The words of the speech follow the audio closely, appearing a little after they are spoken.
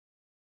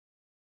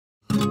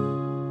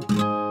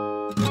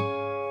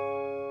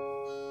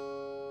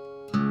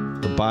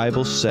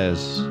Bible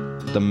says,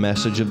 the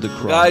message of the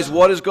cross. Guys,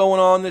 what is going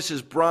on? This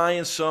is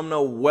Brian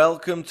Sumner.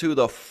 Welcome to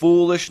the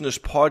Foolishness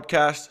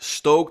podcast.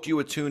 Stoked you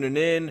were tuning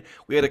in.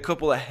 We had a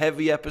couple of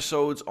heavy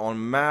episodes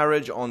on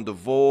marriage, on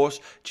divorce.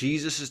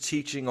 Jesus'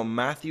 teaching on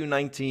Matthew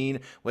 19,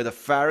 where the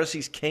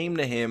Pharisees came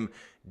to him,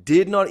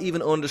 did not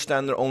even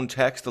understand their own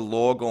text, the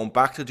law, going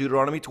back to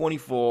Deuteronomy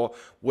 24,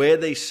 where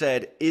they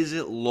said, is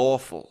it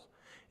lawful?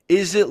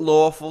 Is it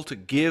lawful to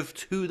give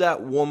to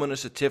that woman a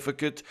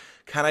certificate?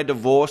 Can I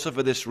divorce her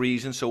for this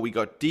reason? So we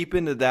got deep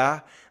into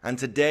that. And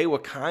today we're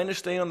kind of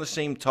staying on the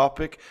same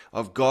topic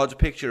of God's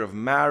picture of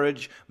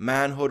marriage,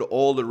 manhood,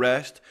 all the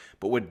rest.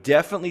 But we're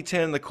definitely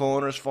turning the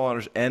corner as far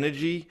as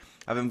energy.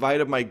 I've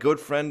invited my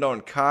good friend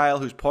on, Kyle,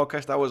 whose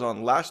podcast I was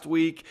on last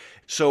week.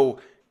 So,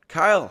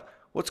 Kyle,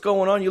 what's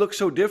going on? You look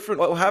so different.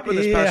 What happened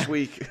this past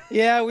week?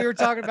 Yeah, we were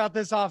talking about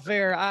this off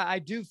air. I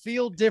do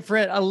feel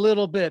different a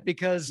little bit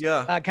because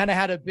I kind of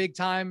had a big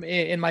time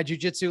in my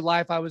jiu-jitsu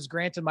life. I was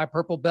granted my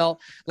purple belt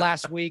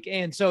last week.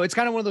 And so it's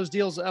kind of one of those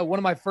deals. One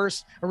of my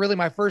first, or really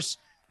my first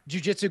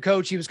jiu-jitsu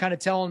coach, he was kind of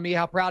telling me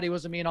how proud he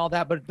was of me and all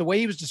that. But the way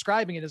he was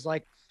describing it is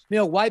like, you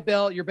know, white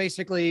belt, you're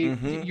basically,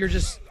 you're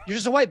just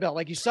a white belt.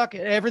 Like you suck.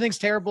 Everything's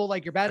terrible.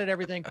 Like you're bad at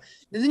everything.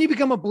 And then you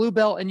become a blue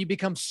belt and you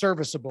become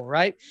serviceable,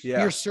 right?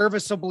 Yeah. You're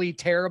serviceably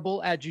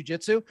terrible at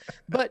jujitsu,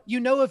 but you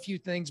know a few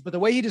things. But the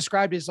way he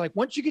described it is like,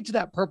 once you get to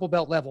that purple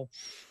belt level,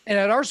 and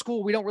at our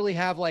school, we don't really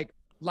have like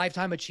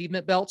lifetime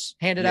achievement belts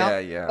handed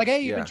out. Yeah. Like, hey,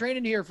 you've been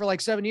training here for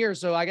like 7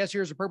 years. So I guess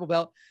here's a purple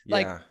belt.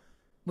 Like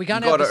we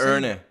kind of got to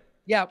earn it.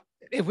 Yeah.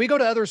 If we go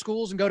to other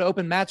schools and go to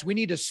open mats, we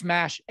need to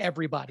smash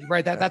everybody,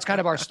 right? That's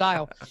kind of our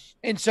style.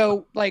 And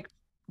so like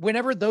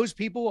whenever those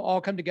people all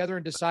come together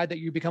and decide that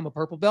you become a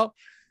purple belt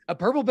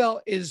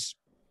is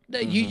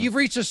you've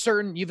reached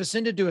you've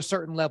ascended to a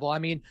certain level. I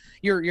mean,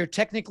 you're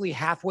technically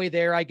halfway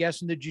there, I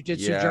guess, in the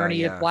jiu-jitsu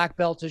journey. If black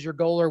belt is your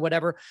goal or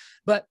whatever.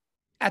 But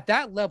at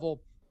that level,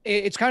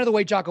 it's kind of the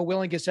way Jocko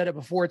Willink has said it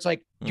before. It's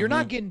like, you're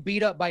not getting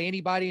beat up by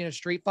anybody in a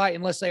street fight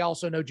unless they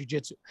also know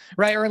jiu-jitsu,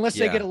 right? Or unless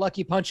they get a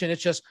lucky punch and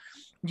it's just,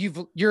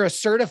 you're a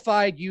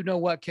certified, you know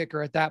what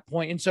kicker at that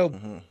point. And so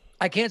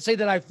I can't say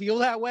that I feel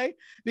that way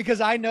because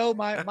I know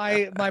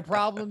my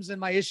problems and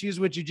my issues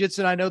with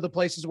jiu-jitsu. And I know the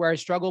places where I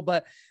struggle,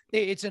 but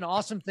it's an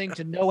awesome thing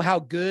to know how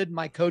good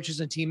my coaches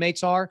and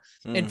teammates are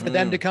and for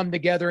them to come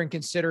together and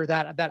consider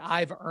that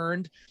I've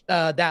earned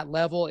that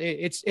level.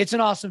 It's an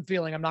awesome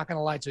feeling. I'm not going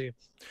to lie to you.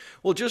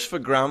 Well, just for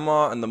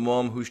grandma and the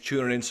mom who's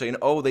tuning in saying,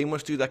 oh, they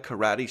must do that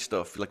karate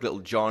stuff like little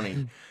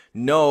Johnny.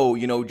 No,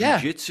 you know,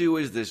 jiu-jitsu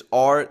is this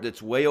art that's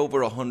way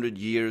over 100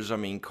 years. I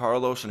mean,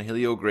 Carlos and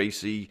Helio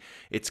Gracie,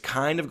 it's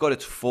kind of got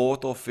its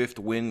fourth or fifth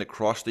win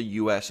across the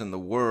U.S. and the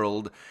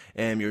world.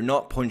 You're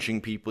not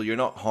punching people. You're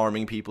not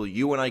harming people.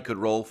 You and I could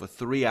roll for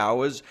 3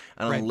 hours,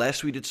 and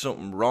unless we did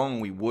something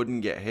wrong, we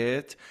wouldn't get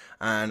hit.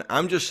 And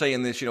I'm just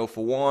saying this, you know,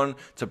 for one,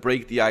 to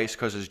break the ice,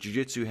 because as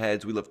jiu-jitsu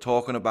heads, we love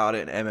talking about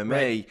it in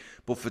MMA.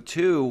 But for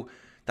two,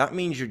 that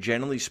means you're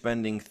generally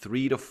spending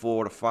 3 to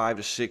 4 to 5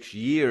 to 6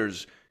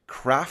 years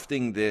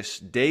crafting this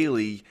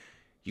daily.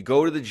 You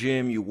go to the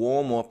gym, you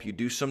warm up, you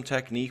do some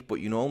technique,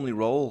 but you normally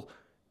roll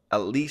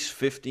at least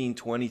 15,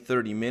 20,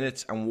 30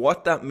 minutes. And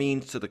what that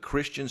means to the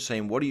Christian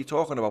saying, what are you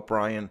talking about,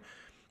 Brian?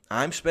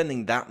 I'm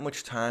spending that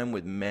much time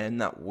with men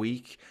that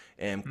week,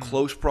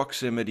 close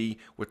proximity.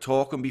 We're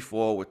talking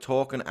before, we're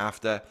talking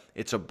after.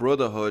 It's a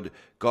brotherhood.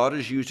 God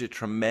has used it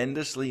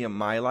tremendously in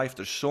my life.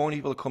 There's so many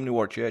people that come to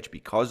our church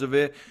because of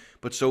it.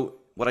 But so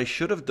what I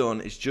should have done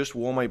is just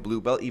wore my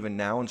blue belt even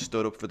now and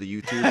stood up for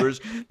the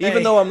YouTubers,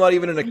 even though I'm not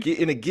even in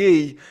a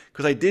gi,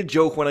 because I did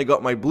joke when I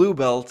got my blue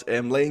belt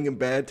and laying in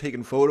bed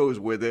taking photos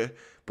with it.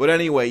 But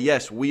anyway,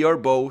 yes, we are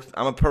both.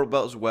 I'm a purple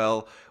belt as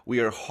well. We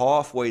are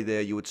halfway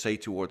there, you would say,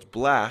 towards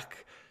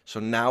black. So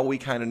now we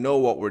kind of know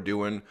what we're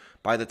doing.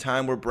 By the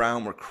time we're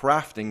brown, we're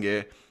crafting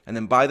it. And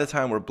then by the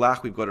time we're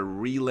black, we've got to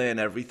relearn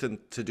everything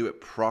to do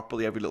it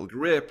properly, every little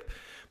grip.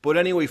 But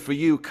anyway, for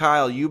you,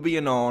 Kyle, you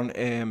being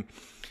on,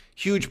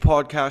 huge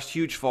podcast,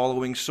 huge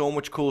following, so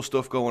much cool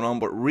stuff going on.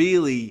 But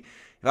really,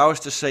 if I was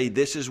to say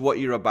this is what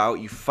you're about,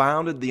 you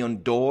founded the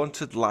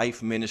Undaunted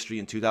Life Ministry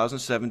in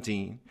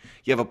 2017.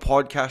 You have a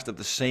podcast of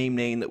the same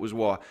name that was,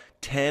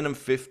 10 and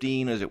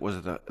 15, as it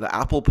was the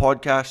Apple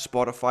podcast,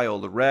 Spotify, all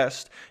the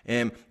rest.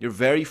 You're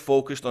very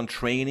focused on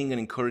training and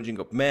encouraging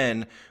up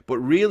men, but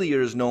really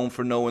you're as known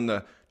for knowing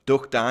the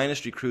Duck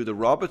Dynasty crew, the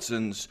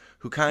Robertsons,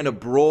 who kind of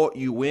brought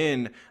you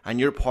in, and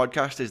your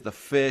podcast is the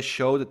first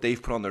show that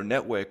they've put on their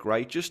network,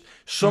 right? Just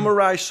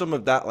summarize some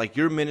of that, like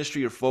your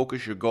ministry, your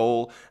focus, your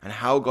goal, and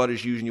how God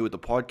is using you with the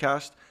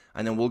podcast,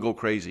 and then we'll go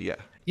crazy,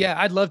 Yeah,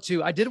 I'd love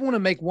to. I did want to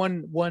make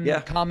one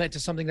comment to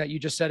something that you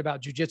just said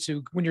about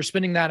jiu-jitsu. When you're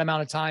spending that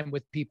amount of time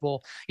with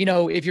people, you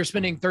know, if you're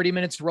spending 30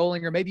 minutes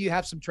rolling, or maybe you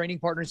have some training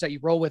partners that you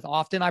roll with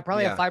often. I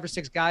probably have 5 or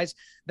 6 guys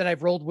that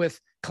I've rolled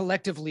with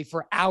collectively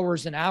for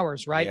hours and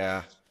hours, right?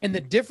 Yeah. And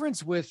the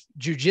difference with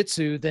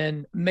jiu-jitsu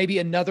than maybe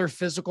another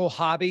physical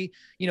hobby,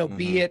 you know,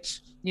 be it,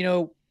 you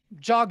know,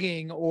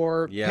 jogging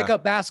or pick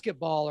up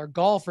basketball or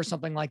golf or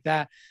something like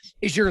that,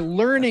 is you're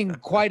learning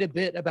quite a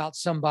bit about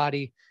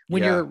somebody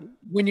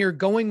when you're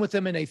going with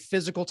them in a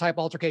physical type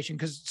altercation.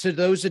 Because to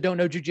those that don't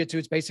know jujitsu,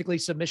 it's basically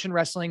submission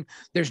wrestling.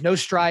 There's no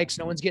strikes.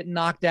 No one's getting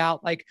knocked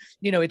out. Like,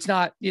 it's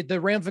not,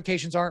 the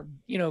ramifications aren't,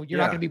 you're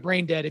not going to be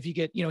brain dead if you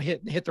get,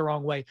 hit the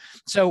wrong way.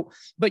 So,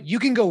 but you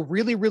can go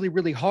really, really,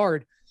 really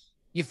hard.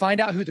 You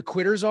find out who the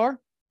quitters are.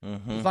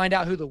 You find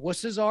out who the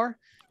wusses are.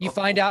 You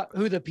find out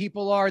who the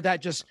people are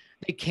that just,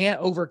 they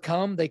can't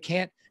overcome. They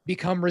can't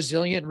become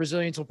resilient.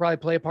 Resilience will probably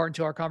play a part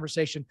into our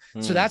conversation.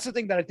 So that's the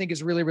thing that I think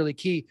is really, really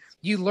key.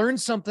 You learn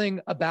something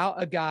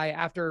about a guy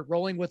after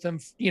rolling with him,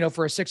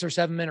 for a 6 or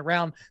 7 minute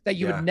round that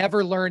you would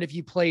never learn if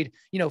you played,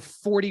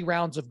 40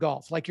 rounds of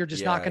golf. Like, you're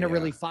just not going to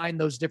really find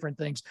those different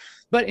things.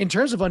 But in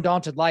terms of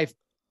Undaunted Life,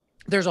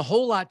 there's a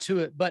whole lot to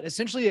it, but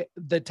essentially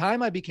the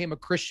time I became a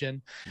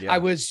Christian, I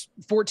was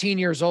 14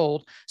 years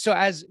old. So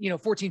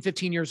 14,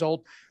 15 years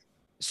old.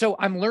 So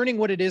I'm learning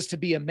what it is to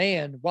be a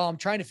man while I'm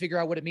trying to figure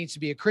out what it means to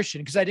be a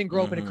Christian. Because I didn't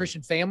grow up in a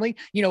Christian family.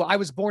 I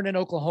was born in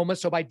Oklahoma.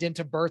 So by dint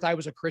of birth, I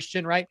was a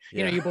Christian, right?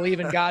 You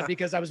believe in God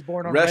because I was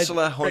born on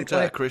wrestler,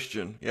 hunter,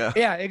 Christian. Yeah.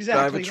 Yeah,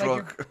 exactly. Drive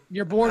a truck.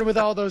 You're born with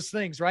all those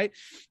things, right?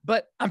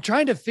 But I'm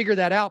trying to figure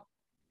that out.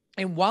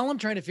 And while I'm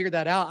trying to figure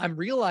that out, I'm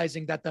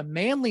realizing that the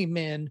manly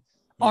men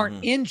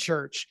aren't in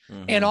church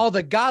and all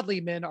the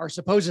godly men are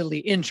supposedly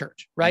in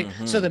church, right?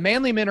 So the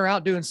manly men are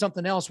out doing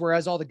something else,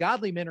 whereas all the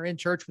godly men are in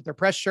church with their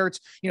press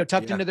shirts,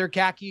 tucked into their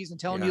khakis and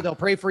telling you they'll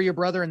pray for your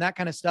brother and that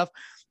kind of stuff.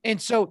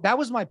 And so that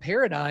was my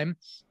paradigm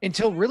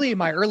until really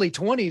my early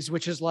 20s,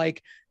 which is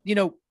like,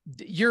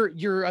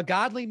 you're a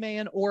godly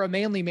man or a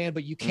manly man,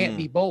 but you can't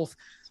be both.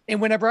 And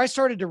whenever I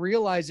started to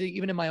realize it,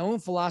 even in my own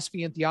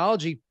philosophy and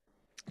theology,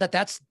 that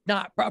that's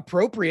not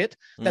appropriate,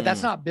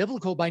 that's not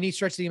biblical by any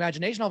stretch of the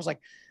imagination, I was like,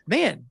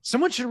 man,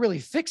 someone should really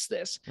fix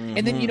this.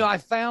 And then, I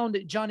found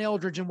John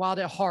Eldredge and Wild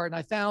at Heart, and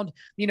I found,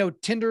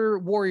 Tender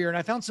Warrior, and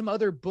I found some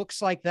other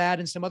books like that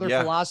and some other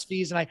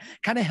philosophies, and I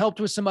kind of helped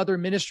with some other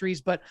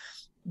ministries, but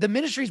the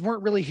ministries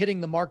weren't really hitting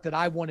the mark that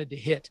I wanted to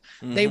hit.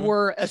 They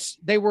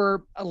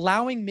were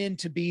allowing men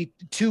to be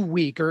too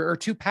weak or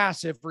too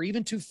passive or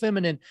even too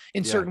feminine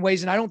in certain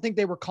ways. And I don't think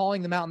they were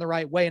calling them out in the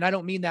right way. And I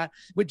don't mean that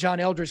with John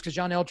Eldredge, because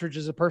John Eldredge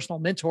is a personal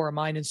mentor of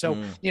mine. And so,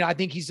 I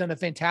think he's done a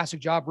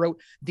fantastic job,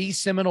 wrote the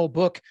seminal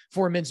book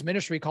for men's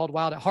ministry called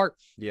Wild at Heart.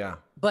 Yeah.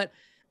 But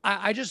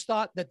I just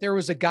thought that there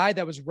was a guy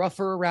that was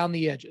rougher around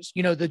the edges,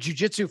 the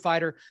jujitsu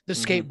fighter, the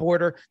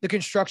skateboarder, the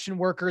construction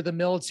worker, the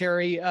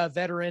military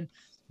veteran,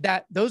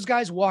 that those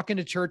guys walk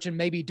into church and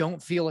maybe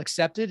don't feel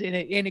accepted. And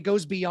it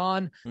goes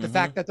beyond the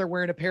fact that they're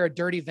wearing a pair of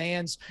dirty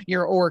Vans,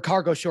 or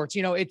cargo shorts.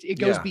 It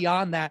goes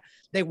beyond that.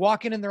 They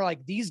walk in and they're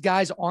like, these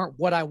guys aren't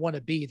what I want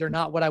to be. They're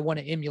not what I want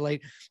to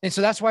emulate. And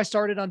so that's why I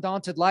started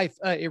Undaunted Life.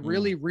 It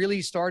really,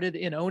 really started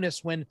in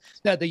earnest when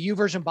the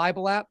YouVersion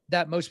Bible app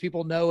that most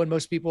people know and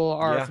most people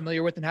are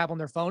familiar with and have on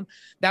their phone,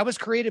 that was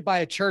created by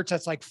a church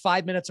that's like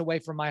 5 minutes away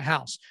from my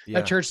house,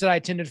 a church that I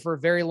attended for a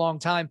very long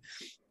time.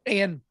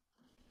 And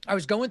I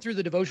was going through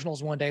the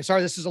devotionals one day.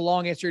 Sorry, this is a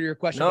long answer to your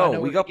question. No,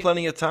 we got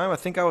plenty of time. I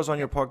think I was on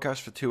your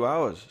podcast for 2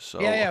 hours. So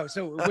yeah.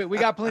 So we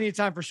got plenty of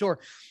time for sure.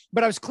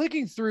 But I was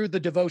clicking through the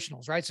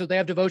devotionals, right? So they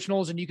have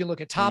devotionals and you can look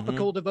at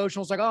topical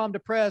devotionals like, oh, I'm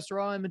depressed or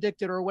oh, I'm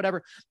addicted or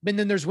whatever. And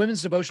then there's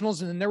women's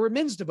devotionals and then there were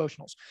men's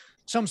devotionals.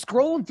 So I'm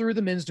scrolling through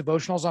the men's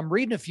devotionals. I'm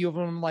reading a few of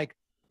them. I'm like,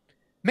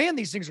 man,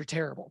 these things are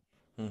terrible.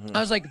 I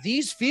was like,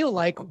 these feel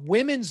like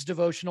women's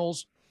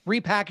devotionals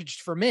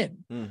repackaged for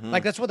men.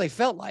 Like that's what they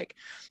felt like.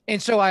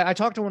 And so I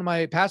talked to one of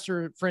my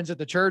pastor friends at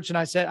the church and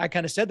I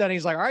kind of said that. And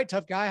he's like, all right,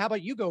 tough guy. How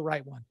about you go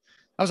write one?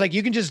 I was like,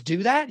 you can just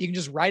do that. You can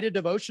just write a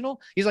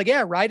devotional. He's like,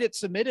 yeah, write it,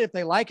 submit it. If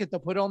they like it,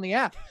 they'll put it on the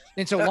app.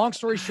 And so long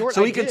story short,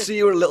 so he could see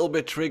you were a little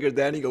bit triggered.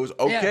 Then he goes,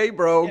 okay,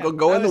 bro,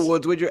 go in the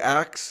woods with your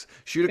axe,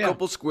 shoot a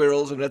couple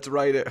squirrels and let's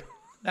write it.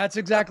 That's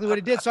exactly what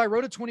it did. So I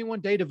wrote a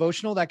 21-day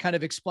devotional that kind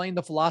of explained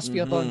the philosophy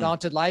of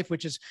Undaunted Life,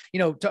 which is,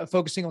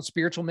 focusing on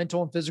spiritual,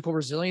 mental, and physical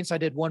resilience. I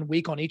did 1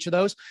 week on each of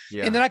those.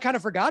 And then I kind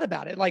of forgot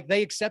about it. Like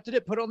they accepted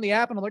it, put it on the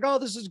app and I'm like, oh,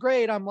 this is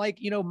great. I'm like,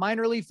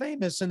 minorly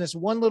famous in this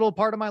one little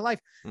part of my life.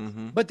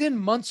 But then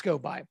months go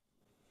by.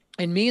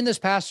 And me and this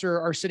pastor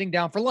are sitting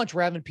down for lunch.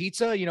 We're having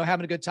pizza,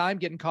 having a good time,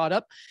 getting caught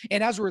up.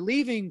 And as we're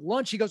leaving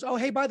lunch, he goes, oh,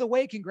 hey, by the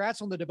way,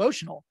 congrats on the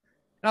devotional.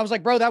 And I was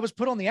like, bro, that was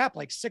put on the app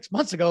like 6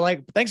 months ago.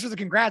 Like, thanks for the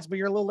congrats, but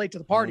you're a little late to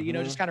the party,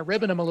 just kind of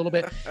ribbing him a little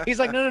bit. He's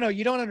like, no,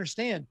 you don't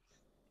understand.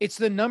 It's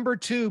the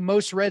 #2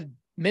 most read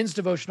men's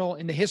devotional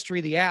in the history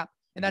of the app.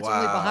 And that's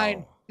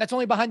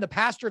only behind the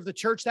pastor of the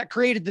church that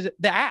created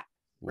the app.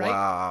 Right.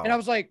 Wow. And I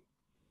was like,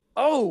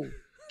 oh,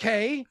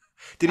 okay.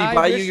 Did he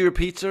buy you your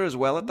pizza as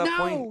well at that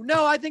point?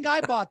 No, I think I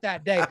bought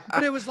that day,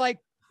 but it was like,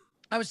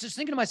 I was just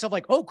thinking to myself,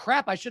 like, oh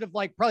crap, I should have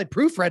probably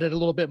proofread it a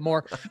little bit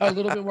more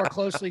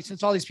closely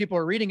since all these people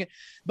are reading it.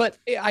 But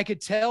I could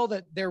tell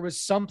that there was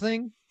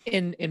something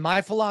in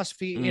my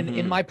philosophy,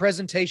 in my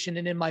presentation,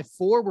 and in my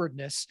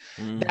forwardness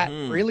that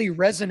really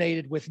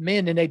resonated with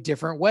men in a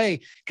different way,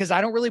 because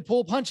I don't really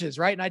pull punches,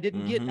 right? And I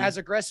didn't get as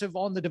aggressive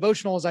on the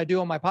devotional as I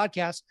do on my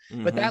podcast,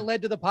 but that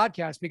led to the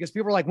podcast, because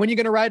people were like, when are you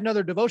going to write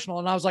another devotional?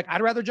 And I was like,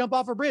 I'd rather jump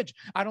off a bridge.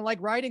 I don't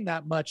like writing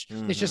that much.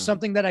 It's just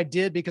something that I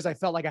did because I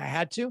felt like I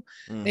had to.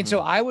 And so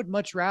I would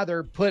much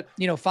rather put,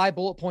 5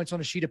 bullet points on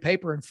a sheet of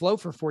paper and flow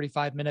for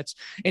 45 minutes.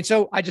 And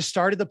so I just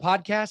started the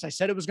podcast. I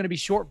said it was going to be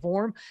short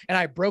form, and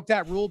I broke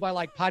that rule by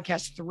like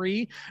podcast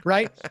 3,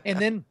 right? And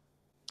then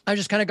I've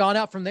just kind of gone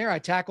out from there. I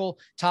tackle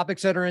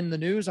topics that are in the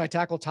news. I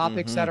tackle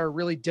topics that are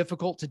really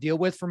difficult to deal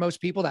with for most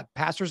people that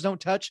pastors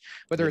don't touch,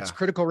 whether it's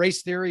critical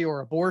race theory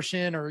or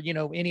abortion or,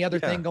 any other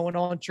thing going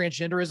on,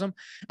 transgenderism.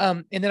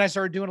 And then I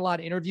started doing a lot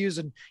of interviews,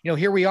 and,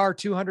 here we are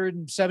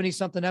 270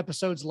 something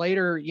episodes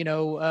later,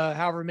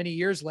 however many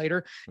years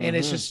later. And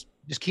it's just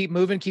keep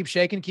moving, keep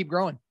shaking, keep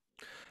growing.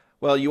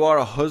 Well, you are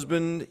a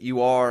husband,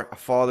 you are a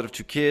father of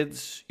 2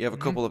 kids, you have a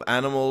couple of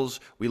animals,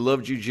 we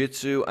love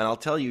jiu-jitsu, and I'll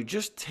tell you,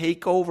 just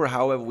take over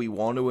however we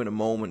want to in a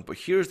moment. But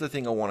here's the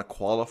thing I want to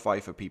qualify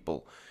for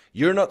people.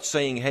 You're not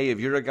saying, hey, if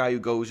you're a guy who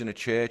goes in a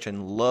church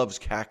and loves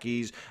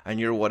khakis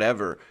and you're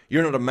whatever,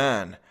 you're not a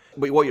man.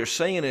 But what you're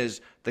saying is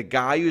the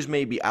guy who's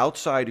maybe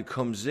outside who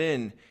comes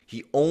in,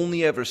 he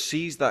only ever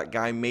sees that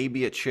guy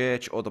maybe at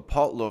church or the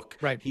potluck.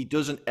 Right. He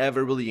doesn't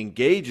ever really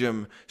engage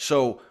him.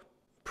 So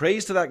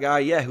praise to that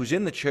guy, who's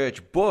in the church,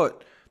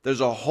 but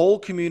there's a whole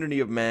community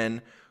of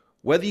men,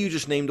 whether you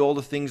just named all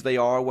the things they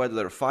are, whether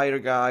they're fighter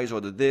guys or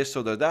they're this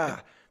or they're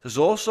that, there's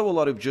also a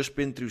lot who've just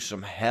been through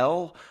some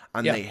hell,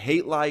 and they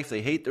hate life,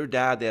 they hate their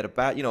dad, they had a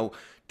bad,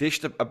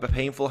 dished a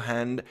painful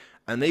hand,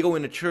 and they go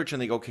into church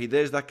and they go, okay,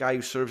 there's that guy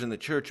who serves in the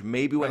church,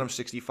 maybe when I'm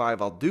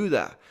 65, I'll do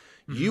that.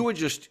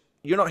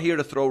 You're not here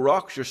to throw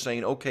rocks, you're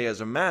saying, okay,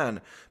 as a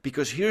man,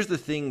 because here's the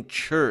thing,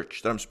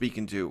 church, that I'm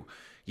speaking to,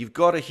 you've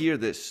got to hear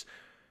this.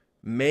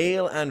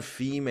 Male and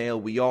female,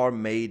 we are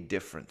made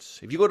different.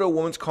 If you go to a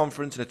women's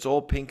conference and it's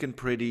all pink and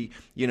pretty,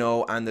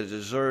 and the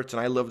desserts, and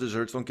I love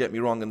desserts, don't get me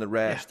wrong, and the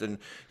rest, and,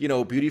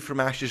 beauty from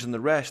ashes and the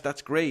rest,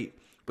 that's great.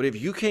 But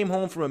if you came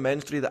home from a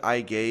men's study that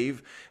I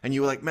gave, and you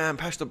were like, man,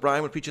 Pastor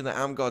Brian was preaching that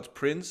I'm God's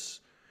prince,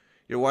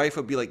 your wife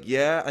would be like,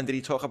 yeah, and did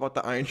he talk about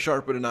the iron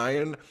sharpening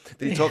iron?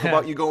 Did he talk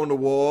about you going to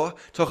war?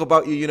 Talk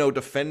about you,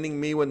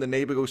 defending me when the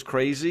neighbor goes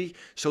crazy?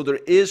 So there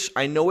is,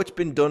 I know it's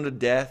been done to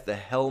death, the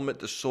helmet,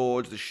 the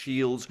swords, the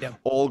shields,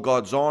 all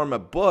God's armor,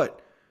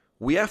 but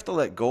we have to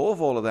let go of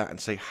all of that and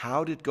say,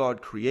 how did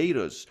God create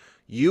us?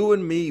 You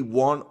and me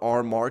want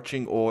our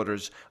marching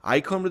orders. I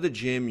come to the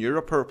gym, you're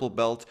a purple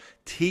belt,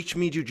 teach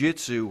me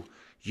jiu-jitsu.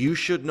 You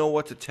should know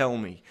what to tell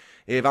me.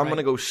 If I'm going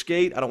to go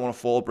skate, I don't want to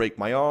fall, break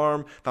my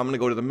arm. If I'm going to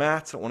go to the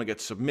mats, I don't want to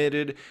get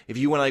submitted. If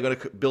you and I are going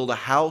to build a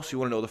house, you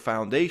want to know the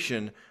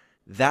foundation.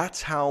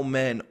 That's how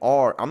men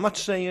are. I'm not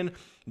saying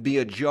be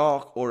a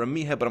jock or a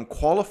meathead, but I'm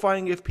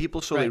qualifying if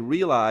people so they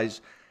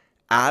realize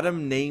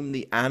Adam named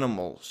the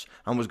animals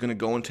and was going to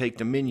go and take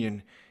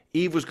dominion.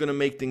 Eve was going to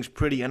make things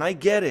pretty, and I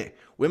get it.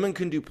 Women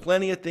can do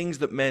plenty of things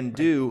that men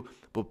do,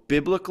 but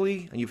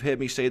biblically, and you've heard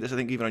me say this, I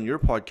think even on your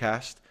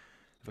podcast,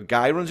 if a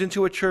guy runs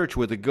into a church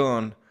with a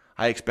gun,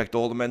 I expect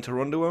all the men to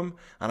run to him,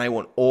 and I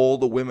want all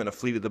the women to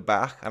flee to the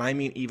back, and I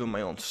mean even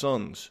my own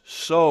sons.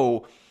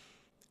 So,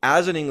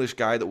 as an English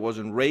guy that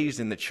wasn't raised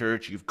in the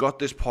church, you've got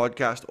this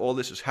podcast, all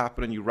this is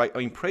happening, you write,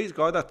 praise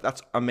God,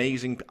 that's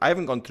amazing. I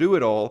haven't gone through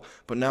it all,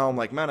 but now I'm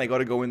like, man, I got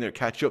to go in there,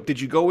 catch up. Did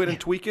you go in and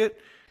tweak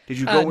it? Did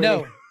you go in?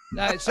 No.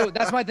 So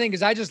that's my thing,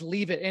 is I just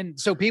leave it. And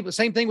so people,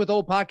 same thing with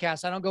old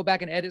podcasts. I don't go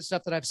back and edit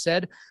stuff that I've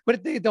said,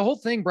 but the whole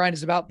thing, Brian,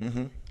 is about,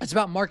 it's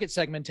about market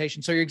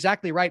segmentation. So you're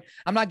exactly right.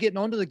 I'm not getting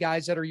onto the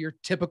guys that are your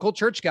typical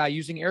church guy,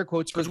 using air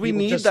quotes, because we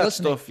need that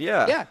stuff.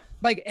 Yeah.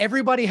 Like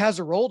everybody has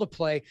a role to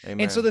play.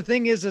 Amen. And so the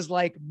thing is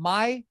like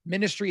my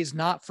ministry is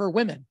not for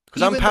women.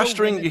 Because I'm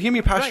pastoring, you hear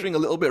me pastoring a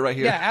little bit right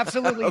here. Yeah,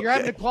 absolutely. You're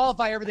having to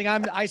qualify everything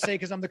I say,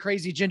 because I'm the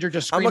crazy ginger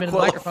just screaming in the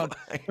microphone.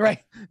 Right.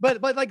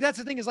 But like, that's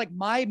the thing, is like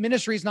my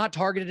ministry is not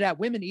targeted at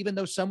women, even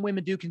though some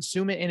women do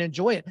consume it and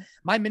enjoy it.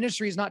 My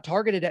ministry is not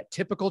targeted at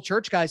typical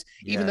church guys,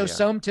 even though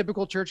some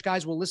typical church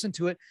guys will listen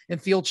to it and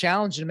feel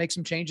challenged and make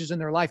some changes in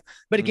their life.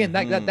 But again,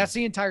 that's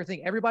the entire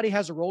thing. Everybody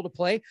has a role to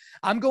play.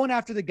 I'm going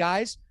after the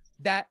guys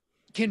that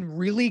can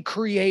really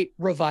create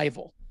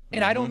revival.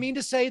 And I don't mean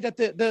to say that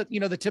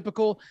the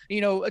typical,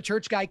 a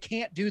church guy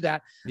can't do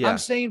that. Yeah. I'm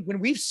saying when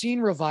we've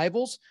seen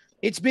revivals,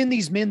 it's been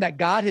these men that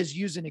God has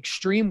used in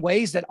extreme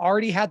ways that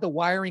already had the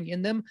wiring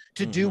in them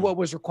to do what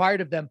was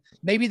required of them.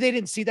 Maybe they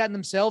didn't see that in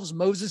themselves.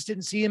 Moses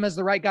didn't see him as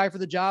the right guy for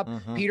the job.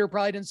 Peter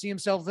probably didn't see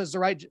himself as the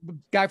right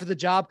guy for the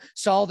job.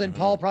 Saul and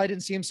Paul probably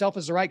didn't see himself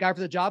as the right guy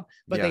for the job,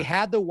 but they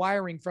had the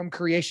wiring from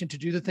creation to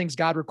do the things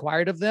God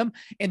required of them.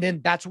 And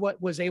then that's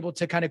what was able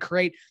to kind of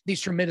create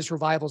these tremendous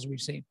revivals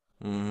we've seen.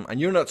 And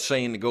you're not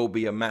saying to go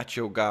be a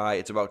macho guy.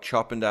 It's about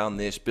chopping down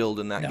this,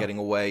 building that, getting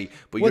away.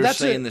 But you're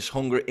saying this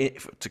hunger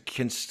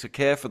to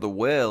care for the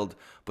world,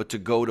 but to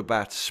go to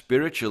bat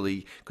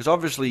spiritually. Because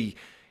obviously,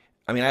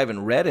 I mean, I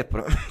haven't read it,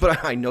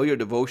 but I know your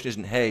devotion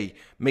isn't, hey,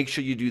 make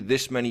sure you do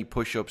this many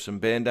push-ups and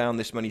burn down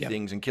this many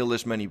things and kill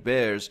this many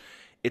bears.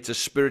 It's a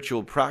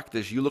spiritual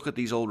practice. You look at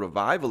these old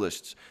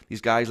revivalists,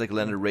 these guys like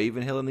Leonard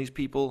Ravenhill and these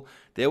people,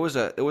 there was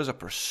a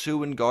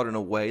pursuing God in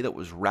a way that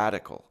was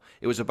radical.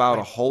 It was about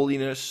a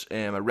holiness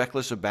and a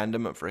reckless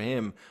abandonment for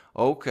him.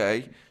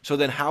 Okay. So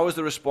then how has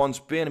the response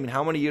been? I mean,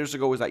 how many years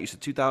ago was that? You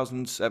said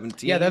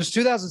 2017? Yeah, that was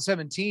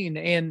 2017.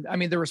 And I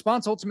mean, the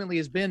response ultimately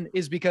is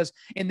because,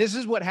 and this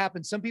is what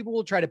happens. Some people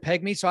will try to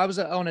peg me. So I was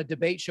on a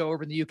debate show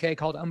over in the UK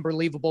called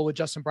Unbelievable with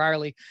Justin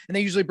Brierley. And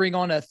they usually bring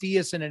on a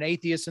theist and an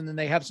atheist, and then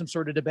they have some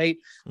sort of debate.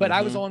 But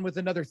I was on with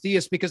another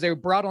theist because they were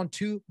going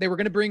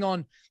to bring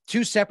on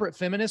two separate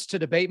feminists to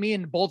debate me,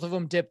 and both of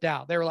them dipped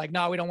out. They were like,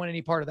 no, we don't want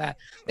any part of that.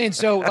 And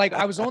so like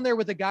I was on there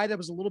with a guy that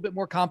was a little bit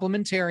more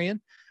complementarian,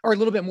 or a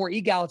little bit more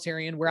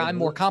egalitarian, where I'm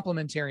more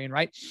complementarian,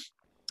 right?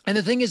 And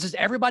the thing is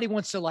everybody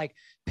wants to like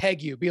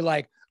peg you, be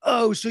like,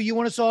 oh, so you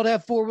want us all to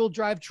have 4-wheel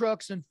drive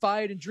trucks and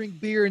fight and drink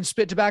beer and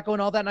spit tobacco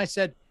and all that. And I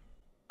said,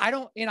 I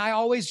don't, and I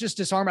always just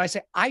disarm it. I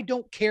say, I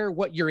don't care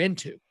what you're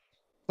into.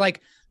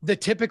 Like the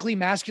typically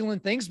masculine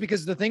things,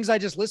 because the things I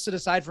just listed,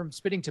 aside from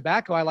spitting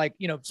tobacco, I like,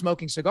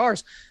 smoking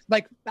cigars.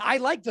 Like I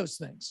like those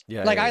things.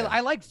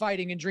 I like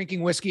fighting and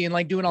drinking whiskey and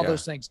like doing all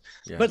those things.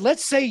 Yeah. But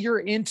let's say you're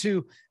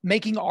into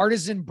making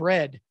artisan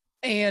bread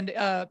and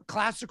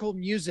classical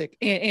music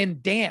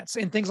and dance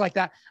and things like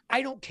that.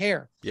 I don't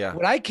care. Yeah.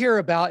 What I care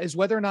about is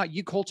whether or not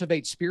you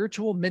cultivate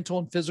spiritual, mental,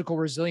 and physical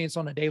resilience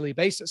on a daily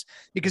basis.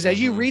 Because as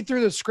you read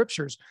through the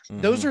scriptures,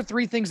 those are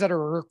 3 things that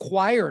are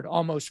required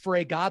almost for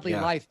a godly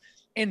life.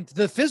 And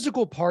the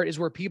physical part is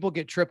where people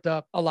get tripped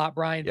up a lot,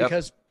 Brian,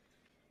 because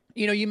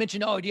you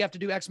mentioned, oh, do you have to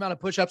do X amount of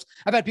push-ups?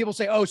 I've had people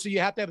say, oh, so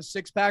you have to have a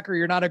 6-pack or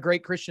you're not a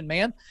great Christian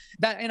man.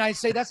 And I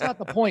say, that's not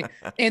the point.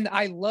 And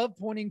I love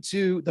pointing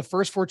to the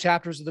first 4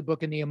 chapters of the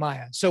book of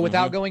Nehemiah. So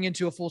without going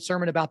into a full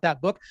sermon about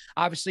that book,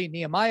 obviously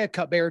Nehemiah,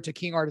 cupbearer to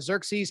King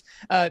Artaxerxes,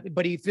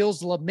 but he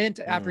feels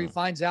lament after he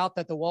finds out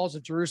that the walls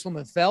of Jerusalem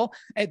have fell.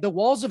 The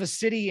walls of a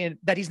city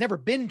that he's never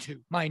been to,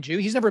 mind you.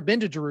 He's never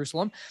been to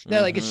Jerusalem.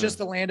 Like it's just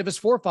the land of his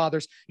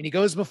forefathers. And he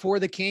goes before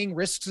the king,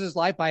 risks his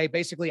life by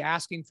basically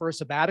asking for a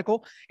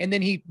sabbatical. And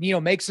then he,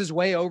 makes his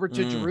way over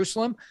to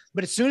Jerusalem.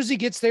 But as soon as he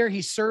gets there,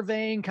 he's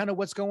surveying kind of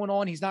what's going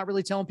on. He's not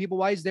really telling people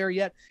why he's there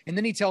yet. And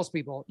then he tells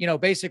people,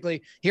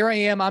 basically, here I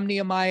am, I'm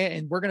Nehemiah,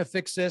 and we're going to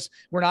fix this.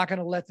 We're not going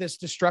to let this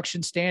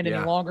destruction stand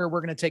any longer. We're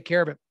going to take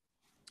care of it.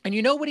 And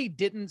you know what he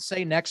didn't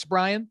say next,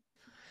 Brian?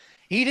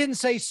 He didn't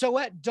say, so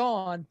at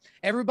dawn,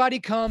 everybody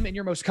come in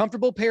your most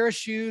comfortable pair of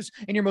shoes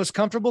and your most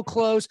comfortable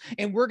clothes,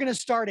 and we're going to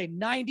start a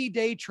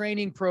 90-day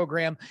training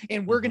program,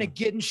 and we're going to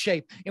get in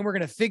shape, and we're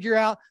going to figure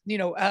out,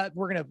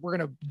 we're going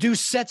to do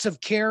sets of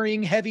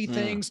carrying heavy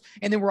things,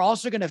 and then we're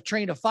also going to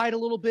train to fight a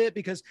little bit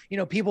because,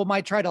 people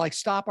might try to like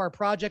stop our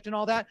project and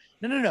all that.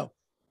 No.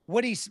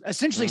 What he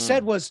essentially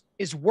said was,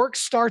 work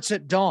starts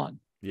at dawn.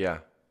 Yeah.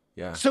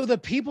 So the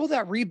people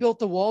that rebuilt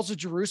the walls of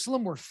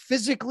Jerusalem were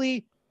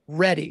physically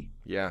ready.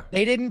 Yeah.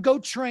 They didn't go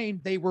train.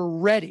 They were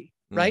ready.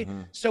 Right.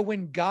 So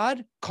when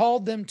God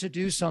called them to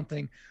do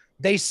something,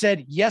 they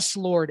said, yes,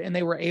 Lord. And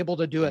they were able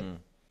to do it.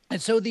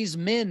 And so these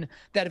men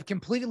that have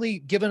completely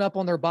given up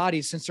on their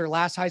bodies since their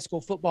last high school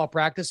football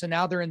practice, and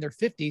now they're in their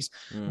 50s.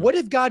 What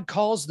if God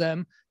calls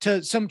them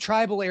to some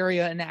tribal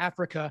area in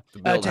Africa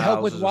to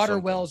help with water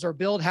wells or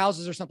build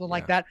houses or something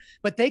like that?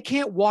 But they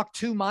can't walk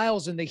 2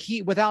 miles in the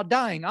heat without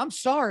dying. I'm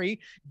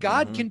sorry.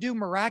 God can do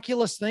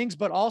miraculous things,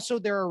 but also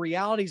there are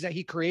realities that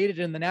he created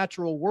in the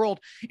natural world.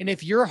 And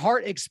if your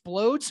heart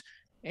explodes,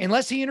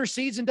 unless he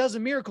intercedes and does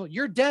a miracle,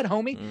 you're dead,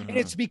 homie. And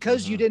it's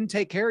because you didn't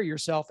take care of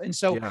yourself. And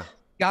so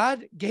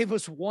God gave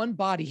us one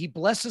body. He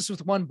blessed us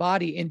with one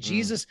body, and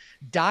Jesus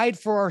died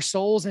for our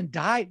souls and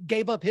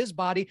gave up his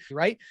body.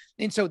 Right.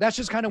 And so that's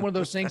just kind of one of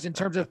those things in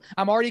terms of,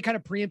 I'm already kind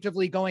of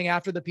preemptively going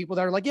after the people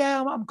that are like,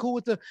 yeah, I'm cool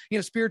with the,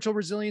 spiritual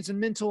resilience and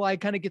mental. I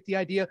kind of get the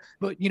idea,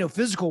 but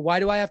physical,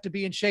 why do I have to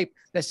be in shape?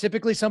 That's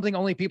typically something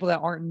only people that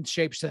aren't in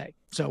shape say.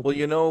 So,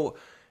 well,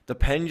 the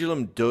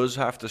pendulum does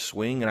have to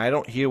swing, and I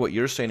don't hear what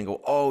you're saying and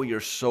go, oh, you're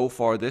so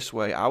far this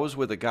way. I was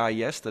with a guy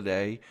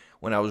yesterday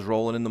when I was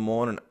rolling in the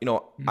morning.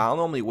 I'll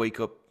normally wake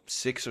up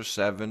 6 or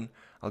 7.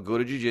 I'll go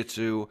to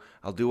jiu-jitsu.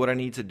 I'll do what I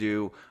need to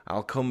do.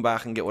 I'll come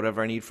back and get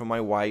whatever I need from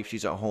my wife.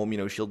 She's at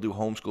home. She'll do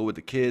homeschool with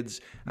the kids,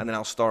 and then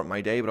I'll start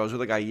my day. But I was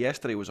with a guy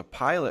yesterday who was a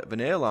pilot of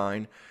an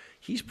airline.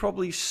 He's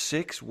probably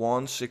 6'1",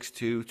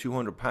 6'2",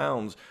 200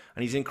 pounds,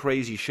 and he's in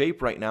crazy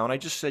shape right now. And I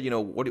just said,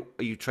 what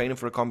are you training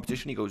for a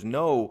competition? He goes,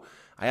 no,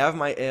 I have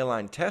my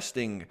airline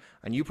testing,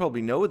 and you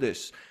probably know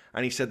this.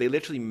 And he said they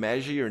literally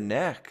measure your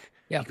neck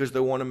because they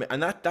want to.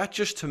 And that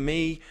just to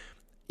me,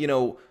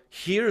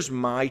 here's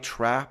my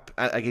trap.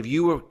 Like if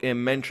you were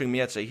mentoring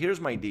me, I'd say, here's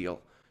my deal.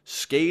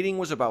 Skating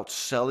was about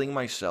selling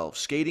myself.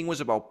 Skating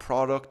was about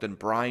product and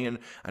Brian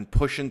and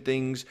pushing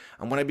things.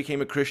 And when I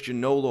became a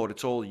Christian, no, Lord,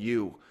 it's all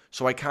you.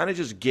 So I kind of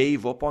just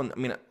gave up on,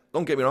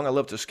 don't get me wrong, I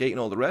love to skate and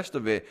all the rest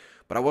of it,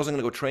 but I wasn't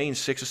going to go train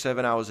 6 or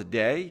 7 hours a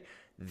day.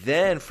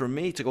 Then for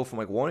me to go from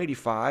like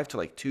 185 to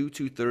like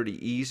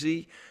 230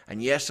 easy,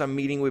 and yes, I'm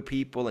meeting with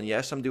people, and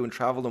yes, I'm doing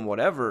travel and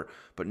whatever,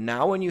 but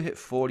now when you hit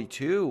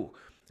 42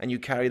 and you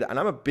carry that, and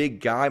I'm a big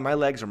guy, my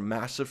legs are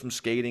massive from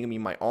skating. I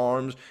mean, my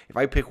arms, if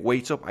I pick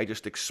weights up, I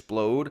just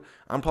explode.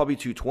 I'm probably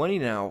 220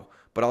 now,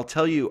 but I'll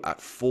tell you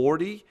at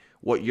 40,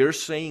 what you're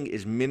saying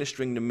is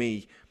ministering to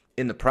me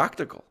in the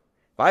practical.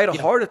 If I had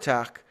a heart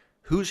attack,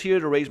 who's here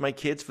to raise my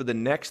kids for the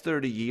next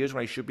 30 years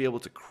when I should be able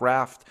to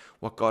craft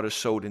what God has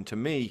sowed into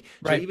me?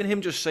 So even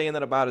him just saying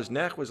that about his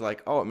neck was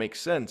like, oh, it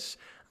makes sense.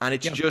 And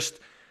it's just,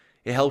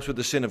 it helps with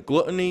the sin of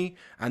gluttony.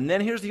 And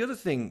then here's the other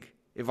thing.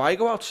 If I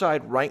go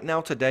outside right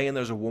now today and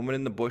there's a woman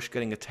in the bush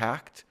getting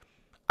attacked,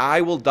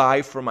 I will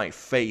die for my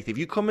faith. If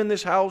you come in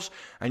this house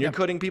and you're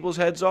cutting people's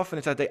heads off and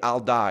it's that day,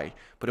 I'll die.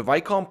 But if I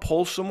can't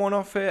pull someone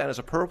off it and it's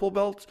a purple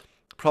belt,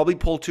 probably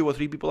pull 2 or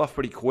 3 people off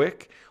pretty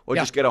quick, or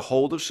just get a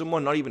hold of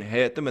someone, not even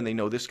hurt them, and they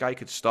know this guy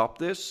could stop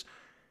this.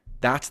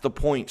 That's the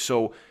point.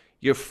 So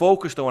you're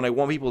focused on, I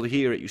want people to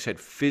hear it, you said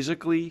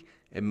physically,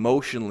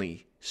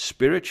 emotionally,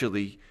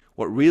 spiritually.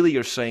 What really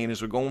you're saying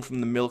is we're going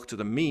from the milk to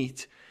the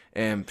meat,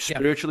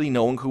 spiritually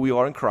knowing who we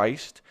are in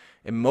Christ,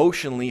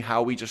 emotionally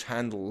how we just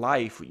handle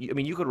life. I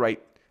mean, you could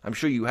write, I'm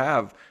sure you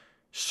have,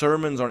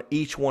 sermons on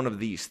each one of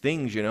these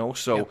things, you know?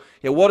 So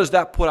what does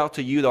that put out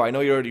to you though? I know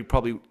you're already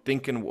probably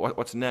thinking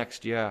what's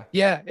next. Yeah.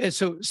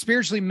 So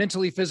spiritually,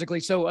 mentally, physically.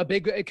 So a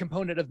big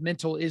component of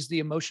mental is the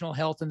emotional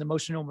health and the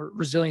emotional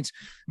resilience.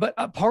 But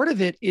a part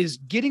of it is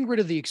getting rid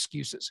of the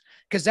excuses,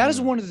 because that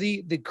is one of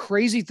the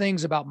crazy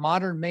things about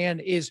modern man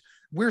is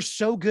we're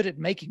so good at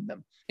making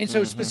them. And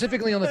so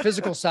specifically on the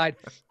physical side,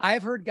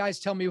 I've heard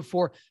guys tell me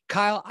before,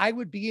 Kyle, I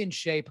would be in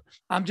shape.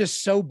 I'm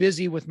just so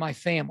busy with my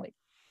family.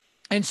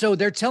 And so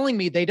they're telling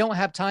me they don't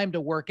have time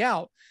to work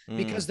out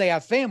because they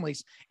have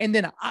families. And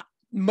then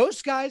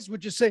most guys would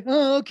just say,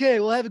 oh,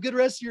 okay, well, have a good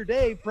rest of your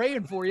day,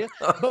 praying for you.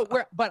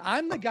 But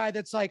I'm the guy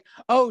that's like,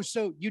 oh,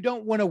 so you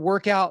don't want to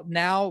work out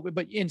now,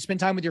 and spend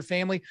time with your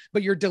family,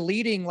 but you're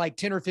deleting like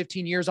 10 or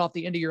 15 years off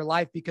the end of your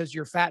life because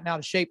you're fat and out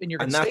of shape, and you're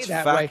going to stay that way.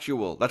 And that's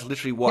factual. That's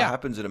literally what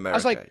happens in America. I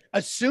was like,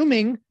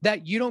 assuming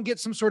that you don't get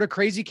some sort of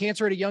crazy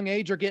cancer at a young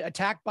age or get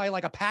attacked by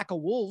like a pack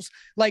of wolves.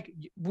 Like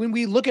when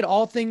we look at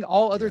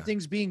all other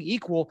things being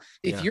equal,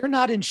 if you're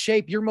not in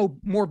shape, your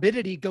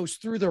morbidity goes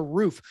through the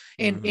roof,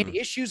 and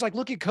issues like,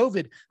 look at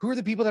COVID. Who are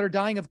the people that are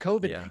dying of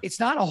COVID? Yeah. It's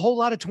not a whole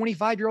lot of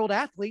 25-year-old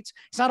athletes.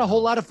 It's not a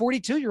whole lot of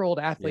 42-year-old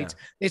athletes.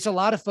 Yeah. It's a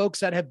lot of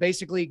folks that have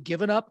basically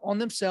given up on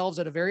themselves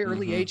at a very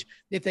early age,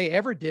 if they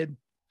ever did.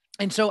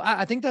 And so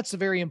I think that's the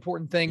very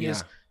important thing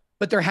is,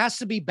 but there has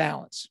to be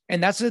balance.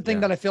 And that's the thing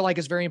that I feel like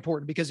is very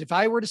important, because if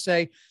I were to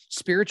say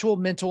spiritual,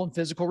 mental, and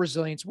physical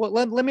resilience, well,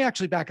 let me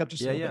actually back up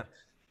just a little bit.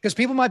 Because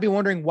people might be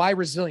wondering why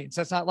resilience.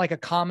 That's not like a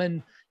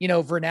common,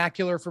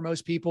 vernacular for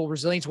most people.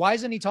 Resilience. Why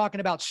isn't he talking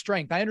about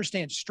strength? I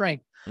understand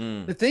strength.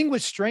 The thing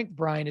with strength,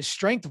 Brian, is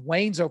strength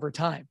wanes over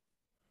time,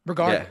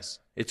 regardless.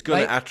 It's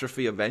going to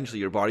atrophy eventually.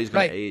 Your body's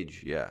going to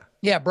age.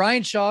 Yeah.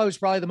 Brian Shaw, who's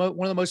probably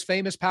one of the most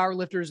famous power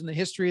lifters in the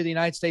history of the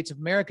United States of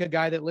America, a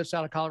guy that lives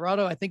out of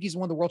Colorado. I think he's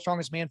won the world's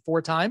strongest man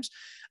 4 times.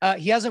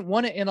 He hasn't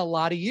won it in a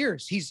lot of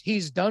years.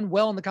 He's done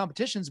well in the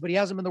competitions, but he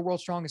hasn't been the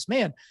world's strongest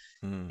man.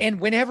 And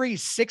whenever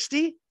he's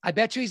 60, I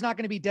bet you he's not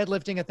going to be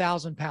deadlifting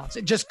 1,000 pounds.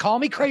 Just call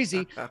me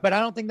crazy, but I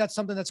don't think that's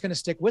something that's going to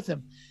stick with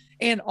him.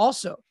 And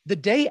also, the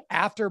day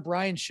after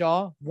Brian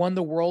Shaw won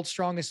the world's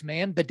strongest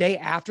man, the day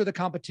after the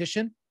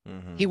competition,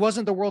 he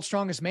wasn't the world's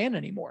strongest man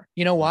anymore.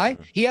 You know why?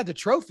 He had the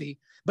trophy,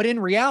 but in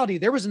reality,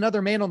 there was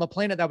another man on the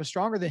planet that was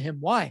stronger than him.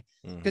 Why?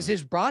 Because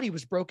his body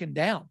was broken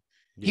down.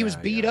 He was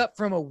beat up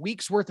from a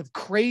week's worth of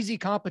crazy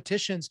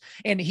competitions,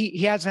 and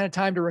he hasn't had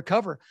time to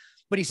recover.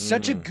 But he's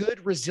such a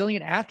good,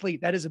 resilient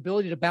athlete that his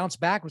ability to bounce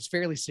back was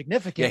fairly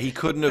significant. Yeah, he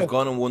couldn't have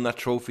gone and won that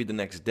trophy the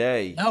next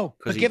day. No,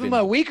 but give him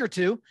a week or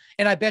two,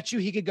 and I bet you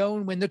he could go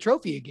and win the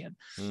trophy again.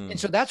 And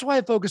so that's why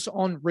I focus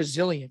on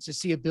resilience. It's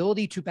the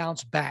ability to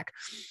bounce back.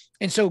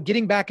 And so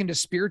getting back into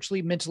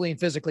spiritually, mentally, and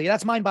physically,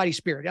 that's mind, body,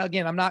 spirit.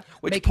 Again, I'm not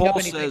making up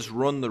anything. Paul says,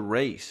 run the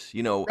race,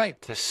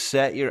 to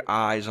set your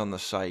eyes on the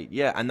sight.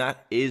 Yeah, and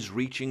that is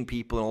reaching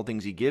people and all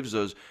things he gives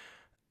us.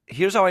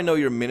 Here's how I know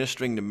you're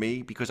ministering to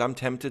me, because I'm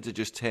tempted to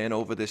just turn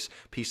over this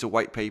piece of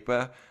white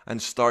paper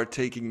and start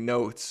taking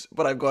notes,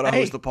 but I've got to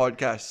host the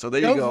podcast. So there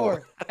you go.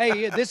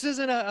 Hey, this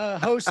isn't a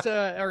host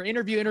or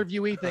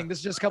interviewee thing. This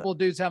is just a couple of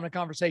dudes having a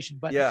conversation.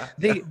 But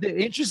the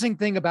interesting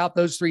thing about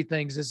those 3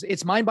 things is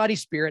it's mind, body,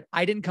 spirit.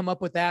 I didn't come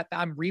up with that.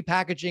 I'm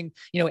repackaging,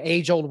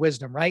 age-old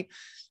wisdom, right?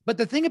 But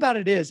the thing about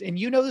it is, and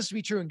this to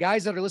be true, and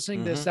guys that are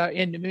listening to this,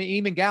 and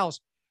even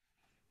gals,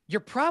 you're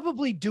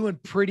probably doing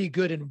pretty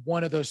good in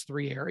one of those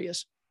 3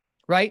 areas.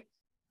 Right.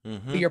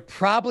 But you're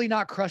probably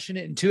not crushing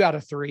it in 2 out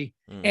of 3.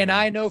 And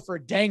I know for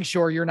dang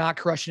sure you're not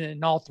crushing it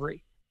in all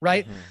 3.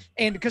 Right.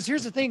 And because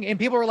here's the thing. And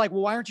people are like,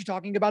 well, why aren't you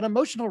talking about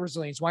emotional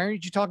resilience? Why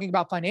aren't you talking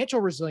about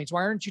financial resilience?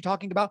 Why aren't you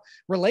talking about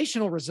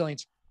relational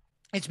resilience?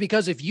 It's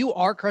because if you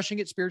are crushing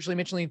it spiritually,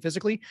 mentally, and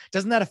physically,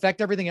 doesn't that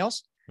affect everything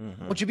else?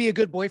 Won't you be a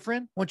good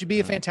boyfriend? Won't you be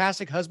a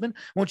fantastic husband?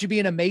 Won't you be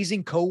an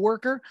amazing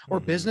coworker or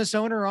business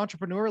owner or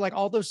entrepreneur? Like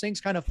all those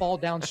things kind of fall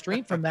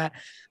downstream from that.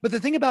 But the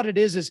thing about it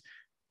is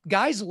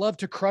guys love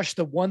to crush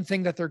the one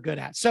thing that they're good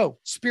at. So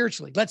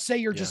spiritually, let's say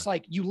you're just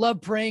like, you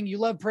love praying, you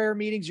love prayer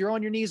meetings, you're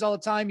on your knees all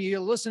the time, you're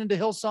listening to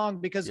Hillsong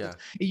because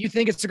you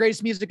think it's the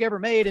greatest music ever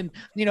made. And,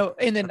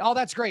 and then all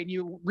that's great. And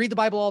you read the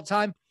Bible all the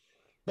time.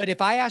 But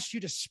if I asked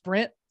you to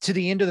sprint to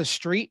the end of the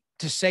street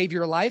to save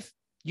your life,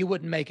 you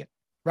wouldn't make it.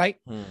 Right.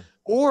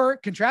 Or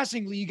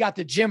contrastingly, you got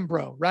the gym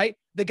bro, right?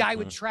 The guy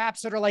with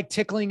traps that are like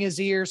tickling his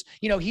ears.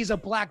 He's a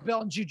black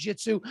belt in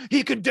jujitsu.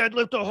 He can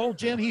deadlift the whole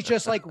gym. He's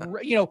just like,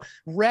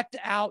 wrecked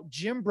out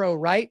gym bro.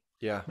 Right.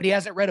 Yeah. But he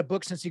hasn't read a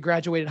book since he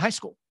graduated high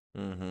school.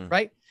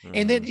 Right.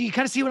 And then you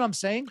kind of see what I'm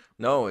saying?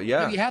 No.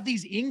 Yeah. You have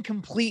these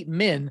incomplete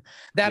men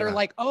that are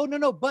like, oh,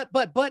 no, but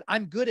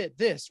I'm good at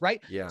this.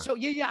 Right. Yeah. So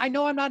I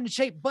know I'm not in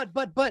shape, but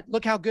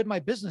look how good my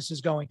business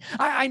is going.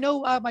 I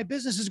know my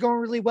business is going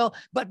really well,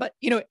 but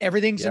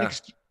everything's an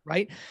excuse.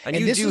 Right. And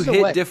you do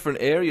hit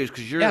different areas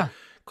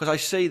because I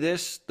say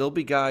this, there'll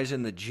be guys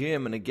in the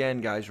gym. And again,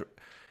 guys,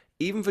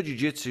 even for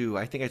jiu-jitsu,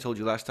 I think I told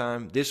you last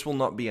time, this will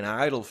not be an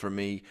idol for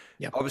me.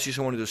 Yep. Obviously,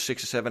 someone who does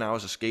 6 or 7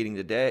 hours of skating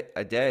a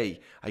day,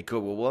 I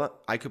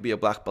could be a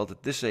black belt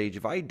at this age.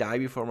 If I die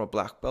before I'm a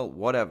black belt,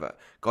 whatever.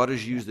 God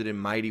has used it in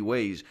mighty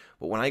ways.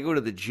 But when I go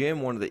to the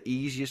gym, one of the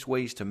easiest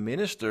ways to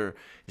minister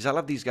is I'll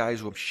have these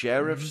guys who are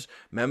sheriffs,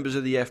 members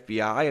of the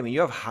FBI. I mean,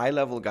 you have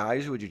high-level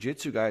guys who are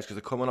jiu-jitsu guys because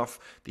they're coming off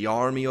the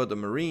Army or the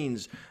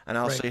Marines. And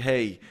I'll say,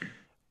 hey,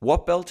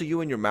 what belt are you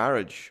in your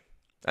marriage?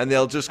 And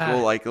they'll just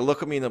go they'll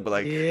look at me and they'll be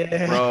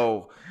like,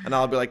 bro. And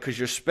I'll be like, because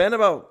you're spent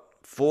about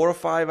 4 or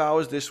 5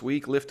 hours this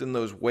week lifting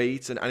those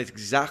weights. And it's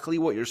exactly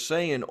what you're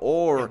saying.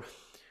 Or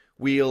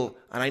and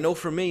I know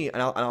for me,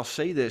 and I'll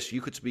say this,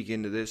 you could speak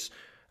into this.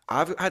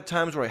 I've had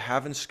times where I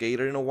haven't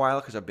skated in a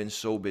while because I've been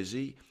so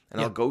busy. And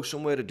I'll go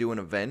somewhere to do an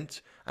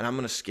event and I'm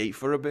going to skate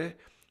for a bit.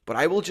 But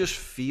I will just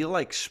feel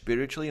like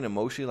spiritually and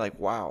emotionally like,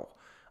 wow,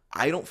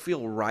 I don't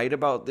feel right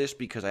about this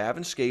because I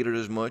haven't skated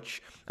as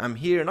much. I'm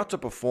here not to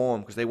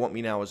perform because they want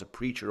me now as a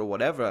preacher or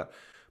whatever.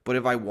 But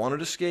if I wanted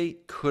to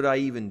skate, could I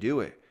even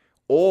do it?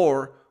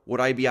 Or would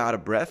I be out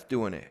of breath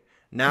doing it?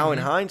 Now in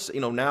hindsight,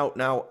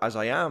 now as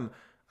I am,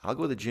 I'll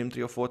go to the gym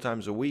 3 or 4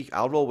 times a week.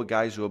 I'll roll with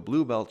guys who are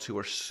blue belts who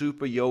are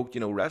super yoked,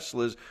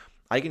 wrestlers.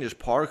 I can just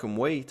park and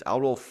wait.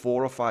 I'll roll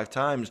 4 or 5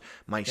 times.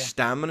 My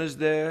stamina's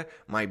there.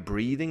 My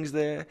breathing's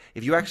there.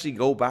 If you actually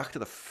go back to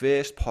the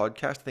first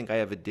podcast I think I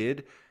ever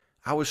did,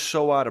 I was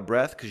so out of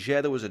breath because,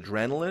 there was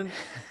adrenaline,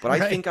 but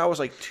I think I was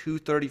like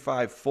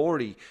 235,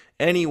 40.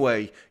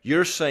 Anyway,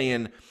 you're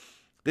saying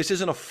this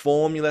isn't a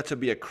formula to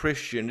be a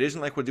Christian. It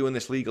isn't like we're doing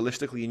this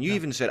legalistically. And you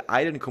even said,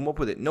 I didn't come up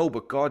with it. No,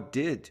 but God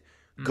did.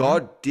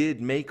 God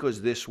did make us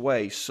this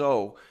way.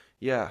 So,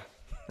 yeah.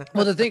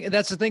 Well,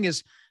 that's the thing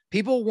is,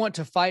 people want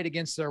to fight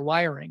against their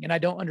wiring, and I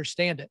don't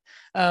understand it.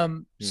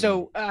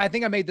 So I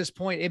think I made this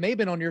point. It may have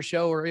been on your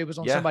show or it was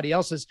on somebody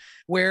else's,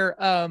 where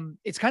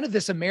it's kind of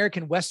this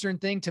American Western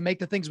thing to make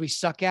the things we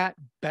suck at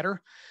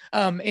better.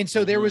 And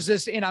so there was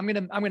this, and I'm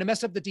gonna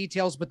mess up the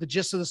details, but the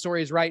gist of the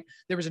story is right.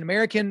 There was an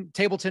American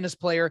table tennis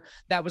player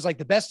that was like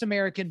the best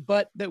American,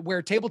 but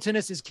where table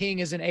tennis is king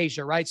is in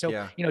Asia, right?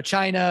 So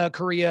China,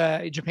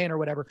 Korea, Japan, or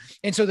whatever.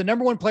 And so the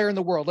number one player in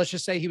the world, let's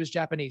just say he was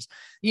Japanese.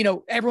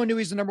 Everyone knew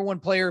he's the number one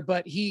player,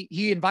 but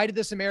he invited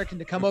this American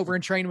to come over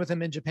and train with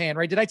him in Japan,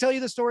 right? Did I tell you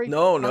the story?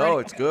 No,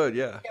 it's good.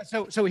 Yeah.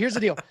 So here's the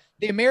deal.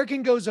 The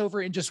American goes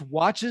over and just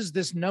watches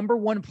this number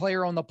one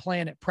player on the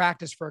planet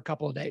practice for a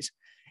couple of days.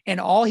 And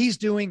all he's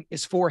doing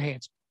is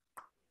forehands.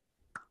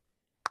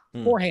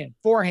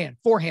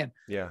 Forehand.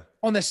 Yeah.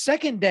 On the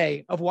second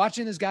day of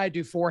watching this guy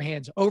do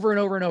forehands over and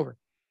over and over,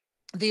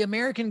 the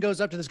American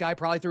goes up to this guy,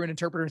 probably through an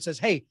interpreter, and says,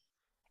 hey,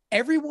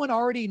 everyone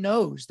already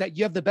knows that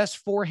you have the best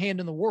forehand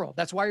in the world.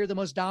 That's why you're the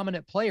most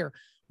dominant player.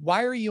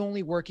 Why are you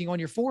only working on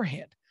your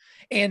forehand?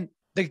 And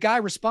the guy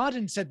responded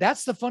and said,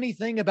 that's the funny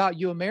thing about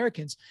you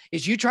Americans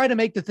is you try to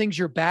make the things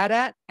you're bad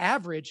at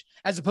average,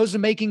 as opposed to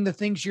making the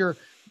things you're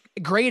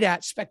great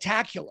at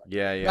spectacular.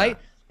 Yeah. Right.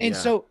 And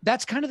so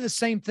that's kind of the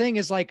same thing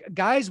as like,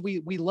 guys,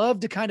 we love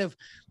to kind of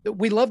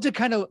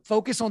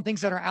focus on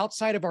things that are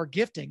outside of our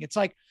gifting. It's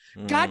like,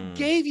 God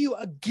gave you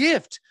a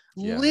gift,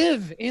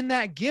 live in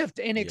that gift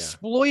and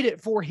exploit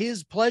it for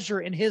his pleasure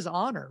and his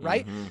honor.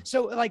 Right.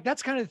 So like,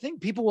 that's kind of the thing.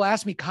 People will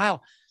ask me,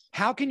 Kyle,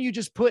 how can you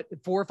just put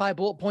 4 or 5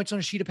 bullet points on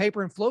a sheet of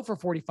paper and flow for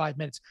 45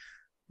 minutes?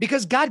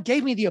 Because God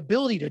gave me the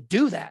ability to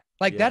do that.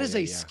 Like that is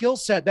a skill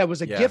set that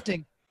was a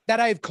gifting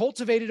that I've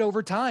cultivated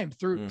over time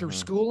through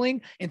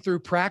schooling and through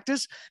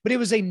practice, but it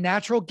was a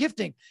natural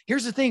gifting.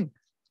 Here's the thing.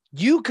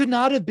 You could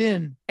not have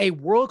been a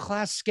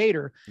world-class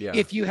skater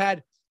if you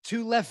had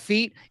 2 left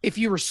feet, if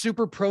you were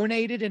super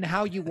pronated in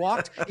how you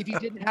walked, if you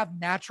didn't have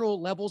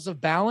natural levels of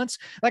balance.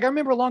 Like I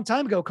remember a long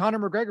time ago, Conor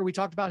McGregor, we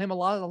talked about him a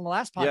lot on the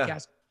last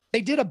podcast.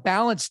 They did a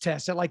balance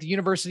test at like the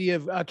University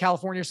of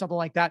California or something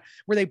like that,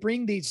 where they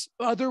bring these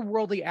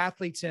otherworldly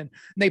athletes in and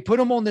they put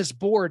them on this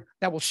board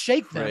that will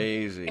shake them.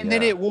 Crazy, and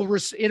then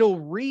it'll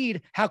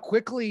read how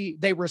quickly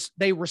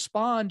they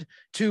respond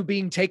to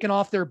being taken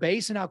off their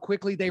base and how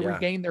quickly they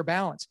regain their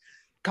balance.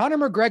 Conor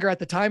McGregor at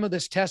the time of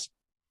this test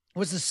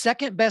was the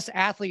second best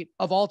athlete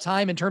of all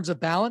time in terms of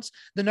balance.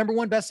 The number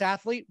one best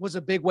athlete was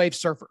a big wave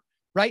surfer,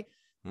 right?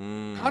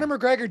 Conor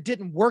McGregor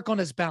didn't work on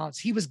his balance.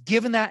 He was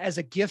given that as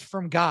a gift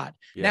from God.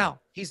 Now,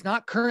 he's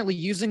not currently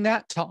using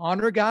that to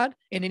honor God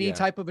in any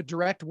type of a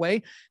direct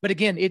way. But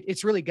again,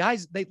 it's really,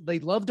 guys, they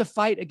love to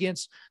fight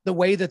against the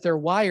way that they're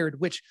wired,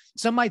 which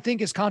some might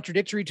think is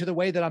contradictory to the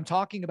way that I'm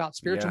talking about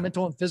spiritual,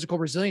 mental, and physical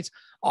resilience.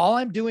 All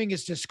I'm doing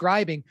is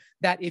describing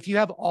that if you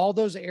have all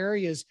those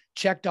areas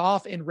checked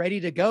off and ready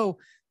to go,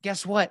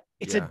 guess what?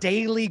 It's a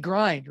daily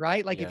grind,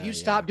 right? Like if you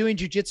stop doing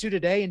jujitsu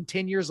today and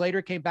 10 years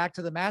later came back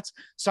to the mats,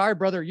 sorry,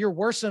 brother, you're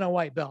worse than a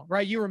white belt,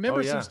 right? You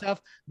remember some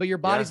stuff, but your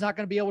body's not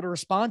going to be able to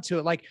respond to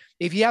it. Like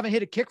if you haven't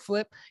hit a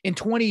kickflip in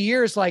 20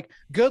 years, like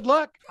good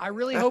luck. I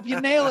really hope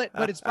you nail it,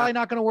 but it's probably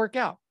not going to work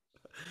out.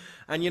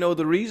 And,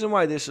 the reason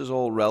why this is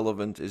all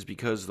relevant is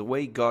because the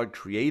way God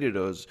created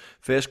us,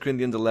 1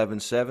 Corinthians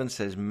 11:7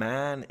 says,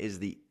 man is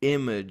the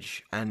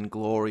image and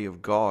glory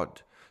of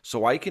God.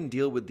 So I can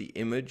deal with the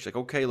image, like,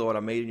 okay, Lord,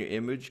 I'm made in your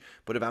image,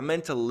 but if I'm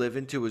meant to live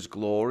into his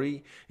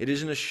glory, it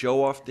isn't a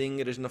show-off thing,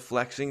 it isn't a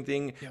flexing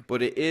thing,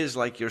 but it is,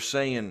 like you're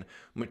saying,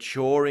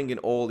 maturing in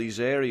all these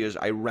areas.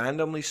 I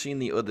randomly seen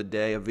the other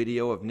day a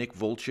video of Nick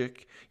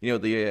Vulchik,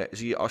 is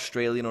he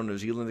Australian or New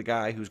Zealand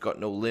guy who's got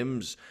no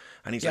limbs,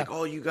 and he's like,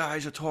 oh, you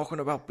guys are talking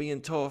about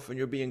being tough and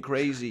you're being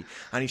crazy,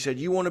 and he said,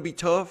 you want to be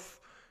tough?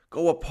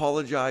 Go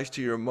apologize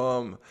to your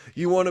mom.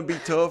 You want to be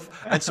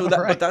tough. And so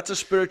but that's a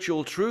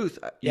spiritual truth.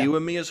 You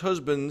and me as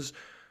husbands,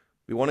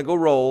 we want to go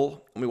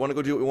roll and we want to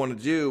go do what we want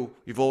to do.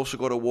 We've also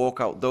got to walk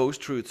out those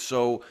truths.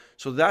 So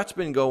that's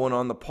been going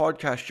on. The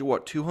podcast, you're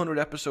 200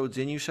 episodes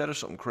in, you said, or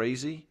something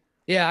crazy?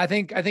 Yeah, I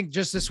think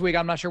just this week,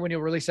 I'm not sure when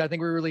you'll release it. I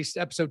think we released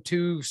episode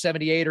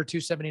 278 or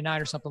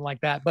 279 or something like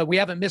that. But we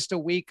haven't missed a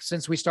week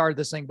since we started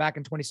this thing back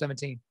in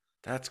 2017.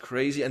 That's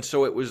crazy. And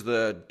so it was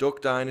the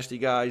Duck Dynasty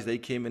guys. They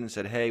came in and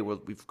said, hey,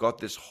 well, we've got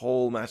this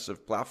whole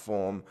massive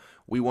platform.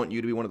 We want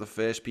you to be one of the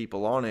first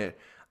people on it.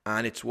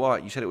 And it's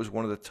what? You said it was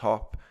one of the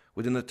top,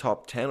 within the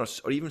top 10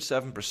 or even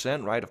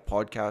 7%, right, of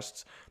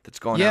podcasts that's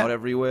gone out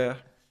everywhere.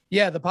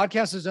 Yeah, the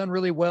podcast has done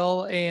really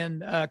well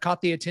and caught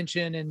the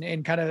attention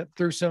and kind of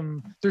through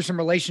some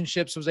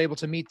relationships was able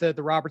to meet the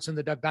Robertson,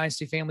 the Duck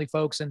Dynasty family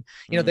folks. And,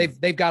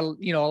 they've got,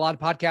 a lot of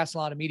podcasts, a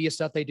lot of media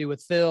stuff they do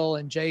with Phil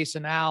and Jace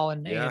and Al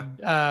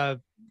and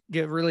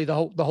really the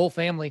whole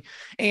family.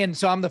 And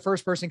so I'm the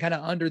first person kind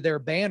of under their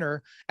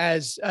banner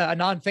as a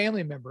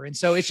non-family member. And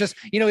so it's just,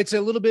 it's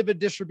a little bit of a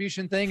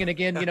distribution thing. And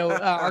again,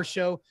 our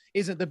show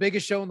isn't the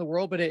biggest show in the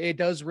world, but it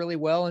does really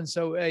well. And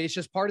so it's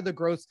just part of the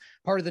growth,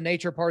 part of the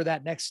nature, part of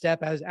that next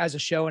step as a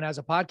show and as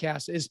a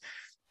podcast is.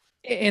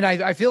 And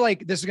I feel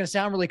like this is going to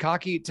sound really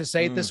cocky to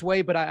say it this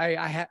way, but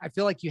I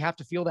feel like you have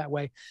to feel that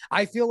way.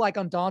 I feel like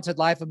Undaunted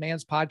Life of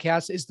Man's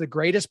podcast is the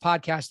greatest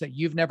podcast that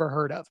you've never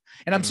heard of.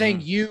 And I'm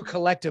saying you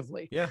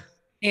collectively. Yeah.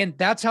 And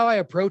that's how I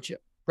approach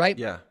it. Right.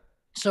 Yeah.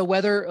 So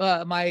whether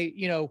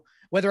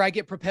whether I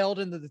get propelled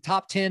into the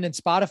top 10 in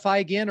Spotify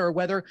again, or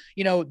whether,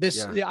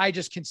 I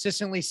just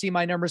consistently see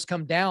my numbers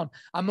come down,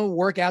 I'm going to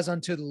work as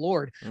unto the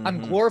Lord.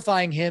 I'm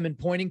glorifying him and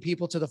pointing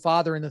people to the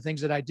Father in the things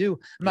that I do.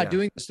 I'm not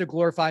doing this to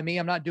glorify me.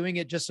 I'm not doing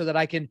it just so that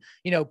I can,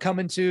 come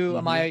into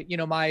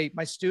my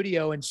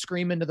studio and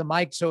scream into the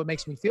mic so it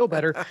makes me feel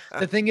better.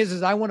 The thing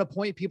is I want to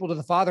point people to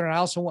the Father, and I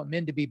also want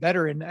men to be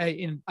better.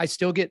 And I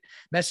still get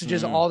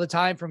messages all the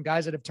time from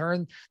guys that have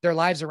turned their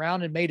lives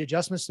around and made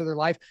adjustments to their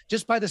life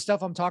just by the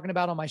stuff I'm talking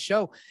about on my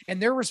show.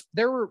 And they're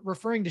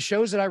referring to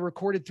shows that I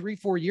recorded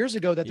 3-4 years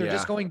ago that they're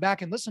just going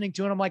back and listening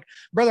to. And I'm like,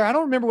 brother, I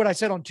don't remember what I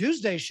said on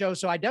Tuesday's show.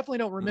 So I definitely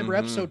don't remember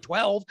episode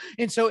 12.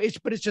 And so it's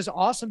just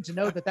awesome to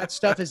know that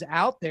stuff is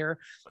out there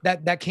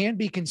that can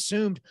be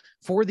consumed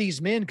for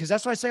these men. Cause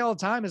that's what I say all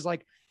the time is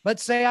like,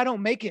 let's say I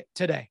don't make it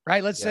today,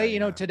 right? Let's say,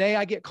 today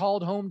I get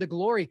called home to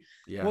glory.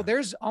 Yeah. Well,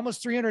 there's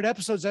almost 300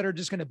 episodes that are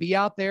just going to be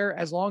out there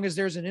as long as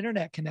there's an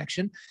internet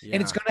connection,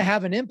 and it's going to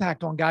have an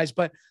impact on guys.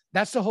 But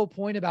that's the whole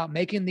point about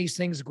making these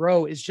things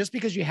grow is just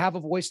because you have a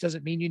voice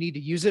doesn't mean you need to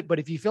use it. But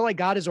if you feel like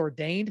God has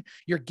ordained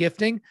your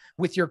gifting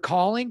with your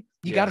calling,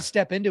 you got to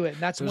step into it.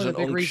 And that's one of the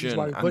big reasons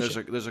why we push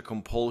it. There's a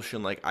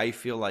compulsion. Like I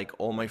feel like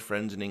all my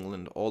friends in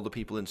England, all the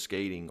people in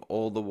skating,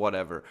 all the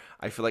whatever,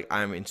 I feel like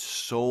I'm in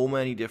so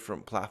many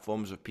different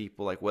platforms of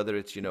people, like whether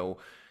it's,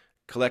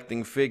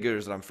 collecting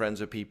figures that I'm friends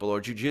with people,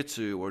 or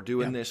jujitsu, or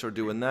doing this or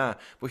doing that.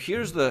 But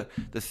here's the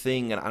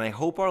thing, and I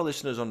hope our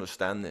listeners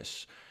understand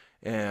this.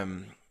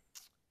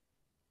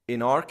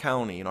 In our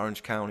county, in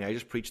Orange County, I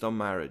just preached on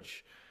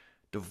marriage.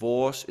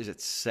 Divorce is at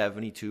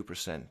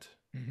 72%.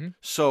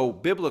 So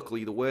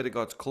biblically, the word of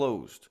God's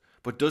closed.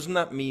 But doesn't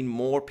that mean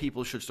more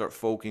people should start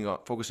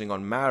focusing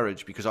on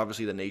marriage? Because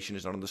obviously the nation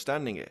is not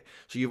understanding it.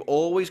 So you've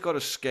always got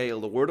to scale.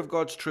 The word of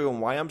God's true.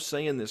 And why I'm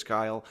saying this,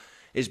 Kyle,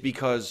 is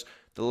because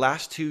the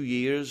last 2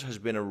 years has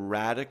been a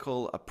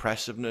radical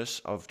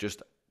oppressiveness of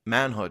just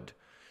manhood.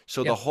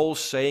 So the whole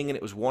saying, and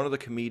it was one of the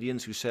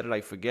comedians who said it,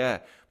 I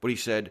forget, but he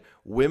said,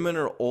 women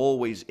are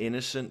always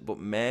innocent, but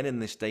men in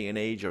this day and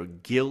age are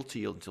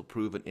guilty until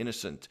proven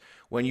innocent.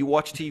 When you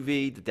watch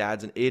TV, the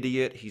dad's an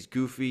idiot, he's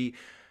goofy.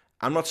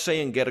 I'm not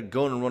saying get a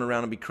gun and run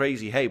around and be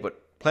crazy. Hey,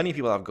 but plenty of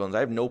people have guns.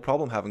 I have no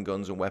problem having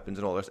guns and weapons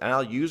and all this, and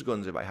I'll use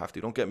guns if I have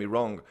to, don't get me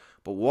wrong.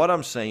 But what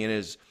I'm saying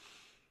is,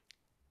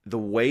 the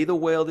way the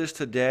world is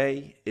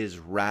today is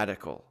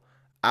radical.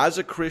 As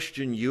a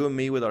Christian, you and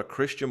me with our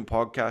Christian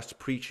podcasts,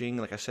 preaching,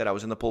 like I said, I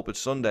was in the pulpit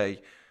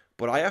Sunday,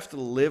 but I have to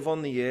live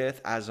on the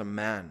earth as a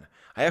man.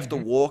 I have to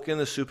walk in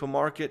the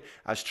supermarket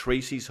as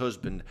Tracy's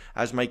husband,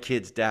 as my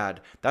kid's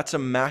dad. That's a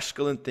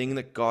masculine thing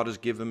that God has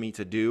given me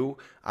to do.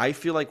 I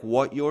feel like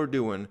what you're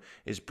doing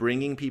is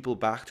bringing people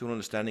back to an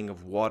understanding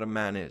of what a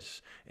man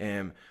is.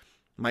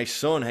 My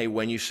son, hey,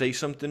 when you say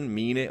something,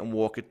 mean it and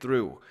walk it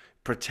through.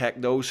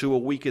 Protect those who are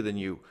weaker than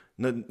you.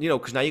 You know,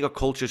 because now you got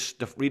cultures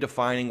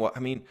redefining what, I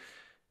mean,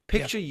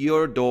 picture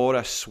your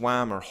daughter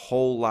swam her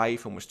whole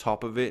life and was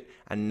top of it,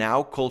 and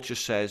now culture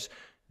says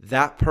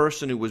that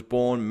person who was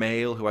born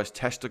male, who has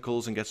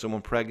testicles and gets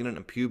someone pregnant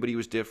and puberty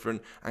was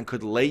different and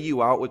could lay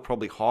you out with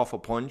probably half a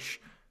punch,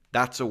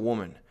 that's a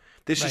woman.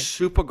 This is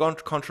super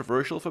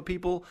controversial for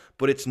people,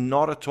 but it's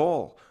not at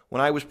all.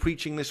 When I was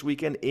preaching this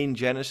weekend in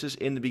Genesis,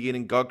 in the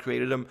beginning, God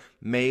created them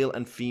male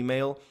and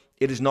female.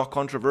 It is not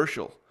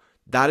controversial.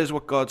 That is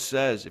what God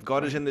says. If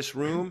God is in this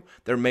room,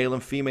 they're male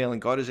and female,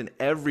 and God is in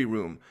every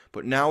room.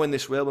 But now in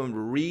this realm, I'm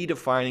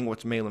redefining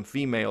what's male and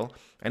female.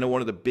 I know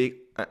one of the big,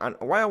 and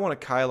why I want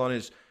to Kyle on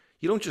is,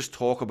 you don't just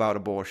talk about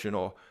abortion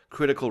or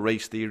critical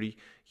race theory.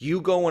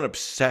 You go and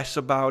obsess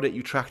about it.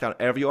 You track down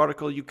every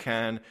article you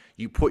can.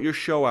 You put your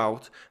show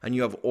out, and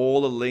you have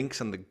all the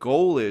links. And the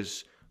goal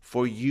is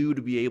for you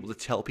to be able to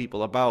tell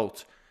people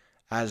about,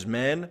 as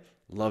men,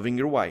 loving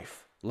your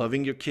wife,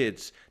 loving your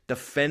kids,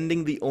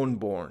 defending the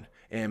unborn,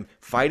 and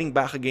fighting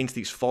back against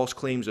these false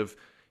claims of,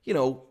 you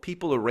know,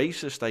 people are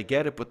racist, I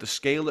get it, but the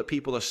scale that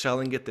people are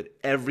selling it, that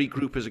every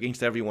group is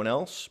against everyone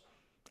else.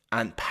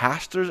 And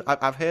pastors,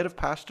 I've heard of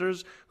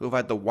pastors who have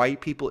had the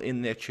white people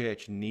in their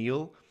church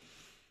kneel.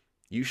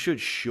 You should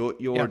shut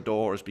your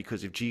doors,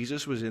 because if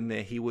Jesus was in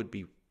there, he would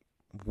be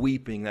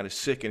weeping. That is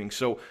sickening.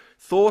 So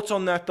thoughts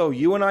on that, though?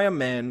 You and I are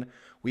men.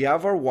 We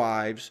have our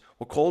wives.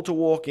 We're called to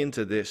walk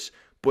into this.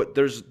 But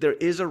there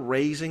is a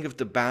raising of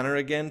the banner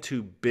again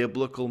to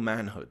biblical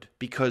manhood.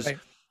 Because, and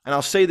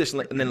I'll say this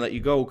and then let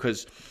you go,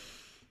 because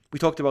we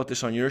talked about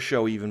this on your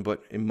show even,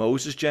 but in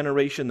Moses'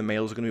 generation, the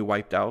males are going to be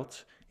wiped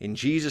out. In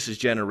Jesus'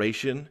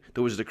 generation,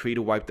 there was a decree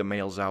to wipe the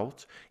males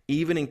out.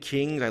 Even in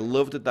Kings, I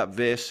love that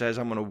verse says,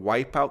 I'm going to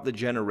wipe out the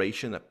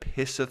generation that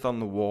pisseth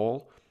on the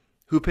wall.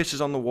 Who pisses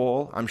on the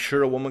wall? I'm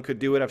sure a woman could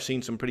do it. I've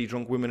seen some pretty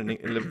drunk women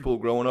in Liverpool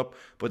growing up,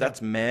 but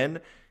that's men.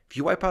 If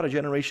you wipe out a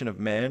generation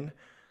of men,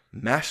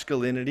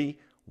 masculinity,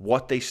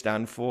 what they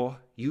stand for,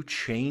 you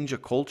change a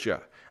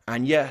culture.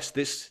 And yes,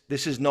 this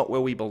is not where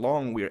we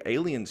belong. We're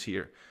aliens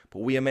here, but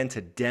we are meant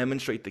to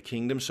demonstrate the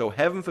kingdom. So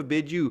heaven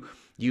forbid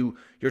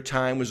your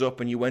time was up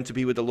and you went to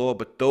be with the Lord,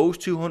 but those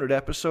 200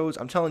 episodes,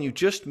 I'm telling you,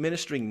 just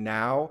ministering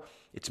now,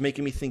 it's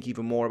making me think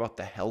even more about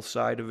the health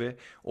side of it.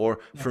 Or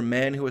for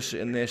men who are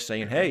sitting there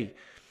saying, hey,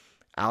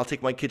 I'll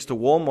take my kids to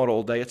Walmart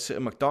all day, I'd sit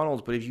at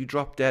McDonald's, but if you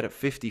drop dead at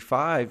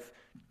 55,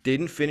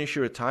 didn't finish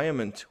your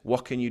retirement,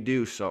 what can you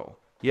do? So,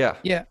 yeah.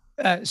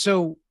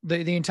 So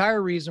the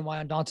entire reason why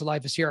Undaunted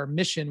Life is here, our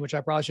mission, which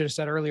I probably should have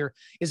said earlier,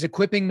 is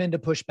equipping men to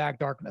push back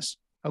darkness.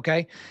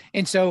 Okay.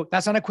 And so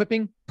that's not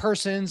equipping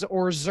persons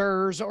or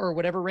zers or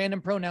whatever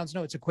random pronouns.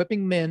 No, it's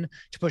equipping men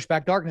to push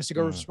back darkness. It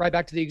goes right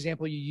back to the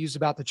example you used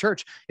about the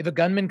church. If a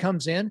gunman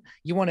comes in,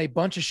 you want a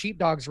bunch of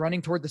sheepdogs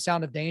running toward the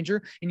sound of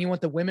danger, and you want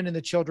the women and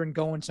the children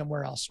going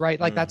somewhere else, right?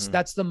 Like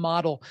that's the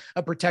model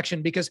of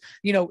protection, because,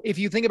 you know, if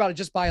you think about it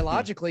just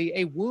biologically,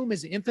 a womb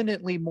is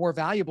infinitely more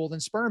valuable than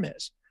sperm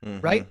is,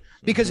 right?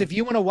 Because if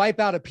you want to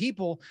wipe out a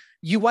people,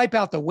 you wipe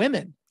out the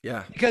women.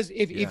 Yeah. Because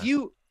if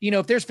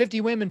if there's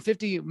 50 women,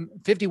 50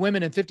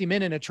 women and 50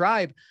 men in a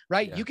tribe,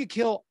 right? Yeah. You could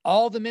kill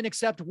all the men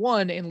except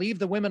one and leave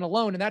the women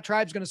alone, and that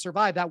tribe's going to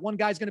survive. That one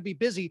guy's going to be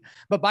busy,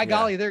 but by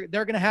golly, they're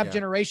going to have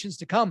generations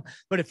to come.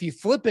 But if you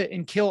flip it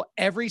and kill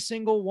every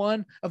single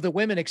one of the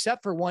women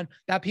except for one,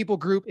 that people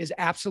group is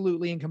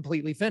absolutely and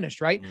completely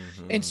finished, right?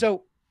 And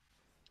so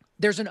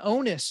there's an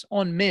onus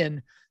on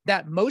men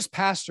that most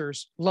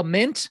pastors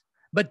lament,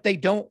 but they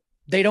don't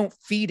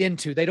feed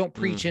into, they don't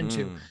preach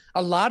into.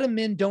 A lot of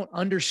men don't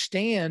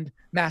understand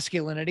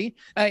masculinity.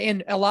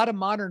 And a lot of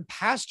modern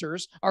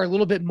pastors are a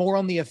little bit more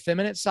on the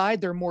effeminate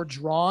side. They're more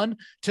drawn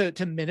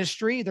to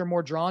ministry. They're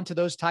more drawn to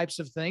those types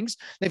of things.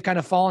 They've kind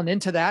of fallen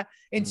into that.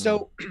 And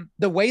so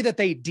the way that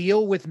they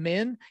deal with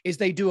men is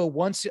they do a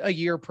once a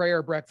year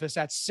prayer breakfast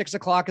at 6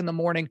 o'clock in the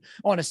morning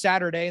on a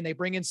Saturday. And they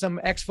bring in some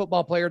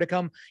ex-football player to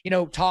come,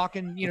 talk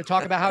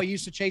about how he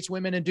used to chase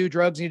women and do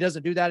drugs. And he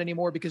doesn't do that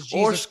anymore because Jesus.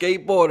 Or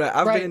skateboarder.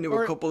 I've been to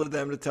a couple of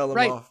them to tell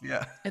them off.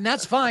 Yeah. And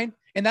that's fine.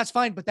 And that's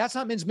fine, but that's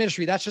not men's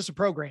ministry. That's just a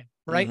program,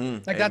 right?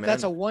 Like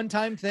that's a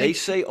one-time thing. They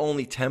say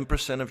only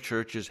 10% of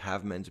churches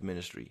have men's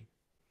ministry.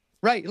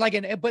 Right.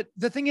 Like, but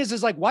the thing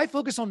is like, why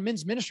focus on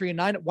men's ministry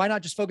and why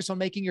not just focus on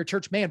making your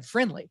church man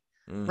friendly?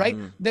 Right.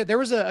 There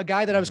was a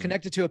guy that I was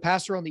connected to, a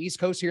pastor on the East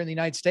Coast here in the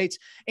United States.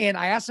 And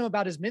I asked him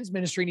about his men's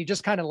ministry and he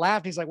just kind of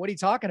laughed. He's like, what are you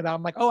talking about?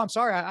 I'm like, oh, I'm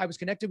sorry. I was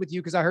connected with you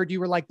because I heard you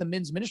were like the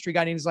men's ministry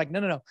guy. And he's like,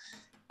 no.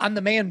 I'm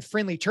the man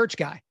friendly church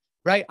guy.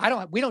 Right.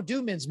 We don't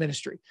do men's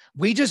ministry.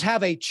 We just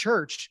have a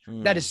church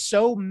that is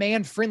so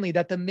man friendly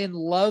that the men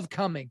love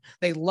coming.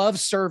 They love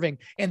serving,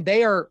 and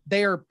they are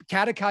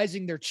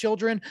catechizing their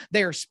children.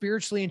 They are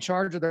spiritually in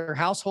charge of their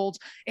households.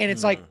 And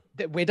it's like,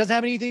 it doesn't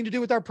have anything to do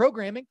with our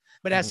programming,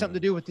 but it has something to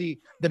do with the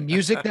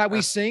music that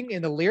we sing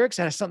and the lyrics.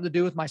 It has something to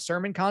do with my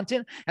sermon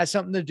content. It has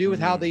something to do with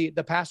how the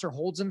pastor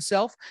holds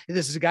himself.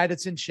 This is a guy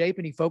that's in shape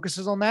and he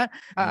focuses on that.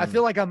 I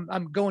feel like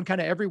I'm going kind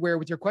of everywhere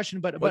with your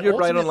question, but you're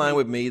right on line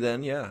with me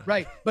then. Yeah.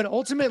 Right. But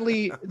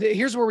ultimately,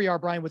 here's where we are,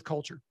 Brian, with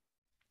culture.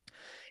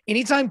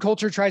 Anytime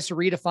culture tries to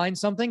redefine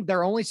something,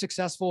 they're only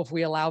successful if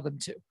we allow them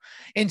to.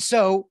 And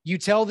so you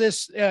tell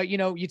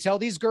you tell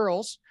these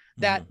girls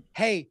that,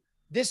 hey,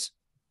 this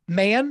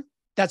man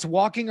that's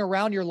walking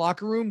around your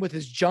locker room with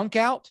his junk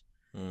out,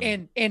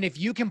 and if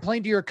you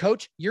complain to your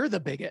coach, you're the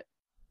bigot.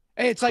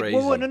 It's like,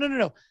 whoa,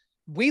 no.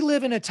 We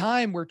live in a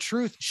time where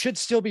truth should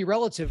still be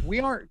relative. We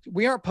aren't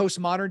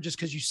postmodern just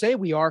because you say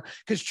we are,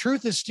 because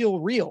truth is still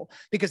real,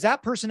 because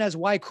that person has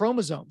Y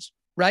chromosomes,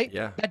 right?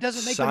 Yeah. That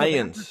doesn't make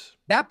science.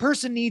 That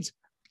person needs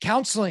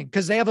counseling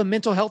because they have a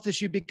mental health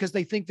issue because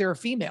they think they're a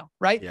female,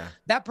 right? Yeah.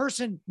 That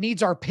person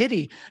needs our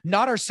pity,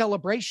 not our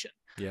celebration.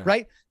 Yeah.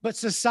 Right. But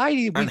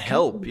society and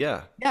help.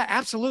 Yeah. Yeah,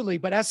 absolutely.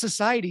 But as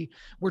society,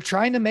 we're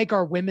trying to make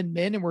our women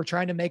men and we're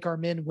trying to make our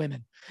men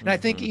women. And I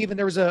think even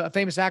there was a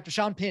famous actor,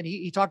 Sean Penn,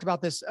 he talked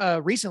about this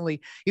recently.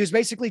 He was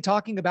basically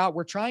talking about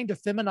we're trying to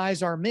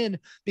feminize our men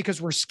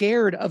because we're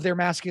scared of their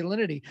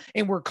masculinity,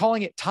 and we're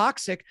calling it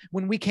toxic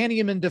when we can't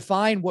even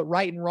define what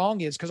right and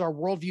wrong is because our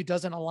worldview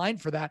doesn't align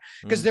for that,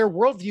 because their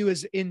worldview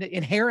is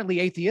inherently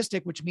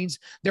atheistic, which means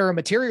they're a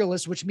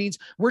materialist, which means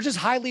we're just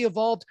highly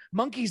evolved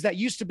monkeys that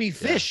used to be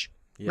fish.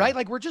 Yeah. Right?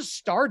 Like we're just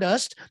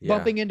stardust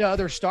bumping into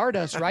other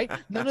stardust, right?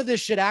 None of this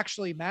should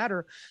actually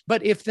matter.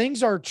 But if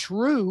things are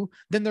true,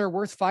 then they're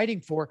worth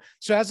fighting for.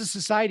 So as a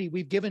society,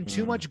 we've given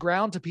too much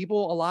ground to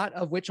people, a lot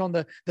of which on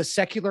the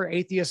secular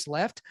atheist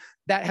left,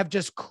 that have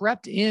just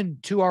crept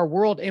into our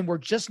world. And we're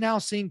just now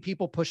seeing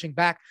people pushing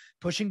back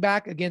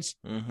against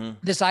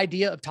this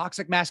idea of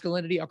toxic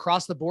masculinity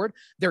across the board.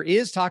 There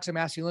is toxic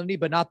masculinity,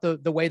 but not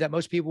the way that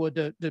most people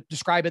would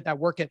describe it that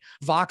work at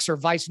Vox or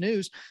Vice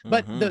News.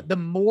 But the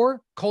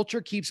more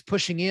culture keeps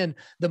pushing in,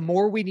 the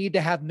more we need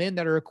to have men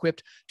that are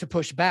equipped to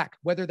push back,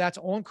 whether that's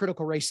on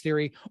critical race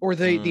theory or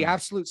the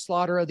absolute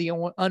slaughter of the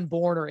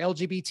unborn or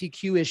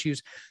LGBTQ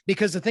issues.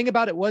 Because the thing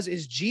about it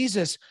is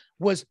Jesus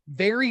was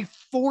very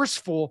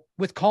forceful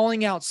with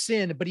calling out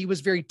sin, but he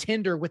was very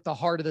tender with the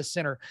heart of the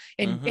sinner.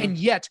 And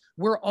yet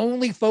we're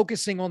only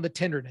focusing on the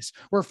tenderness.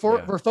 We're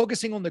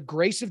focusing on the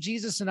grace of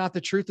Jesus and not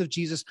the truth of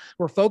Jesus.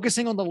 We're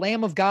focusing on the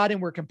Lamb of God,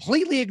 and we're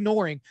completely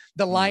ignoring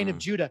the Lion of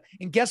Judah.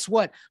 And guess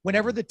what?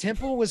 Whenever the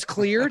temple was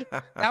cleared,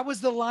 that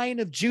was the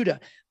Lion of Judah.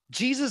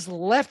 Jesus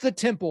left the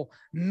temple,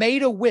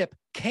 made a whip,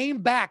 came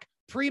back,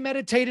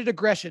 premeditated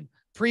aggression,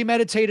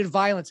 premeditated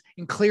violence,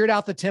 and cleared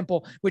out the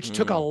temple, which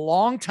took a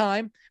long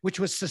time, which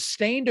was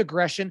sustained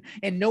aggression,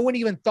 and no one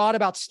even thought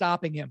about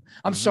stopping him.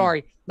 I'm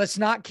sorry. Let's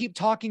not keep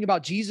talking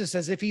about Jesus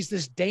as if he's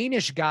this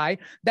Danish guy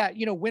that,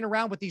 went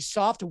around with these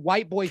soft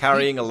white boy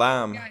carrying a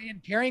lamb. Yeah,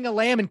 and carrying a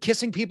lamb and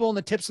kissing people on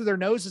the tips of their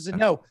noses. And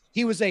no,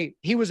 he was a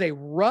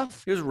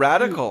rough. He was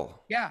radical. Dude.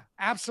 Yeah,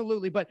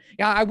 absolutely. But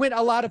yeah, I went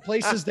a lot of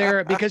places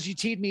there because you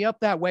teed me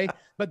up that way.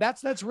 But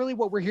that's really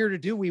what we're here to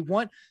do. We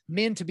want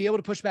men to be able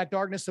to push back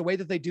darkness. The way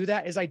that they do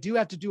that is I do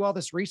have to do all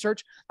this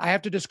research. I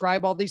have to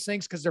describe all these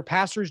things because their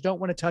pastors don't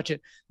want to touch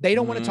it. They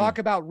don't want to talk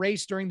about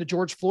race during the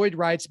George Floyd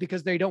riots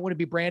because they don't want to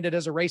be branded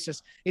as a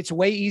racist. It's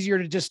way easier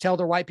to just tell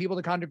their white people,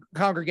 the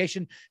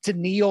congregation, to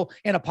kneel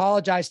and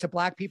apologize to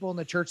black people in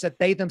the church that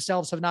they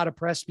themselves have not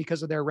oppressed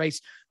because of their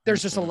race.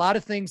 There's just a lot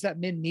of things that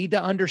men need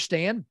to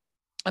understand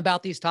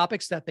about these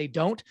topics that they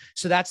don't.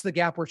 So that's the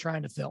gap we're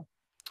trying to fill.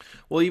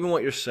 Well, even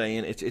what you're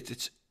saying,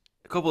 it's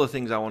a couple of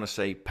things I want to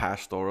say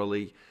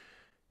pastorally.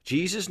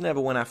 Jesus never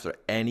went after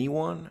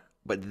anyone,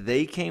 but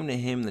they came to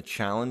him to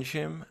challenge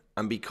him.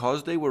 And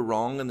because they were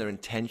wrong and their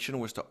intention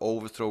was to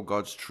overthrow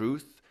God's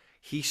truth,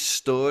 he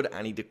stood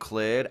and he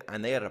declared,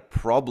 and they had a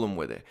problem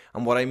with it.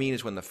 And what I mean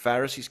is when the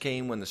Pharisees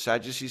came, when the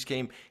Sadducees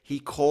came, he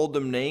called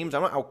them names.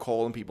 I'm not out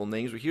calling people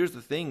names, but here's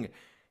the thing.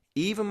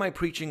 Even my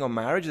preaching on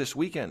marriage this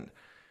weekend,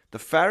 the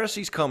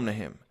Pharisees come to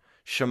him.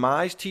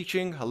 Shammai's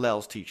teaching,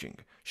 Hillel's teaching.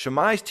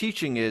 Shammai's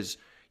teaching is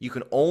you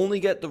can only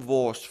get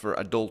divorced for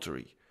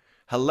adultery.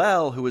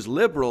 Hillel, who is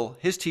liberal,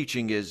 his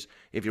teaching is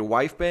if your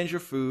wife burns your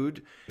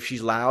food, if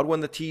she's loud when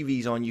the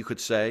TV's on, you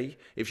could say,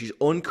 if she's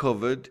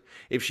uncovered,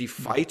 if she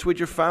fights with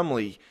your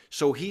family.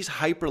 So he's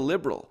hyper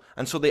liberal.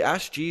 And so they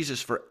ask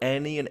Jesus for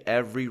any and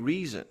every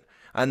reason.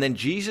 And then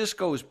Jesus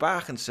goes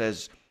back and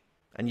says,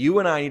 And you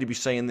and I need to be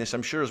saying this,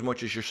 I'm sure, as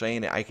much as you're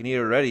saying it. I can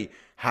hear it already.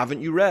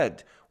 Haven't you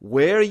read?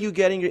 Where are you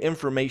getting your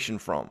information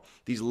from?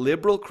 These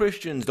liberal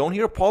Christians, don't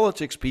hear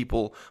politics,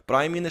 people, but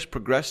I mean this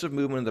progressive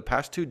movement in the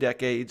past 2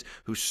 decades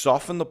who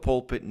softened the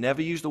pulpit,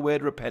 never used the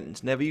word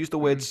repentance, never used the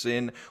word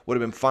sin, would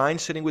have been fine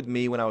sitting with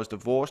me when I was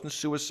divorced and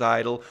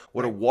suicidal,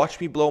 would have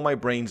watched me blow my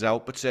brains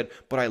out, but said,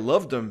 but I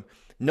loved them.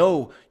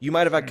 No, you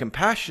might have had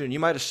compassion. You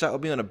might have sat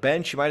with me on a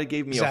bench. You might have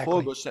gave me a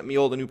hug or sent me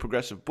all the new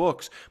progressive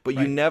books. But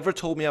you never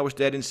told me I was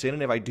dead in sin.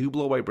 And if I do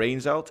blow my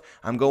brains out,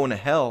 I'm going to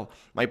hell.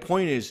 My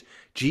point is,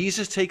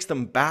 Jesus takes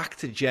them back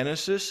to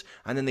Genesis,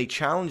 and then they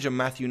challenge him,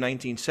 Matthew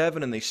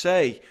 19:7, and they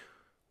say,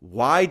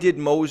 why did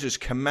Moses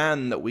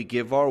command that we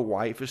give our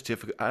wife a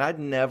certificate? And I'd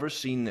never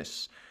seen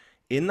this.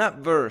 In that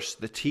verse,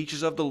 the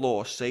teachers of the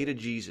law say to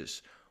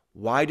Jesus,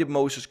 why did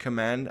Moses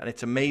command? And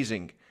it's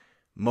amazing.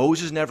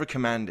 Moses never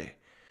commanded.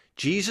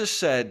 Jesus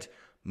said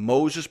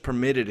Moses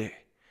permitted it.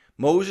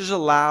 Moses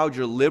allowed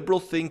your liberal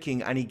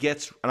thinking, and he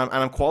gets, and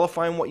I'm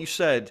qualifying what you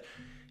said.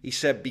 He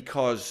said,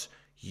 because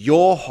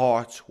your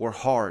hearts were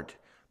hard.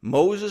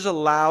 Moses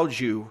allowed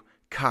you,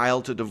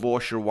 Kyle, to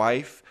divorce your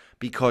wife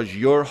because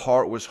your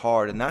heart was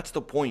hard. And that's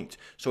the point.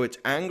 So it's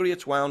angry,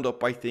 it's wound up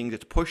by things,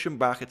 it's pushing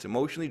back, it's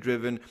emotionally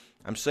driven.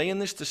 I'm saying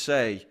this to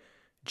say,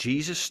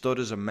 Jesus stood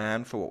as a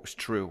man for what was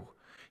true.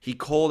 He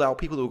called out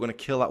people who were going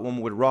to kill that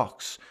woman with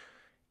rocks.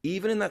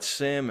 Even in that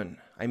sermon,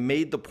 I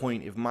made the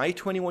point, if my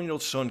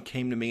 21-year-old son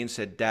came to me and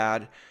said,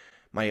 Dad,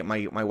 my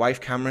wife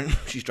Cameron,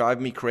 she's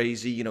driving me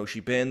crazy, you know, she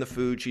burned the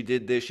food, she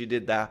did this, she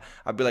did that,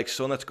 I'd be like,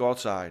 son, let's go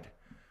outside.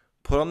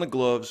 Put on the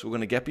gloves, we're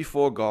going to get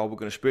before God, we're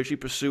going to spiritually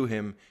pursue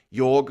him,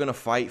 you're going to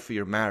fight for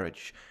your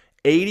marriage.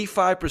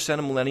 85%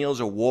 of millennials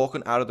are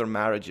walking out of their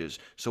marriages.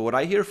 So what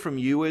I hear from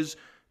you is,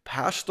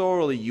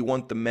 pastorally, you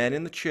want the men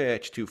in the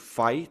church to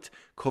fight,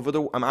 cover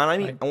the,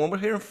 and when we're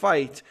hearing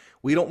fight,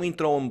 we don't mean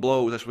throwing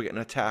blows as we're getting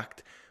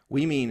attacked.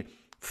 We mean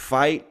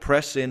fight,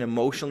 press in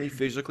emotionally,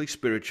 physically,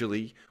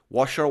 spiritually,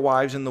 wash our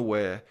wives in the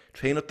way,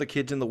 train up the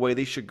kids in the way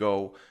they should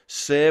go,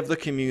 serve the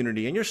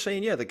community. And you're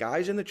saying, yeah, the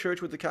guys in the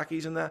church with the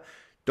khakis and that,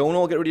 don't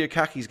all get rid of your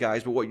khakis,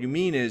 guys. But what you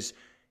mean is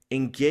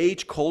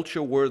engage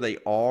culture where they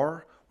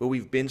are, where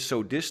we've been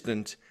so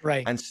distant,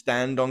 and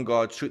stand on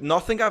God's truth.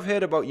 Nothing I've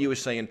heard about you is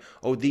saying,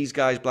 oh, these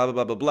guys, blah, blah,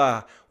 blah, blah,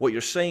 blah. What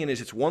you're saying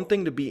is it's one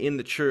thing to be in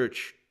the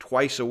church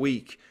twice a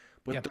week,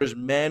 but there's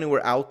men who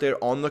are out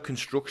there on the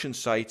construction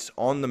sites,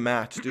 on the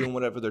mats, doing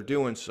whatever they're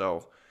doing.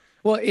 So,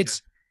 well,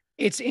 it's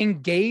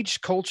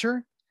engaged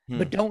culture,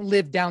 but don't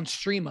live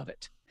downstream of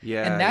it.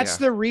 Yeah. And that's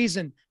the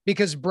reason,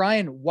 because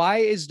Brian, why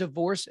is the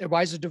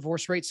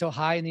divorce rate so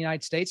high in the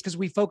United States? Because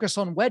we focus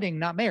on wedding,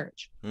 not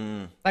marriage.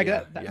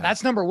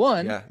 That's number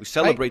one. Yeah. We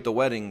celebrate the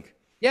wedding.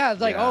 Yeah.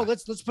 It's like, oh,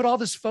 let's put all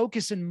this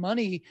focus and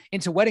money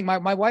into wedding.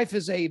 My wife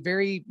is a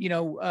very,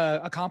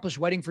 accomplished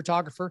wedding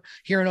photographer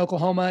here in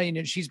Oklahoma. You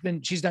know, she's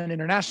done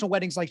international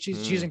weddings. Like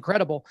she's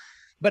incredible,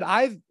 but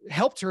I've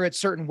helped her at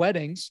certain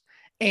weddings.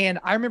 And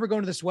I remember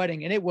going to this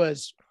wedding, and it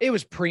was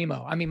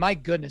primo. I mean, my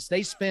goodness,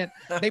 they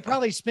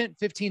probably spent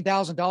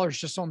 $15,000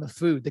 just on the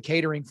food, the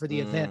catering for the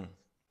event.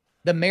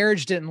 The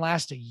marriage didn't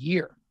last a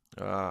year.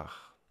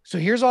 So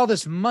here's all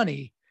this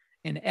money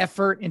and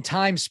effort and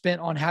time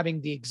spent on having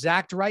the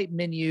exact right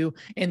menu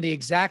and the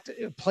exact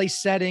place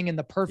setting and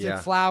the perfect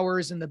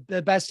flowers and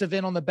the best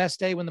event on the best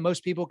day when the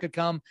most people could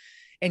come.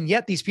 And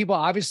yet these people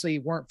obviously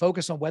weren't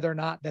focused on whether or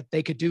not that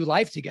they could do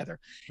life together.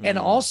 And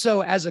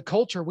also, as a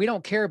culture, we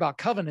don't care about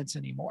covenants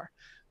anymore.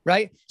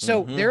 Right.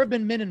 So there have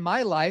been men in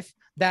my life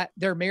that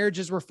their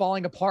marriages were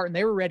falling apart and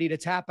they were ready to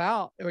tap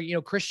out, or,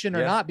 Christian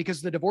or not,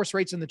 because the divorce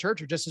rates in the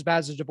church are just as bad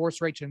as the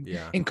divorce rates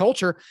in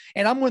culture.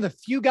 And I'm one of the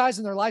few guys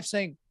in their life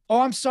saying, oh,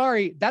 I'm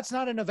sorry, that's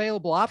not an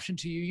available option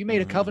to you. You made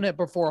a covenant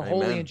before a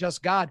holy and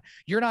just God.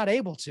 You're not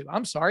able to.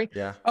 I'm sorry.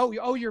 Yeah.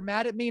 Oh, you're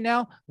mad at me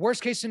now?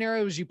 Worst case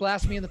scenario is you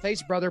blast me in the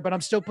face, brother, but I'm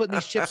still putting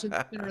these chips in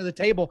the center of the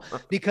table,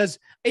 because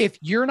if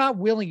you're not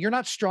willing, you're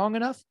not strong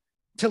enough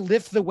to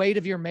lift the weight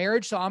of your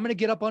marriage. So I'm going to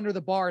get up under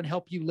the bar and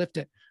help you lift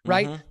it.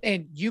 Right.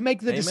 And you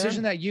make the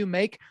decision that you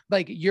make.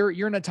 Like you're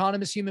an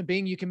autonomous human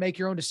being. You can make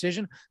your own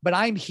decision, but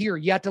I'm here.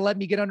 You have to let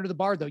me get under the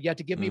bar though. You have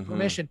to give me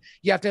permission.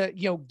 You have to,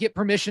 get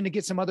permission to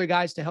get some other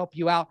guys to help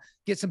you out,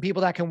 get some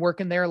people that can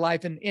work in their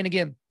life. And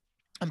again,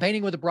 I'm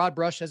painting with a broad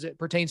brush as it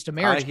pertains to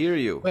marriage. I hear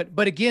you.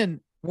 But again,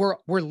 we're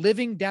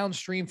living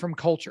downstream from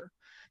culture.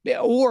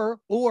 Or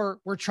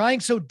we're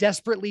trying so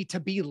desperately to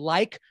be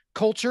like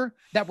culture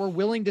that we're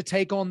willing to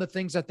take on the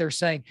things that they're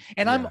saying.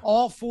 And I'm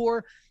all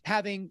for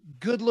having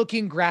good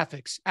looking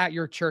graphics at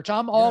your church.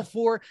 I'm all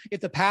for if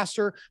the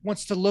pastor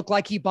wants to look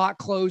like he bought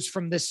clothes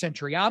from this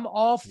century. I'm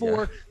all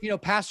for,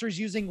 pastors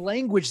using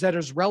language that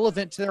is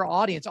relevant to their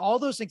audience. All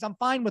those things, I'm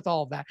fine with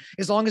all of that,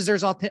 as long as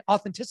there's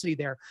authenticity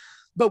there.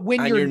 But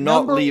when you're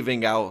not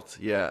leaving out.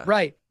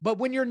 Right. But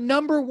when your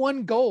number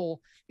one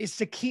goal is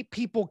to keep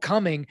people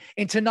coming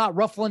and to not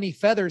ruffle any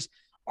feathers,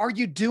 are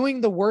you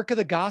doing the work of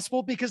the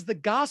gospel? Because the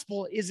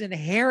gospel is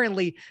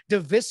inherently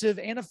divisive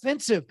and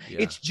offensive.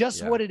 It's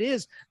just what it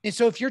is. And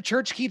so if your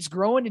church keeps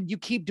growing and you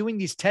keep doing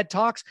these TED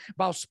Talks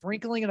about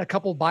sprinkling in a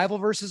couple Bible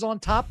verses on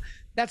top,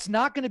 that's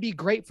not going to be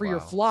great for your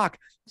Wow. flock.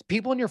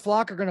 People in your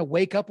flock are going to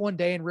wake up one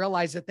day and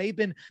realize that they've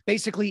been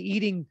basically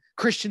eating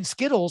Christian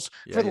Skittles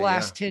for the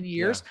last 10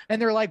 years.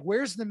 And they're like,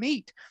 where's the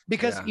meat?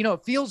 Because, you know,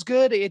 it feels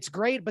good. It's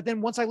great. But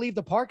then once I leave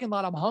the parking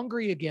lot, I'm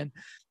hungry again.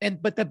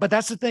 And, but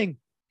that's the thing.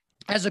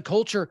 As a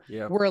culture,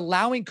 we're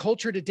allowing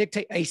culture to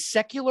dictate, a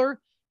secular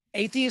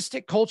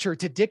atheistic culture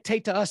to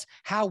dictate to us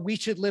how we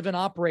should live and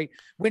operate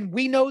when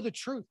we know the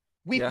truth.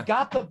 We've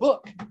got the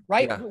book,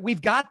 right?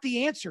 We've got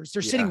the answers.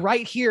 They're sitting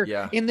right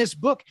here in this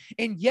book.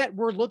 And yet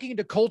we're looking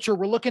to culture.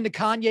 We're looking to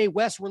Kanye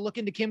West. We're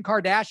looking to Kim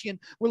Kardashian.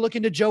 We're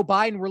looking to Joe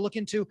Biden. We're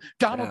looking to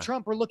Donald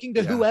Trump. We're looking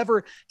to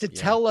whoever to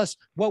tell us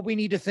what we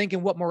need to think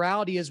and what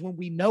morality is, when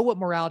we know what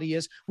morality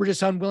is. We're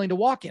just unwilling to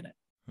walk in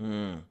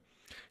it.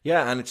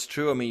 Yeah, and it's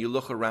true. I mean, you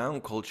look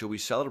around culture, we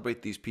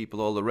celebrate these people,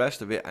 all the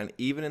rest of it. And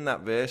even in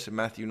that verse in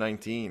Matthew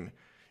 19,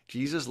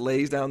 Jesus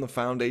lays down the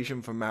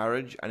foundation for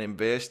marriage. And in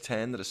verse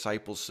 10, the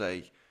disciples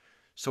say,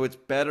 so it's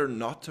better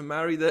not to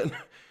marry then?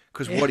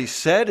 Because what he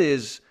said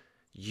is,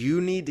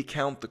 you need to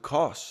count the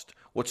cost.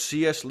 What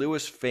C.S.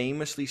 Lewis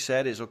famously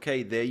said is,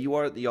 okay, there you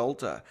are at the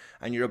altar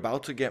and you're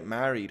about to get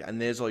married, and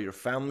there's all your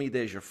family,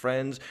 there's your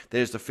friends,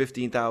 there's the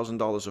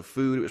 $15,000 of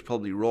food. It was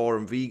probably raw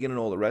and vegan and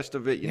all the rest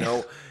of it, you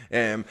know.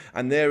 And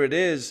there it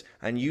is.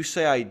 And you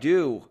say, I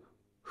do.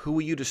 Who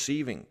are you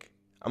deceiving?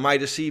 Am I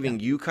deceiving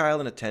you,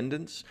 Kyle, in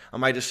attendance?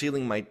 Am I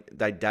deceiving my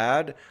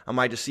dad? Am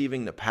I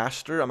deceiving the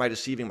pastor? Am I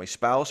deceiving my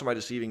spouse? Am I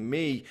deceiving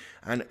me?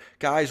 And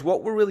guys,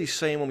 what we're really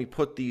saying when we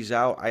put these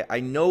out, I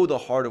know the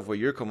heart of where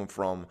you're coming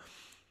from.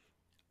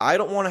 I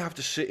don't want to have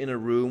to sit in a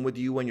room with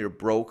you when you're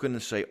broken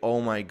and say,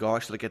 oh my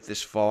gosh, did I get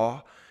this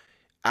far?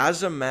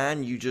 As a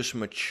man, you just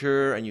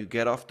mature and you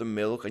get off the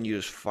milk and you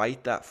just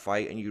fight that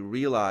fight, and you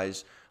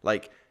realize,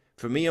 like,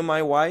 for me and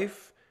my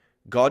wife,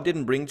 God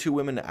didn't bring two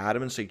women to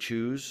Adam and say,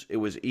 choose. It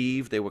was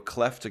Eve. They were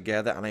cleft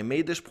together. And I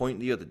made this point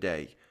the other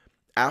day.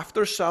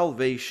 After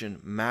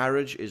salvation,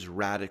 marriage is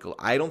radical.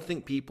 I don't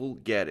think people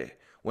get it.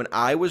 When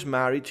I was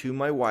married to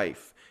my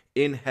wife,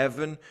 in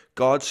heaven,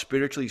 God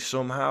spiritually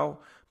somehow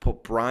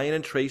put Brian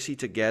and Tracy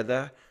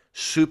together,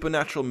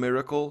 supernatural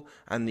miracle,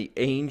 and the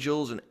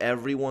angels and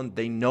everyone,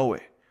 they know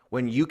it.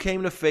 When you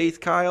came to faith,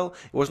 Kyle,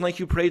 it wasn't like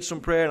you prayed some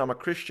prayer and I'm a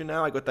Christian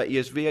now. I got that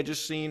ESV I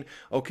just seen.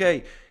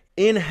 Okay.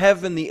 In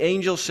heaven, the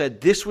angel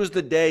said, this was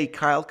the day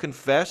Kyle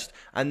confessed,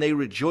 and they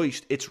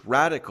rejoiced. It's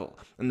radical.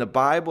 And the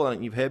Bible,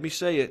 and you've heard me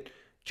say it,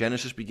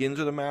 Genesis begins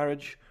with a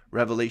marriage,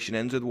 Revelation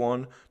ends with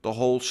one, the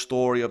whole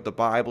story of the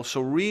Bible.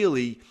 So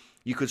really,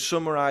 you could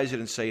summarize it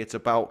and say it's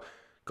about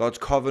God's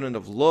covenant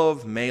of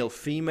love, male,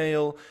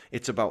 female.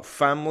 It's about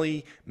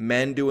family,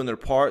 men doing their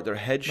part, their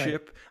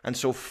headship. Right. And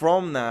so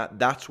from that,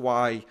 that's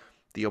why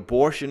the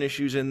abortion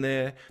issues in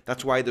there.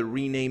 That's why the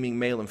renaming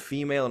male and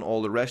female and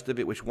all the rest of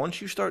it, which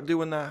once you start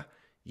doing that,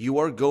 you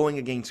are going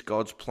against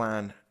God's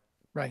plan.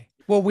 Right.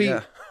 Well, we,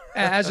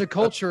 as a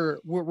culture,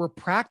 we're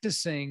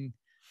practicing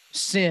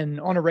sin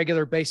on a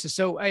regular basis.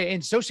 So,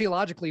 and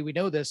sociologically, we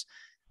know this.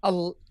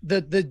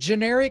 The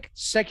generic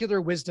secular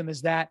wisdom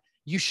is that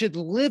you should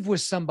live with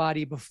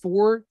somebody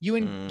before you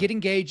get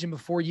engaged and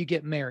before you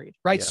get married,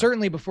 right? Yeah.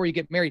 Certainly before you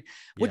get married.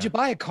 Would you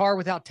buy a car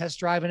without test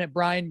driving it,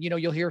 Brian? You know,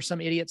 you'll hear some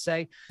idiot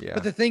say,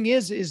 but the thing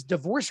is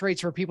divorce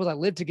rates for people that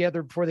live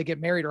together before they get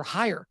married are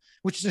higher,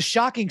 which is a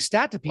shocking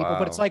stat to people. Wow.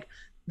 But it's like,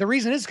 the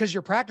reason is because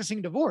you're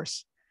practicing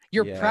divorce.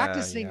 You're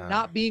practicing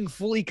not being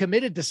fully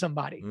committed to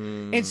somebody.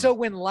 And so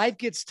when life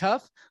gets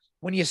tough,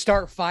 when you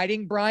start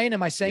fighting, Brian,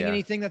 am I saying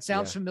anything that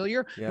sounds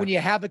familiar? When you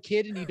have a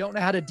kid and you don't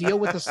know how to deal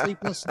with the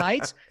sleepless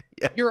nights,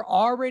 you're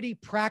already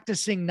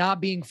practicing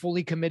not being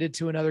fully committed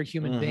to another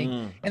human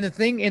being. And the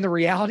thing and the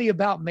reality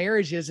about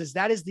marriage is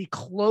that is the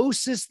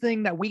closest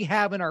thing that we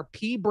have in our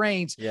pea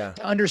brains to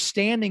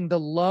understanding the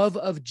love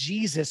of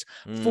Jesus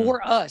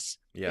for us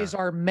is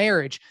our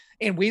marriage.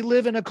 And we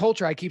live in a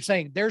culture. I keep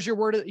saying, there's your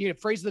word,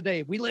 phrase of the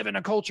day. We live in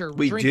a culture.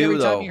 We drink do, every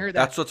time though. You hear that.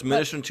 That's what's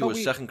ministering to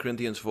us, 2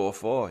 Corinthians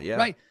 4:4. Yeah.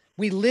 Right.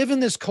 We live in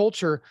this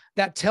culture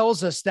that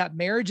tells us that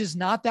marriage is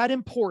not that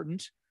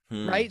important,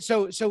 right?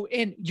 So,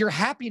 and your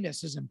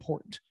happiness is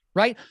important,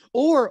 right?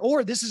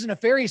 Or this is a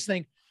nefarious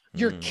thing.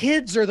 Your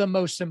kids are the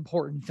most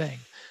important thing.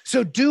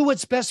 So do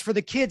what's best for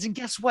the kids. And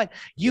guess what?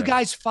 You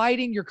guys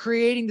fighting, you're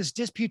creating this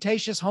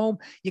disputatious home.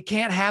 You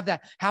can't have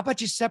that. How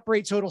about you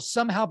separate so it'll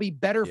somehow be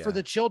better for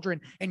the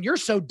children? And you're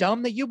so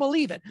dumb that you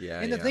believe it.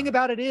 And the thing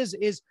about it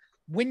is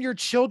when your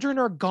children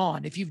are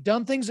gone, if you've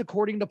done things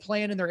according to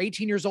plan and they're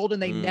 18 years old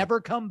and they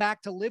never come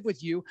back to live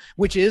with you,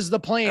 which is the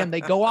plan, they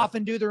go off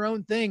and do their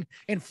own thing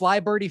and fly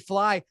birdie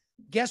fly.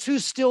 Guess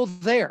who's still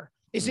there?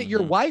 Is it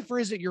your wife or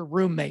is it your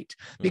roommate?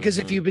 Because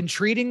if you've been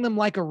treating them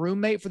like a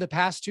roommate for the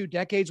past 2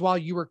 decades while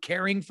you were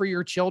caring for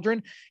your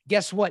children,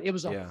 guess what? It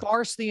was a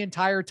farce the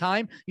entire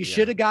time. You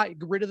should have got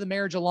rid of the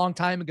marriage a long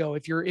time ago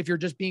if you're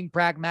just being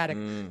pragmatic.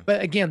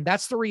 But again,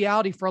 that's the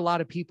reality for a lot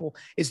of people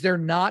is they're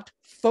not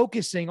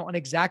focusing on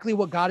exactly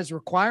what God is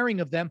requiring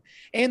of them.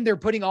 And they're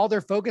putting all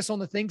their focus on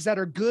the things that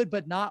are good,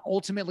 but not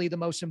ultimately the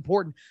most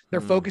important.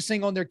 They're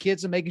focusing on their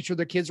kids and making sure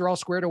their kids are all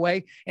squared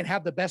away and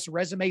have the best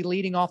resume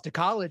leading off to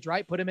college,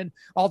 right? Put them in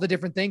all the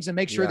different things and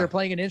make sure Yeah. they're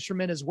playing an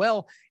instrument as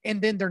well.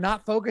 And then they're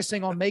not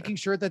focusing on making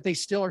sure that they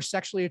still are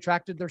sexually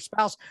attracted to their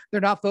spouse.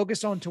 They're not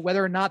focused on to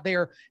whether or not they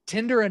are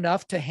tender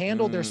enough to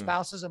handle their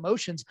spouse's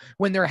emotions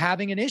when they're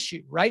having an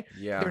issue, right?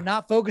 Yeah. They're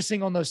not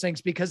focusing on those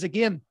things because,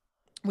 again,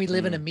 we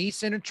live in a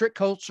me-centric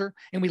culture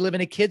and we live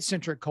in a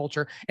kid-centric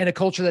culture and a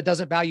culture that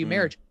doesn't value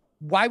marriage.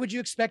 Why would you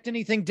expect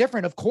anything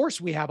different? Of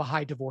course, we have a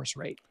high divorce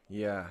rate.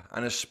 Yeah.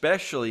 And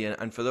especially,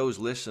 and for those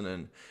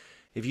listening,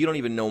 if you don't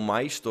even know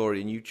my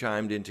story and you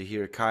chimed in to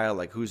hear Kyle,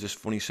 like, who's this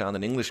funny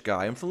sounding English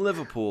guy? I'm from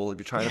Liverpool. If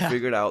you're trying to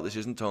figure it out, this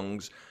isn't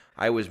tongues.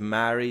 I was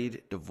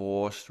married,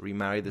 divorced,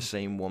 remarried the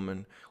same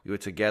woman. We were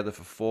together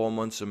for 4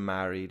 months and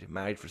married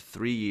for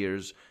 3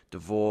 years,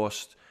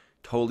 divorced,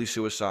 totally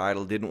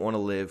suicidal, didn't want to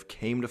live,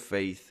 came to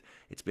faith.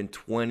 It's been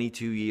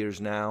 22 years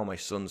now. My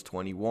son's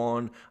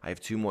 21. I have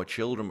 2 more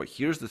children. But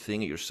here's the thing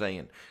that you're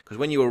saying. Because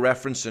when you were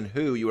referencing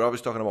who, you were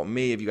always talking about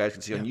me, if you guys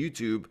can see on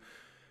YouTube.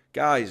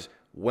 Guys,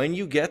 when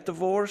you get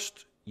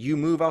divorced, you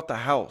move out the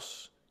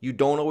house. You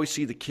don't always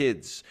see the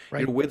kids.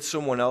 Right. You're with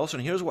someone else.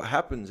 And here's what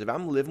happens. If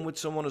I'm living with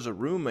someone as a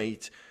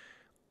roommate,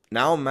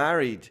 now I'm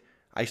married,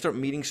 I start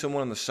meeting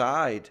someone on the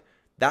side.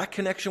 That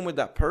connection with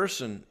that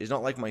person is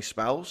not like my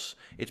spouse.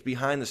 It's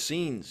behind the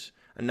scenes.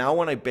 And now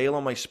when I bail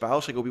on my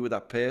spouse, I go be with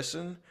that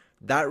person.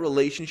 That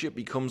relationship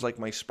becomes like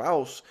my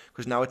spouse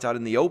because now it's out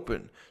in the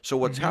open. So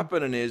what's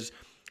happening is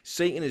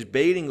Satan is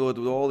baiting God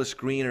with all this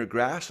greener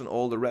grass and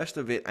all the rest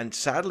of it. And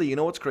sadly, you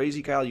know what's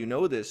crazy, Kyle? You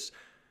know this.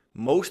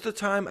 Most of the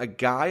time, a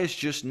guy has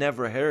just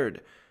never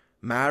heard.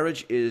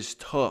 Marriage is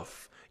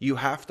tough. You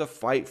have to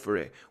fight for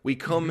it. We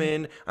come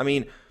in, I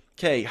mean,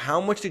 okay, how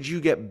much did you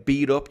get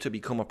beat up to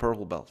become a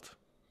purple belt?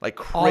 Like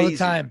crazy. All the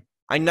time.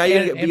 I know you're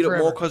going to get beat up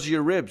more because of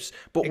your ribs,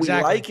 but we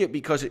like it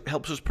because it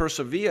helps us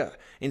persevere.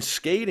 In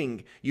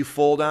skating, you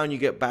fall down, you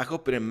get back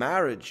up, but in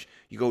marriage,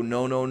 you go,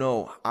 no, no,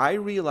 no. I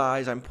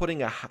realize I'm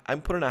putting a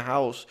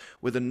house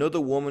with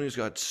another woman who's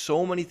got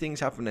so many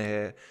things happen to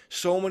her,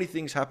 so many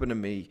things happen to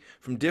me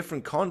from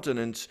different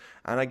continents.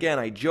 And again,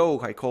 I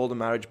joke, I call the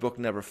marriage book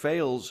Never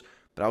Fails,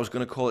 but I was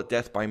going to call it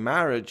Death by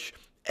Marriage.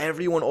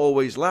 Everyone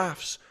always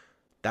laughs.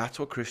 That's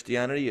what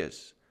Christianity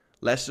is.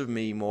 Less of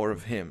me, more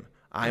of him.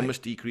 I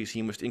must decrease,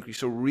 he must increase.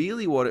 So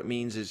really what it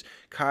means is,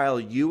 Kyle,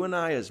 you and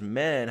I as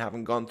men,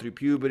 having gone through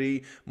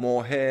puberty,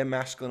 more hair,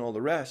 masculine, all the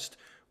rest,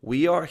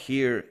 we are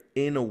here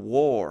in a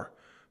war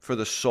for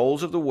the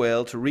souls of the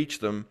world, to reach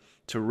them,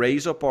 to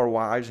raise up our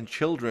wives and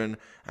children,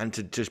 and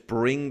to just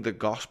bring the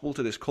gospel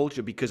to this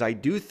culture. Because I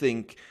do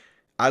think,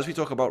 as we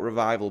talk about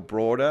revival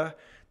broader,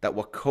 that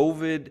what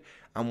COVID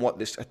and what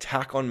this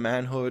attack on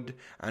manhood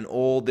and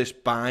all this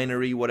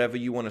binary, whatever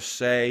you want to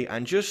say,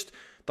 and just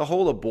the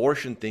whole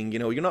abortion thing, you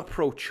know, you're not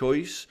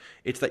pro-choice.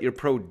 It's that you're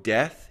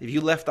pro-death. If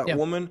you left that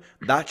woman,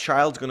 that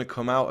child's going to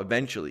come out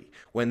eventually.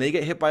 When they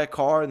get hit by a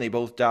car and they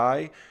both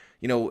die,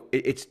 you know,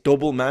 it's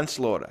double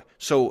manslaughter.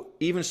 So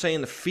even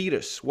saying the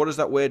fetus, what does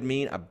that word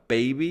mean? A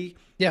baby?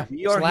 Yeah,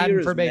 we are Latin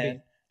here for as baby.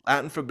 Men,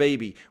 Latin for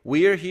baby.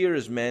 We are here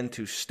as men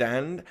to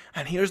stand.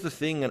 And here's the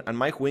thing, and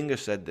Mike Winger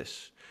said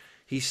this.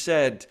 He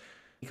said,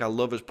 I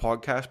love his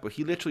podcast, but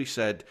he literally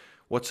said,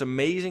 what's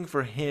amazing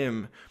for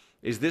him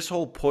is this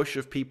whole push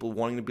of people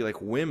wanting to be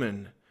like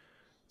women.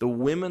 The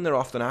women they're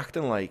often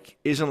acting like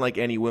isn't like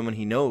any women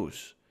he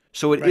knows.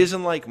 So it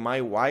isn't like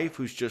my wife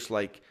who's just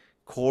like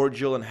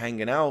cordial and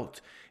hanging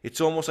out.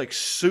 It's almost like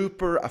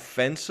super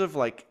offensive,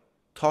 like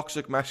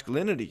toxic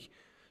masculinity.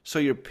 So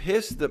you're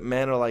pissed that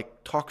men are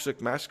like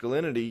toxic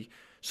masculinity.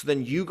 So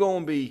then you go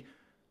and be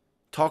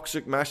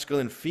toxic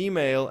masculine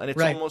female. And it's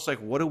almost like,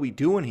 what are we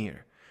doing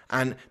here?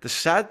 And the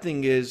sad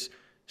thing is,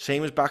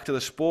 same as back to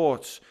the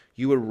sports,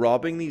 you are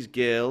robbing these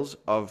girls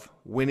of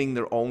winning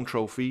their own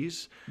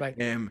trophies. Right.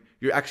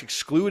 You're actually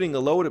excluding a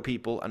load of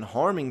people and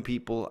harming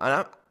people.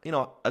 And,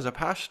 as a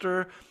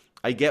pastor,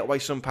 I get why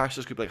some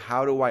pastors could be like,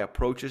 how do I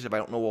approach this if I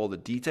don't know all the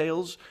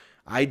details?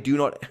 I do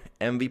not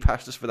envy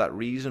pastors for that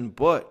reason.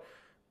 But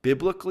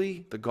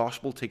biblically, the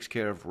gospel takes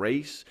care of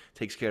race,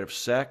 takes care of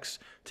sex,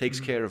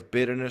 takes care of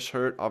bitterness,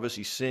 hurt,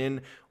 obviously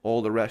sin,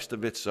 all the rest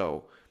of it.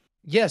 So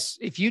yes,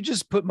 if you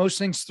just put most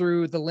things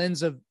through the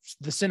lens of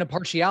the sin of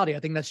partiality, I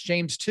think that's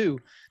James 2.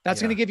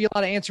 That's going to give you a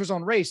lot of answers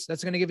on race.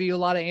 That's going to give you a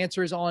lot of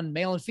answers on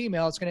male and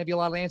female. It's going to give you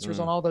a lot of answers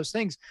on all those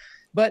things.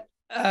 But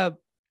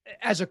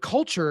as a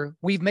culture,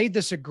 we've made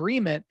this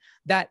agreement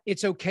that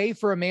it's okay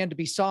for a man to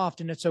be soft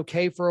and it's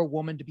okay for a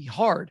woman to be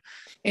hard.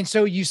 And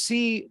so you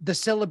see the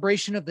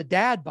celebration of the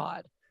dad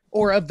bod,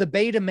 or of the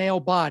beta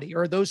male body,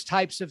 or those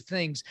types of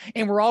things.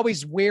 And we're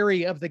always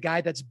wary of the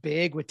guy that's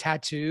big with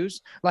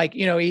tattoos. Like,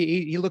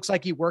 he looks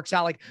like he works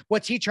out. Like,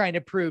 what's he trying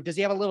to prove? Does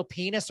he have a little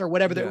penis or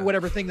whatever,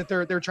 whatever thing that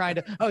they're trying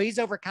to, he's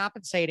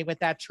overcompensating with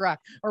that truck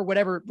or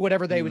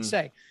whatever they would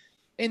say.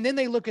 And then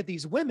they look at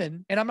these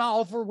women, and I'm not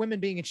all for women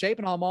being in shape,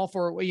 and I'm all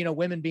for,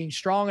 women being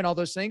strong and all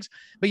those things.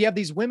 But you have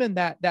these women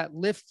that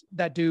lift,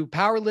 that do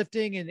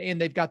powerlifting,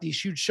 and they've got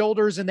these huge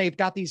shoulders and they've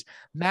got these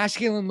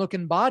masculine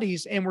looking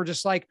bodies. And we're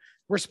just like,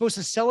 we're supposed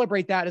to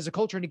celebrate that as a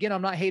culture. And again,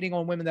 I'm not hating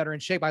on women that are in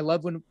shape. I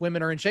love when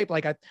women are in shape.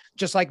 Like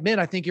just like men,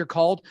 I think you're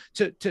called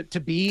to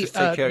be,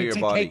 take care of your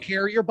body. Take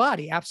care of your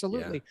body.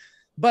 Absolutely. Yeah.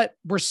 But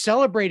we're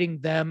celebrating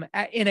them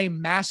in a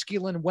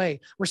masculine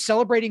way. We're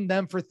celebrating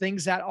them for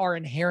things that are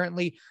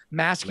inherently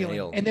masculine.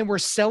 Male. And then we're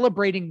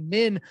celebrating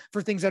men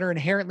for things that are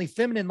inherently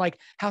feminine, like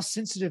how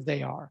sensitive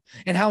they are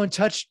and how in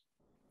touch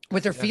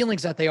with their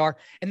feelings that they are.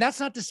 And that's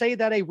not to say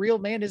that a real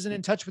man isn't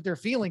in touch with their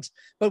feelings,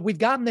 but we've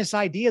gotten this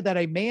idea that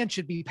a man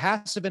should be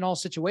passive in all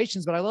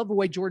situations. But I love the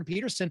way Jordan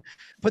Peterson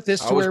put this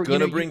to where, I was going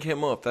to bring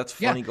him up. That's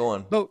funny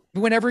going. But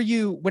whenever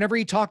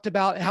he talked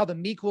about how the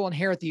meek will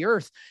inherit the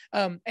earth,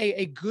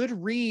 a good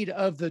read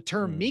of the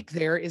term meek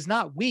there is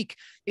not weak.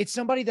 It's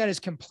somebody that is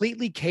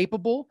completely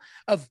capable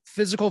of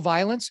physical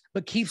violence,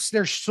 but keeps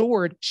their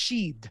sword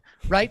sheathed,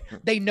 right?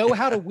 They know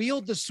how to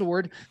wield the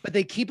sword, but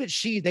they keep it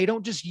sheathed. They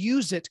don't just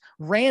use it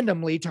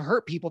randomly to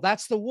hurt people.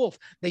 That's the wolf.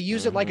 They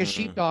use it like a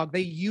sheepdog.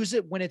 They use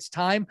it when it's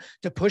time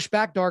to push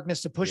back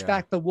darkness, to push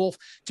back the wolf,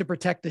 to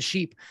protect the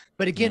sheep.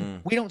 But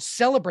again, we don't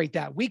celebrate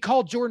that. We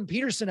call Jordan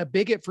Peterson a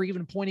bigot for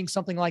even pointing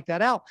something like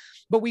that out.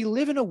 But we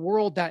live in a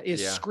world that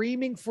is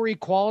screaming for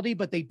equality,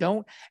 but they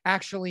don't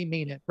actually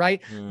mean it,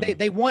 right?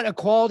 They want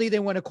equality. They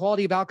want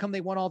equality of outcome.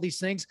 They want all these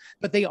things,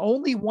 but they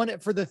only want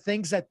it for the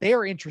things that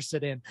they're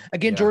interested in.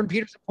 Again, Jordan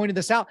Peterson pointed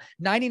this out.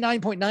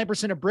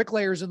 99.9% of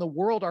bricklayers in the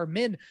world are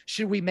men.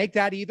 Should we make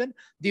that even?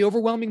 The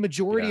overwhelming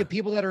majority of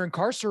people that are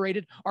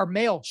incarcerated are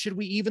male. Should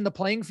we even the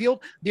playing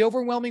field? The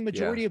overwhelming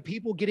majority of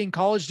people getting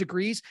college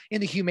degrees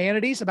in the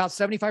humanities, about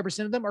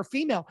 75% of them are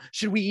female.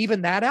 Should we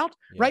even that out?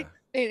 Right.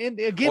 And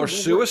again, or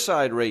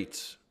suicide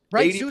rates.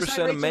 Right.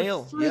 80% of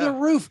male through the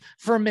roof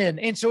for men.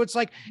 And so it's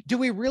like, do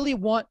we really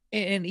want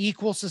an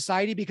equal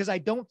society? Because I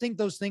don't think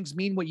those things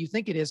mean what you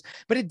think it is,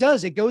 but it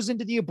does. It goes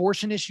into the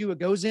abortion issue. It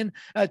goes in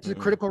to the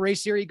critical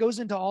race theory. It goes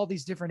into all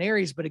these different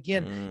areas. But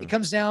again, it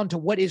comes down to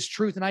what is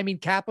truth. And I mean,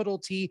 capital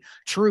T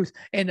truth.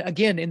 And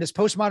again, in this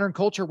postmodern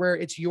culture where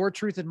it's your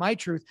truth and my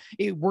truth,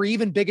 we're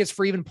even bigots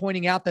for even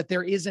pointing out that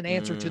there is an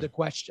answer to the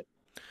question.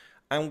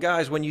 And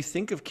guys, when you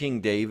think of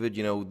King David,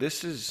 you know,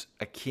 this is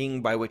a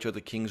king by which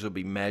other kings will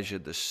be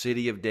measured. The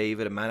city of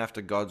David, a man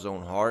after God's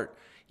own heart.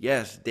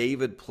 Yes,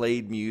 David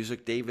played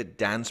music. David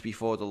danced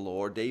before the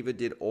Lord. David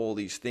did all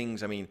these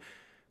things. I mean,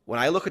 when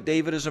I look at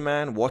David as a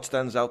man, what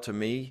stands out to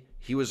me?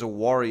 He was a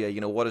warrior. You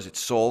know, what is it?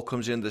 Saul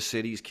comes into the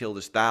city, he's killed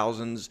his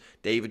thousands.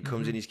 David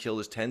comes in, he's killed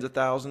his tens of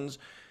thousands.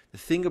 The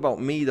thing about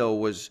me, though,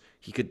 was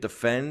he could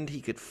defend, he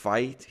could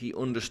fight. He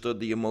understood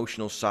the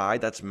emotional side.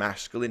 That's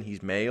masculine.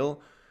 He's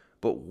male.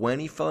 But when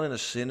he fell into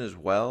sin as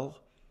well,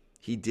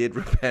 he did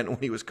repent when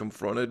he was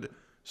confronted.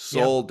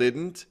 Saul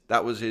didn't.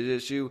 That was his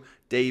issue.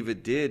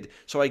 David did.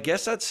 So I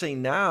guess I'd say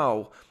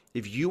now,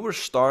 if you were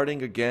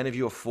starting again, if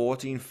you were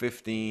 14,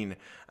 15,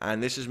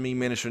 and this is me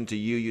ministering to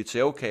you, you'd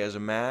say, okay, as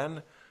a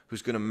man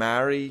who's going to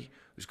marry,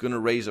 who's going to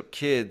raise up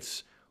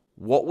kids,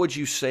 what would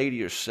you say to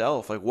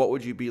yourself? Like, what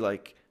would you be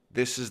like,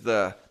 this is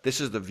the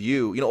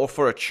view? You know, or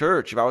for a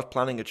church, if I was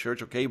planning a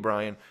church, okay,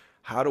 Brian,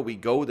 how do we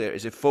go there?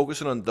 Is it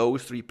focusing on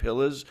those three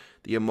pillars,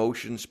 the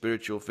emotion,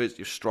 spiritual,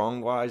 physical, strong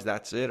wise,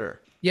 that's it?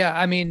 Or yeah,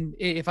 I mean,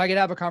 if I could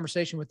have a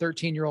conversation with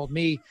 13-year-old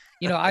me,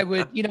 you know, I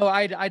would, you know,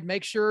 I'd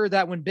make sure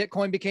that when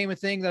Bitcoin became a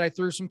thing, that I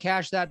threw some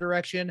cash that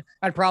direction.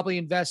 I'd probably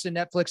invest in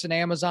Netflix and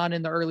Amazon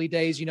in the early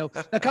days. You know,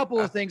 a couple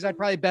of things. I'd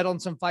probably bet on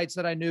some fights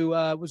that I knew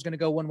was going to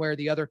go one way or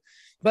the other.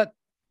 But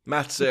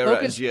Matt Serra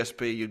and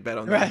GSP, you'd bet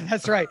on that. Right,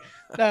 that's right.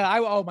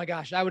 Oh my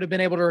gosh, I would have been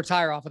able to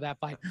retire off of that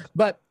fight.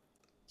 But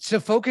to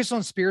focus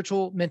on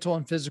spiritual, mental,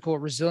 and physical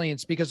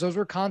resilience, because those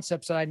were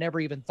concepts that I never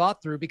even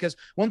thought through. Because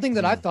one thing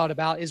that I've thought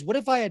about is, what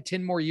if I had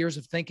 10 more years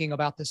of thinking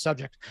about this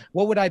subject?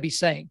 What would I be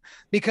saying?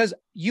 Because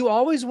you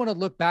always want to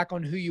look back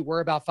on who you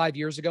were about 5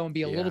 years ago and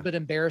be a little bit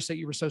embarrassed that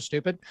you were so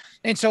stupid.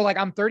 And so like,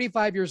 I'm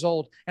 35 years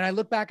old and I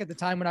look back at the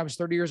time when I was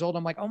 30 years old.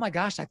 I'm like, oh my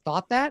gosh, I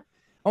thought that.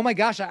 Oh my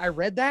gosh, I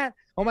read that.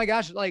 Oh my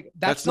gosh, like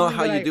that's not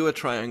how you do a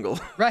triangle.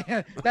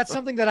 Right. That's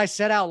something that I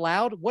said out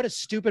loud. What a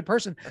stupid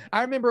person.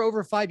 I remember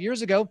over 5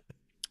 years ago,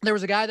 there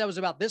was a guy that was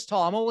about this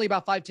tall. I'm only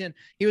about 5'10".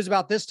 He was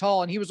about this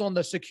tall and he was on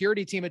the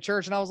security team at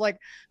church. And I was like,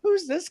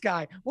 who's this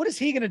guy? What is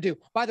he going to do?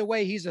 By the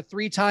way, he's a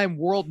 3-time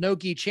world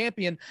no-gi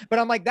champion, but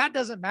I'm like, that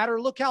doesn't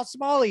matter. Look how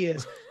small he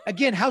is.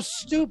 Again, how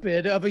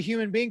stupid of a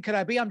human being could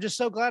I be? I'm just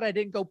so glad I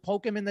didn't go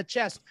poke him in the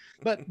chest.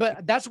 But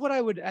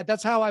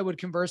that's how I would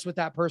converse with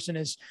that person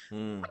is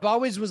I've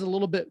always was a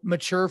little bit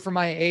mature for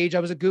my age. I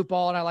was a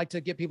goofball and I like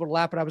to get people to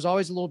laugh, but I was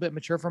always a little bit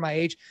mature for my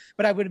age,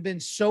 but I would have been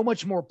so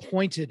much more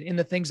pointed in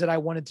the things that I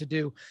wanted to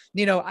do.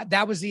 You know,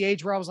 that was the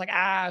age where I was like,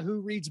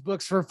 who reads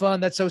books for fun?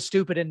 That's so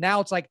stupid. And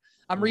now it's like,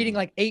 I'm reading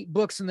like 8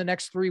 books in the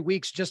next 3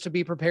 weeks just to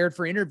be prepared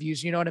for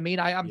interviews. You know what I mean?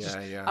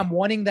 I'm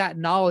wanting that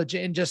knowledge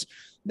and just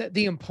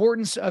the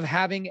importance of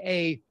having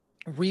a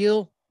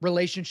real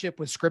relationship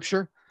with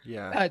scripture.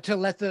 To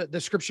let the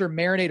scripture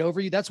marinate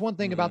over you. That's one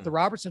thing about the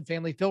Robertson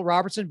family. Phil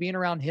Robertson, being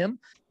around him,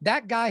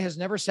 that guy has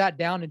never sat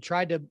down and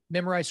tried to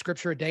memorize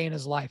scripture a day in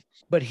his life,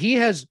 but he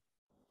has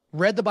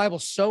read the Bible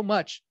so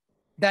much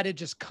that it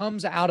just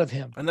comes out of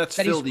him. And that's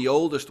Phil, the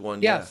oldest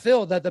one. Yeah,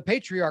 Phil, the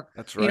patriarch.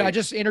 That's right. I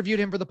just interviewed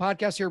him for the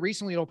podcast here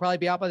recently. It'll probably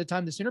be out by the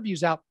time this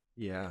interview's out.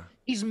 Yeah.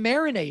 He's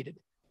marinated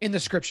in the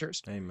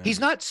scriptures. Amen. He's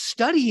not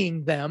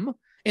studying them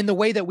in the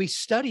way that we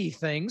study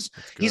things.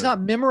 He's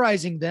not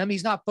memorizing them.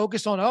 He's not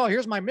focused on, oh,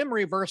 here's my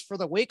memory verse for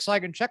the week so I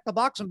can check the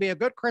box and be a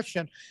good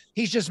Christian.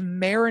 He's just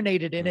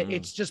marinated in it.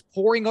 It's just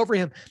pouring over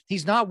him.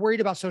 He's not worried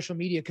about social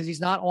media because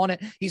he's not on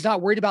it. He's not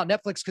worried about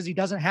Netflix because he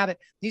doesn't have it.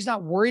 He's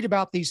not worried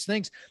about these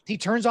things. He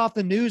turns off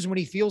the news when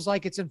he feels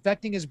like it's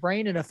infecting his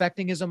brain and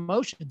affecting his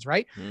emotions,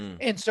 right?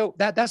 And so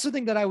that's the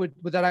thing that I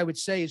would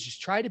say is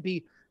just try to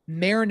be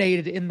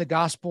marinated in the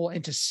gospel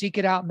and to seek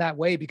it out in that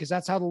way, because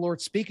that's how the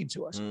Lord's speaking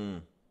to us.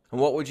 And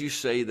what would you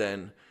say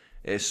then,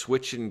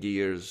 switching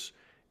gears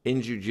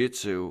in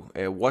jiu-jitsu,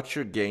 what's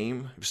your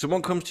game? If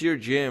someone comes to your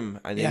gym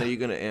and you know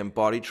you're going to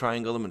body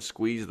triangle them and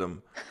squeeze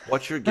them,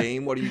 what's your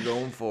game? What are you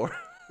going for?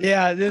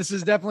 Yeah, this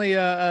is definitely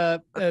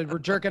we're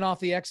jerking off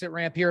the exit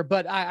ramp here,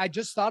 but I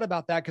just thought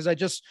about that because I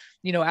just,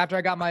 after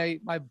I got my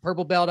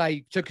purple belt,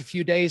 I took a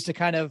few days to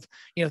kind of,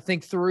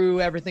 think through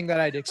everything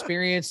that I'd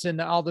experienced and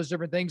all those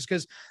different things.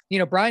 Cause,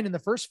 Brian, in the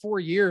first 4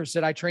 years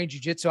that I trained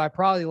jiu-jitsu, I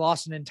probably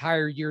lost an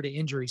entire year to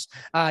injuries.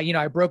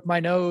 I broke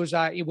my nose,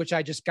 which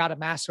I just got a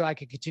mask so I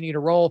could continue to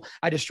roll.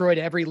 I destroyed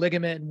every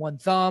ligament in one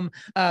thumb.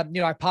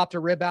 I popped a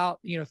rib out,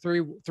 three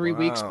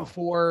weeks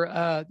before,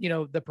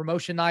 the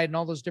promotion night and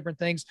all those different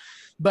things.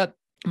 But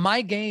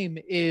my game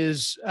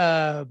is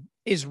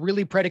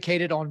really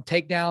predicated on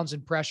takedowns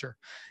and pressure.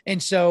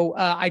 And so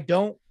I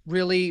don't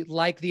really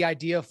like the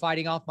idea of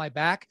fighting off my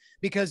back,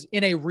 because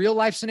in a real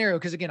life scenario,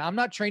 because again, I'm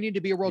not training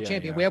to be a world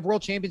champion. We have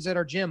world champions at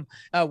our gym.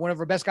 One of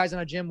our best guys in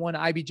our gym won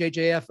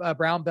IBJJF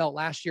brown belt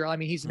last year. I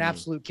mean, he's an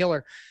absolute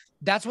killer.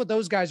 That's what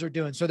those guys are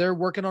doing. So they're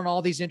working on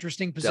all these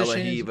interesting positions.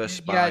 De La Hiva,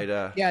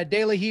 Spider. Yeah,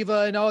 De La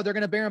Hiva, and they're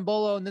going to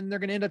Berimbolo, and then they're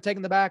going to end up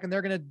taking the back, and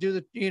they're going to do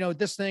the,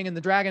 this thing and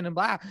the dragon and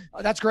blah.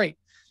 That's great.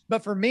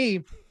 But for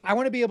me, I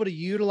want to be able to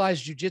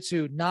utilize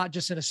jiu-jitsu, not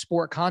just in a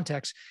sport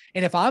context.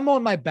 And if I'm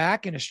on my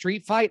back in a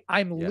street fight,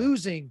 I'm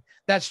losing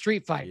that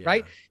street fight,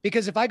 right?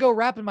 Because if I go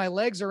wrapping my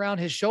legs around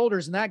his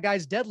shoulders and that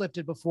guy's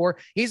deadlifted before,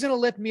 he's going to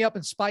lift me up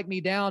and spike me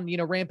down,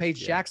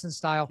 Rampage Jackson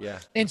style. Yeah.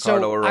 And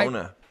Ricardo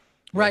Arona.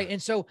 Right.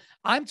 And so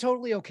I'm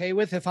totally okay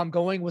with, if I'm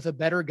going with a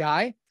better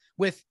guy,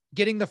 with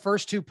getting the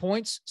first 2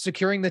 points,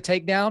 securing the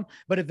takedown,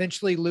 but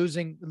eventually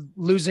losing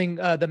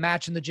the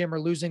match in the gym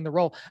or losing the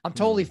roll. I'm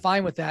totally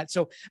fine with that.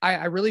 So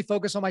I really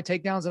focus on my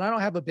takedowns, and I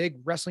don't have a big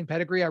wrestling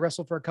pedigree. I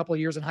wrestled for a couple of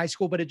years in high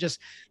school, but it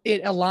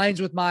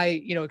aligns with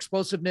my,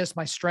 explosiveness,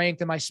 my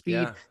strength, and my speed.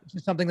 Yeah. It's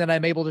just something that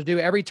I'm able to do.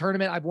 Every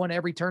tournament, I've won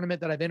every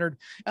tournament that I've entered.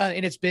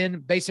 And it's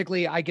been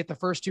basically, I get the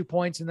first 2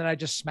 points and then I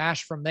just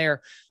smash from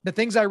there. The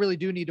things I really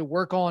do need to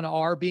work on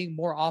are being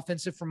more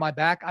offensive from my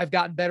back. I've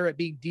gotten better at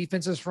being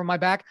defensive from my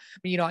back.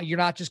 You're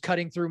not just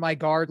cutting through my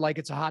guard like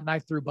it's a hot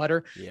knife through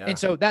butter. Yeah. And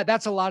so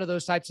that's a lot of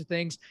those types of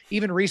things.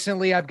 Even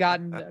recently, I've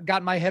gotten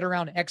my head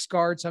around X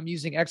guard. So I'm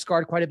using X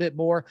guard quite a bit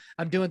more.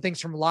 I'm doing things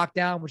from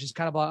lockdown, which is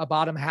kind of a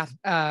bottom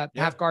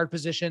half guard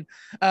position,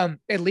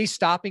 at least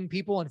stopping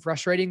people and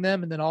frustrating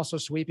them, and then also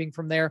sweeping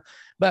from there.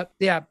 But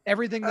yeah,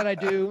 everything that I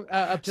do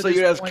up to so this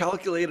you're point, as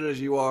calculated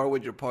as you are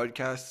with your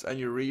podcasts and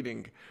your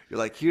reading. You're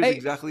like, here's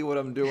exactly what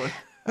I'm doing.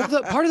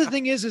 Well, part of the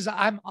thing is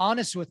I'm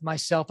honest with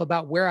myself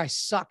about where I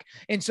suck.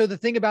 And so the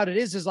thing about it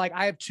is like,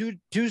 I have two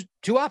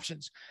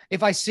options.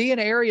 If I see an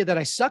area that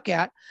I suck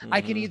at, I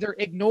can either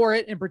ignore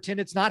it and pretend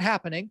it's not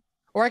happening,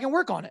 or I can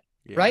work on it.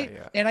 Yeah, right.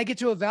 Yeah. And I get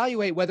to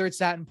evaluate whether it's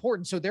that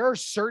important. So there are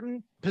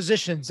certain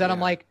positions that I'm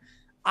like,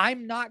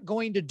 I'm not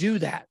going to do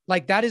that.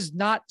 Like, that is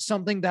not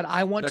something that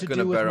I want to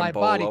do with my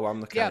body.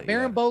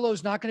 Berimbolo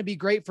is not going to be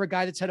great for a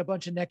guy that's had a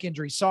bunch of neck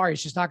injuries. Sorry,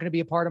 it's just not going to be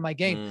a part of my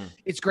game.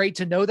 It's great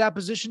to know that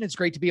position. It's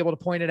great to be able to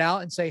point it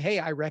out and say, hey,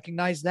 I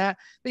recognize that.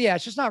 But yeah,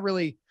 it's just not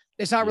really,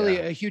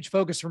 a huge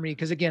focus for me.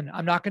 Because again,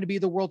 I'm not going to be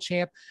the world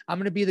champ. I'm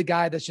going to be the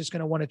guy that's just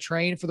going to want to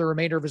train for the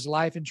remainder of his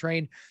life and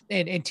train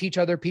and teach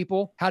other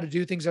people how to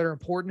do things that are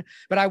important.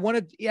 But I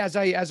want to, as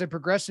I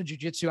progress in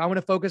jiu-jitsu, I want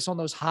to focus on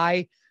those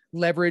high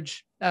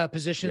leverage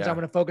positions. I'm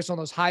going to focus on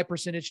those high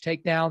percentage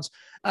takedowns.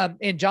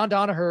 And John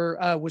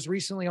Danaher was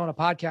recently on a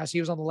podcast. He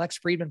was on the Lex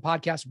Friedman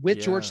podcast with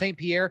George St.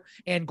 Pierre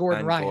and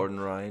Gordon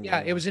Ryan.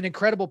 Yeah, it was an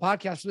incredible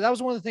podcast. So that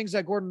was one of the things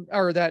that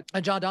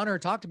John Danaher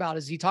talked about.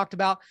 Is he talked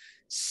about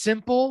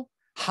simple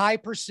high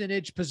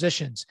percentage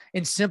positions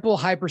and simple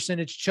high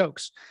percentage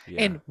chokes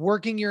and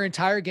working your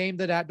entire game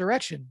that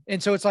direction.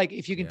 And so it's like,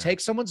 if you can take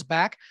someone's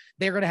back,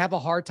 they're going to have a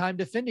hard time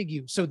defending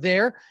you. So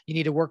there, you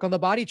need to work on the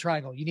body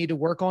triangle. You need to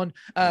work on,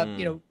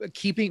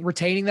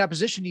 retaining that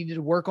position. You need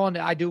to work on,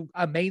 I do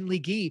a mainly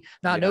gi,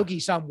 not no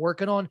gi. So I'm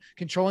working on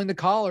controlling the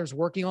collars,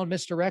 working on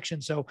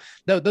misdirection. So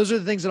those are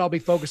the things that I'll be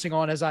focusing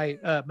on as I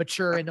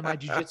mature into my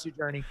jiu-jitsu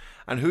journey.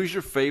 And who's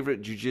your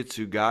favorite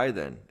jiu-jitsu guy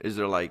then? Is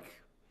there like,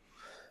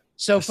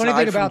 so funny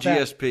thing about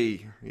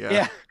GSP.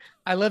 Yeah,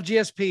 I love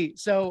GSP.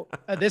 So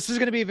this is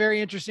going to be very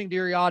interesting to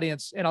your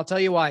audience, and I'll tell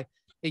you why.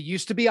 It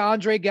used to be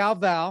Andre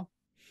Galvao,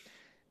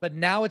 but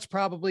now it's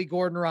probably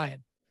Gordon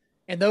Ryan.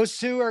 And those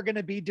two are going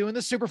to be doing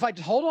the super fight.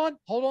 Just hold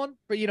on.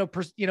 But,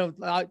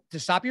 to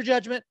stop your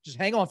judgment, just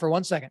hang on for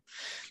 1 second.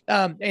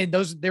 And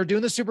they're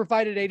doing the super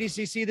fight at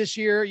ADCC this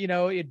year.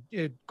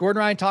 Gordon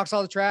Ryan talks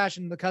all the trash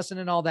and the cussing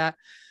and all that.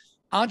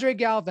 Andre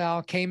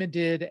Galvao came and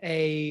did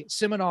a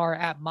seminar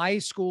at my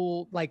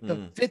school, like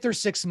the 5th or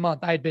 6th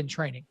month I had been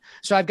training.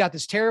 So I've got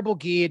this terrible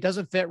gi. It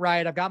doesn't fit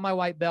right. I've got my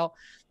white belt.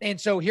 And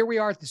so here we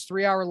are at this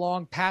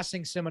 3-hour-long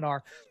passing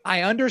seminar.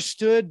 I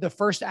understood the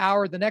first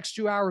hour. The next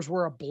 2 hours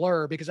were a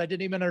blur because I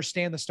didn't even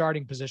understand the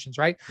starting positions,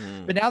 right?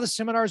 But now the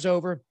seminar's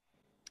over.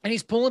 And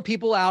he's pulling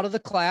people out of the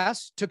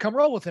class to come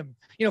roll with him,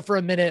 for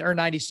a minute or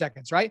 90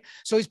 seconds, right?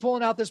 So he's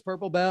pulling out this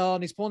purple belt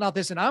and he's pulling out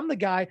this, and I'm the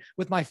guy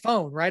with my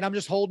phone, right? I'm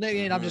just holding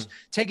it and I'm just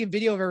taking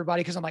video of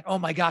everybody because I'm like, oh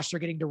my gosh, they're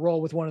getting to roll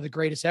with one of the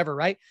greatest ever,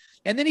 right?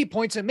 And then he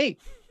points at me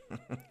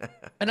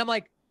and I'm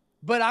like,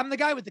 but I'm the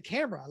guy with the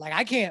camera. Like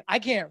I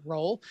can't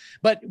roll,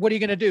 but what are you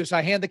going to do? So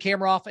I hand the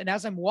camera off. And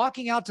as I'm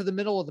walking out to the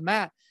middle of the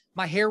mat,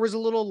 my hair was a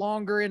little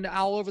longer and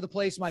all over the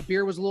place. My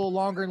beard was a little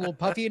longer and a little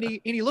puffy. And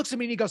he looks at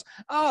me and he goes,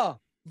 oh,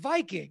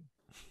 Viking.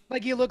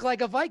 Like you look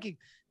like a Viking.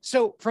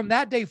 So from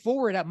that day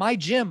forward at my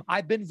gym,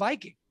 I've been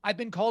Viking. I've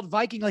been called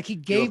Viking. Like he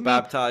gave me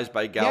baptized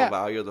by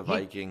Galvao. You're the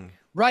Viking.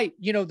 Right.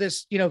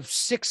 This,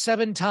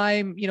 6-7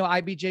 time,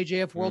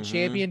 IBJJF world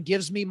champion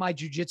gives me my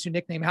jiu-jitsu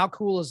nickname. How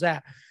cool is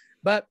that?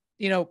 But,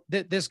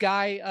 this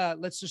guy,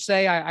 let's just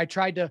say I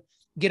tried to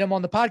get him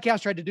on the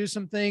podcast, tried to do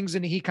some things,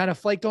 and he kind of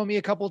flaked on me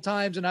a couple of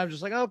times. And I was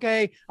just like,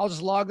 okay, I'll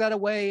just log that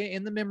away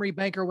in the memory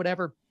bank or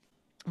whatever.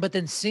 But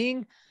then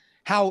seeing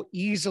how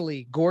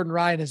easily Gordon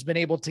Ryan has been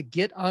able to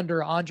get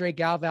under Andre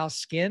Galvao's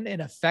skin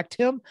and affect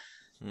him.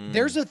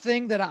 There's a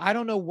thing that I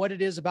don't know what it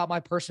is about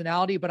my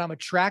personality, but I'm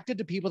attracted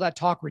to people that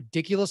talk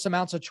ridiculous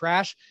amounts of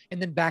trash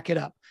and then back it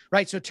up,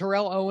 right? So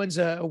Terrell Owens,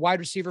 a wide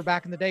receiver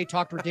back in the day,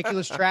 talked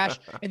ridiculous trash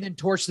and then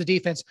torched the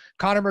defense.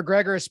 Conor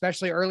McGregor,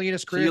 especially early in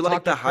his career, so you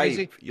like the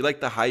hype. You like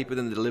the hype and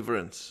then the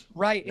deliverance.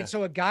 Right. Yeah. And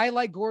so a guy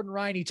like Gordon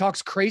Ryan, he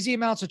talks crazy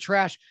amounts of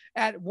trash.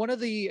 At one of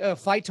the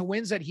fight to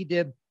wins that he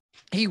did,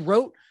 he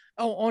wrote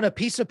on a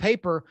piece of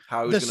paper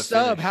how he's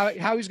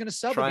going to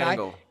sub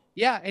Triangle. A guy.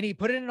 Yeah. And he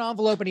put it in an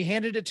envelope and he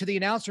handed it to the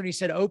announcer and he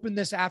said, open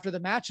this after the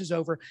match is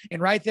over. And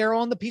right there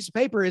on the piece of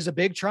paper is a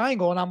big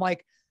triangle. And I'm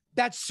like,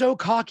 that's so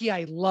cocky.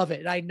 I love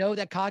it. I know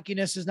that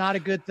cockiness is not a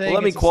good thing. Well,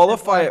 let me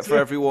qualify it for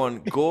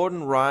everyone.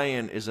 Gordon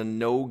Ryan is a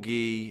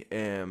no-gi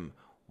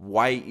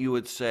white, you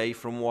would say,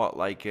 from what?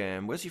 Like,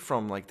 where's he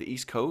from? Like the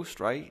East Coast,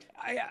 right?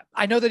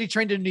 I know that he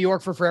trained in New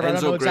York for forever. I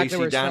don't know exactly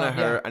where he's from.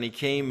 Yeah. And he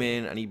came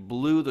in and he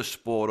blew the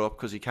sport up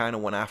because he kind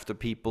of went after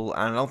people.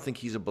 And I don't think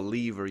he's a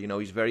believer.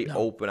 He's very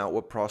open,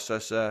 outward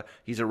processor.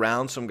 He's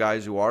around some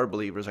guys who are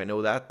believers. I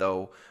know that,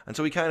 though. And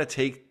so he kind of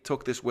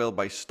took this world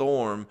by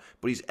storm,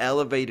 but he's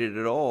elevated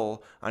it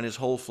all. And his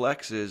whole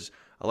flex is,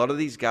 a lot of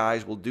these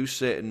guys will do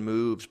certain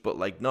moves, but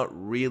like not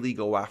really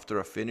go after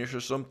a finish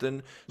or something.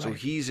 Right. So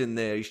he's in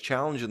there, he's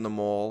challenging them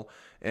all.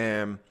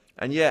 And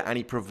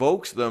he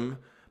provokes them.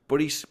 But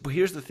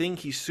here's the thing,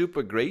 he's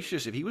super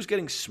gracious. If he was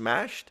getting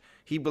smashed,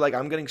 he'd be like,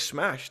 I'm getting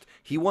smashed.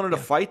 He wanted to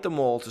fight them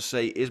all to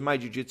say, is my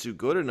jiu-jitsu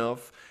good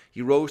enough?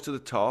 He rose to the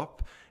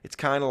top. It's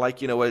kind of like,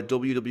 a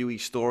WWE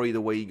story, the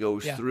way he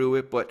goes through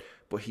it, but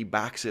he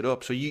backs it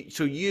up. So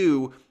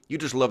you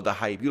just love the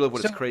hype. You love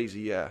when it's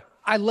crazy, yeah.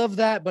 I love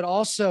that, but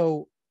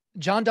also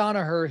John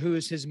Danaher, who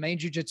is his main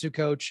jiu-jitsu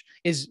coach,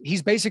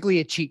 he's basically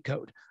a cheat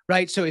code,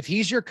 right? So if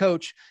he's your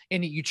coach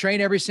and you train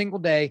every single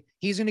day,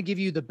 he's going to give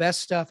you the best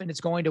stuff and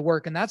it's going to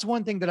work. And that's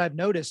one thing that I've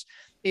noticed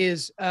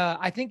is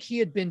I think he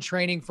had been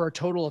training for a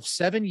total of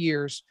 7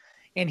 years,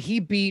 and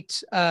he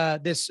beat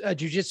this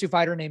jiu-jitsu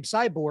fighter named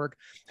Cyborg,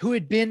 who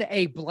had been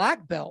a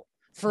black belt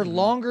for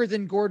longer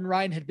than Gordon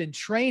Ryan had been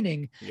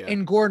training,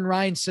 and Gordon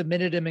Ryan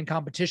submitted him in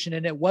competition.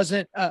 And it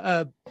wasn't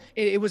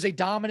it was a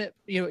dominant,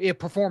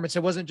 performance.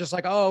 It wasn't just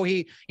like, oh,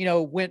 he,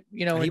 went,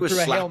 and threw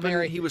a Hail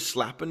Mary. He was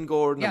slapping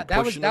Gordon. Yeah, and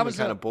that was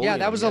kind of bullying. Yeah,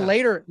 that was a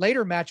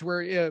later match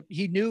where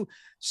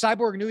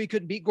Cyborg knew he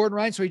couldn't beat Gordon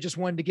Ryan, so he just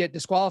wanted to get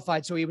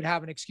disqualified. So he would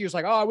have an excuse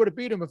like, oh, I would have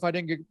beat him if I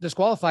didn't get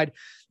disqualified.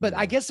 But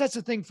I guess that's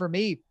the thing for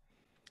me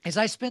is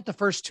I spent the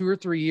first 2 or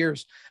 3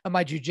 years of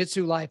my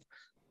jiu-jitsu life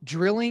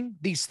drilling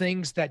these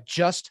things that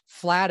just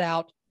flat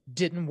out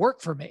didn't work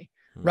for me.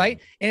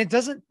 Right. And it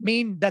doesn't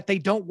mean that they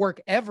don't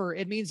work ever.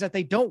 It means that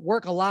they don't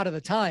work a lot of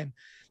the time.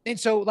 And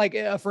so like,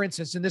 for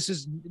instance, and this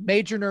is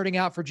major nerding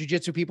out for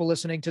jiu-jitsu people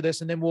listening to this,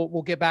 and then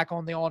we'll get back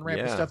on the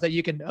on-ramp and stuff that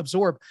you can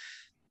absorb.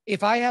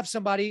 If I have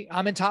somebody,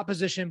 I'm in top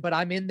position, but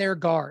I'm in their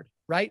guard,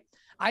 right?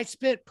 I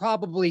spent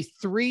probably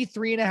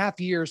 3.5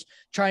 years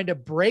trying to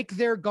break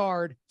their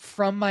guard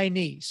from my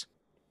knees.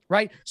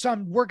 Right. So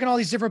I'm working all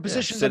these different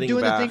positions. I'm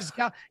doing the things.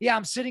 Yeah.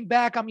 I'm sitting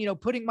back. I'm,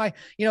 putting my,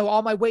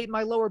 all my weight in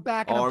my lower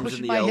back, and I'm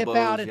pushing my hip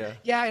out. And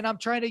and I'm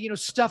trying to,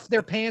 stuff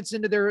their pants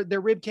into their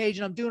rib cage.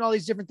 And I'm doing all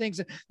these different things.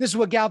 And this is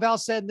what Galvao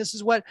said. And this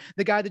is what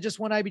the guy that just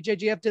won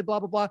IBJJF did,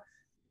 blah, blah, blah.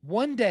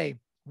 One day,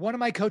 one of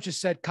my coaches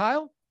said,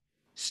 Kyle,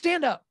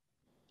 stand up.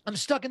 I'm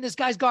stuck in this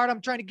guy's guard.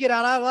 I'm trying to get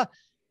out.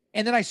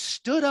 And then I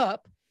stood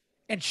up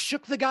and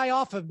shook the guy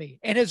off of me,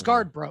 and his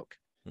guard broke.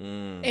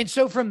 And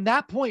so from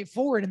that point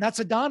forward, and that's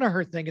a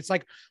Danaher thing, it's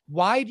like,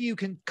 why do you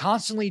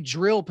constantly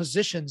drill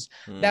positions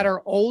that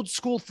are old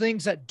school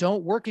things that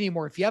don't work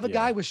anymore? If you have a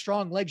guy with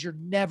strong legs, you're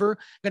never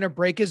going to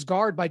break his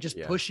guard by just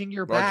pushing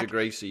your back. Roger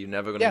Gracie, you're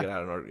never going to get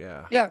out of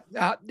order.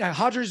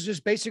 Hodger's is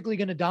just basically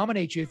going to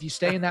dominate you if you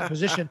stay in that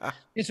position.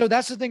 And so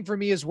that's the thing for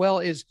me as well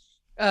is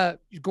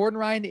Gordon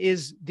Ryan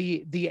is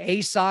the A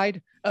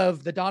side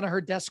of the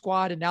Danaher Death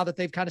Squad. And now that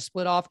they've kind of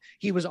split off,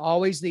 he was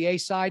always the A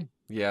side.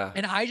 Yeah.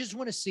 And I just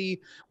want to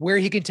see where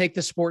he can take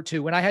the sport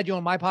to. When I had you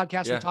on my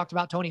podcast, we talked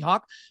about Tony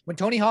Hawk. When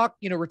Tony Hawk,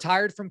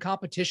 retired from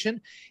competition,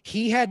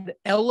 he had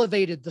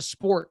elevated the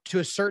sport to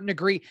a certain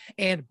degree.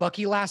 And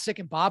Bucky Lassick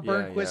and Bob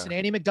Burnquist and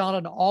Andy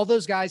McDonald and all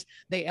those guys,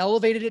 they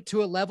elevated it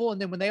to a level.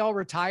 And then when they all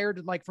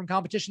retired, like from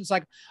competition, it's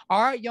like,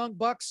 all right, young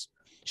bucks,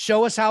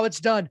 show us how it's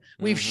done.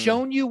 We've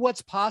shown you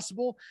what's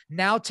possible.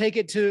 Now take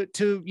it to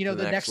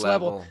the next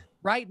level.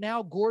 Right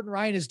now, Gordon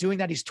Ryan is doing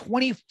that. He's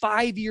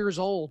 25 years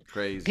old.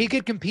 Crazy. He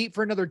could compete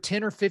for another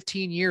 10 or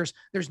 15 years.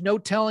 There's no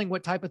telling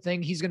what type of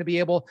thing he's going to be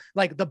able,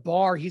 like the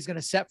bar he's going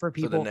to set for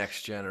people. For the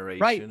next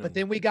generation. Right. But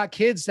then we got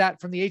kids that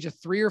from the age of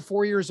 3 or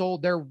 4 years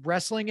old, they're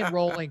wrestling and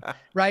rolling,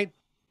 right?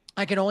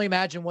 I can only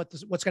imagine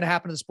what's going to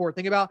happen to the sport.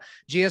 Think about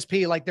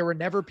GSP. Like there were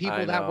never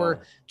people that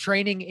were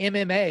training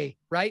MMA,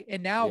 right?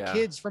 And now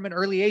kids from an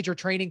early age are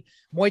training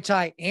Muay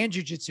Thai and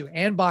Jiu-Jitsu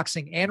and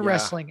boxing and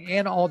wrestling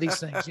and all these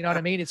things. You know what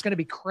I mean? It's going to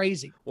be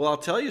crazy. Well, I'll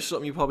tell you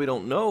something you probably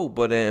don't know,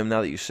 but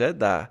now that you said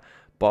that,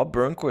 Bob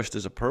Burnquist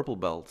is a purple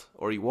belt,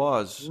 or he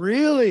was.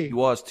 Really? He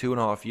was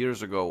 2.5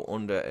 years ago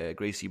under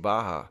Gracie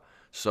Barra.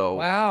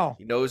 So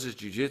he knows his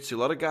jiu-jitsu. A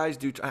lot of guys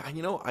do.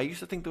 I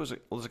used to think there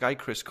was a guy,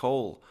 Chris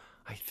Cole.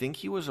 I think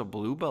he was a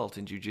blue belt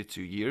in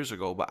jiu-jitsu years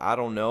ago, but I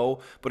don't know.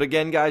 But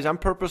again, guys, I'm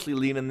purposely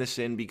leaning this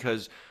in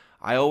because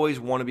I always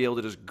want to be able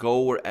to just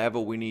go wherever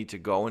we need to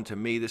go. And to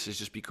me, this has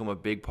just become a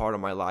big part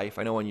of my life.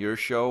 I know on your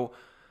show,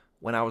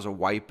 when I was a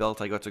white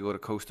belt, I got to go to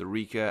Costa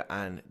Rica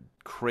and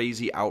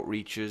crazy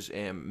outreaches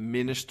and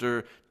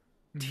minister,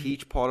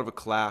 teach part of a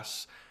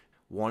class.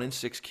 1 in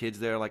 6 kids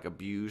there like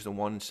abused and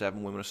 1 in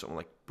 7 women or something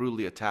like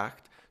brutally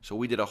attacked. So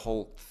we did a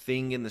whole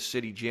thing in the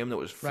city gym that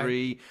was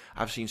free.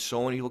 Right. I've seen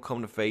so many people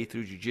come to faith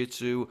through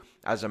jiu-jitsu.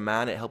 As a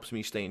man, it helps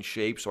me stay in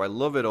shape. So I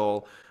love it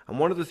all. And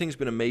one of the things that's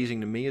been amazing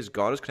to me is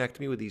God has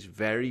connected me with these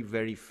very,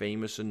 very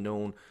famous and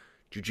known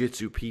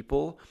jiu-jitsu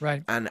people.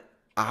 Right. And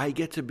I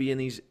get to be in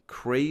these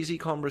crazy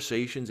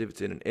conversations, if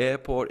it's in an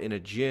airport, in a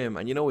gym.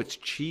 And, it's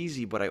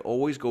cheesy, but I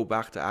always go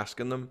back to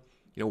asking them,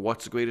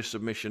 what's the greatest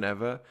submission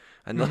ever?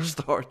 And they'll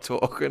start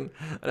talking.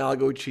 And I'll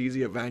go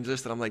cheesy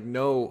evangelist. And I'm like,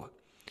 no.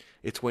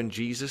 It's when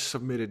Jesus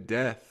submitted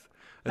death.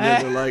 And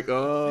then they're like,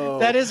 oh.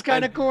 That is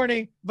kind of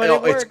corny, but it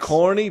works. It's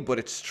corny, but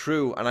it's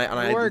true. And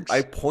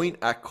I point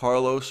at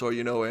Carlos or,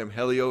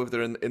 Helio, if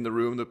they're in the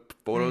room, the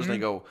photos, and I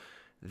go,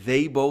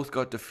 they both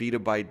got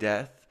defeated by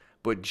death.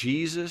 But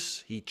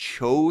Jesus, he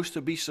chose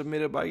to be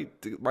submitted by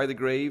the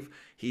grave.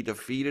 He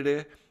defeated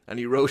it, and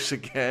he rose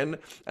again.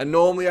 And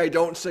normally I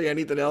don't say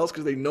anything else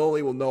because they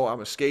normally will know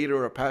I'm a skater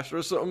or a pastor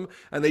or something.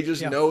 And they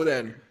just know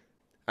then.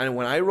 And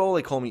when I roll,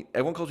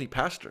 everyone calls me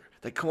pastor.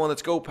 Like, come on,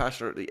 let's go,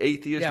 pastor. The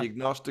atheist, the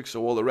agnostic,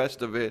 so all the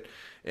rest of it.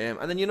 And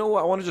then you know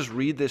what? I want to just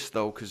read this,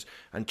 though,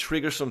 and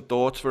trigger some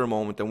thoughts for a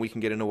moment, then we can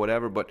get into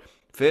whatever. But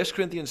 1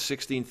 Corinthians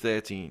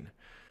 16:13,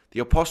 the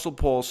Apostle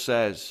Paul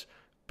says,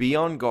 be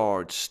on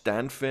guard,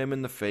 stand firm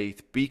in the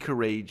faith, be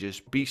courageous,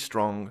 be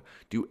strong,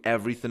 do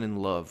everything in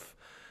love.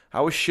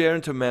 I was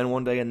sharing to men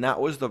one day, and that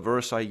was the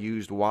verse I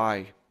used.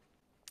 Why?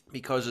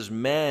 Because as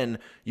men,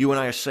 you and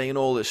I are saying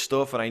all this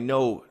stuff, and I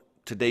know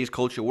today's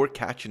culture, we're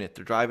catching it.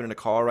 They're driving in a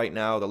car right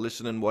now. They're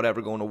listening,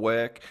 whatever, going to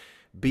work.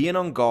 Being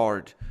on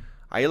guard.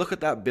 I look at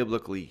that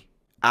biblically.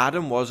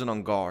 Adam wasn't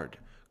on guard.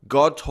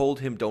 God told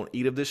him, don't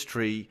eat of this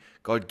tree.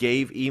 God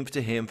gave Eve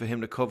to him for him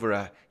to cover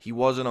her. He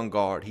wasn't on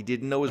guard. He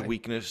didn't know his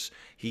weakness.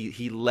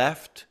 He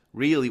left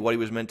really what he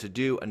was meant to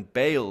do and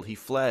bailed. He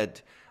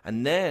fled.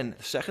 And then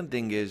the second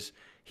thing is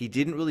he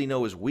didn't really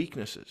know his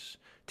weaknesses.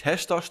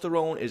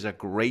 Testosterone is a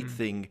great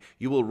thing.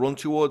 You will run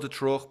towards a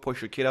truck,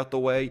 push your kid out the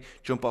way,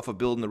 jump off a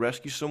building to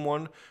rescue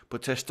someone.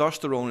 But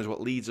testosterone is what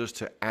leads us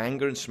to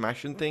anger and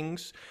smashing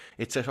things.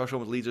 It's testosterone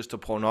that leads us to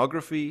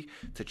pornography,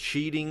 to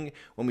cheating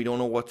when we don't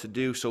know what to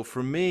do. So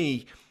for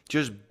me,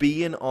 just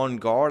being on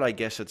guard, I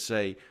guess I'd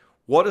say,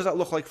 what does that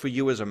look like for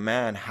you as a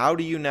man? How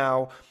do you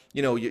now,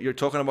 you're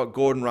talking about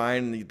Gordon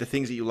Ryan, the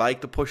things that you like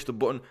to push the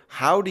button.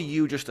 How do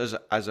you just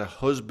as a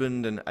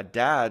husband and a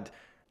dad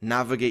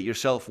navigate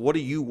yourself? What do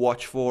you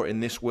watch for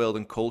in this world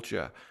and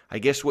culture? I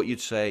guess what you'd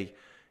say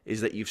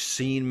is that you've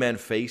seen men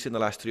face in the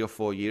last 3 or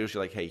 4 years.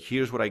 You're like, hey,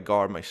 here's what I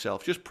guard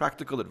myself. Just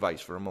practical advice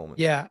for a moment.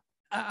 Yeah.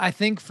 I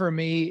think for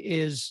me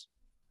is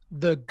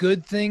the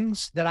good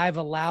things that I've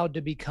allowed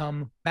to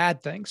become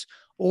bad things,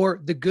 or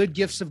the good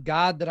gifts of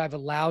God that I've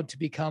allowed to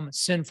become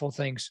sinful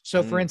things.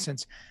 So for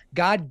instance,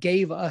 God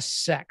gave us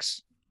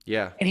sex.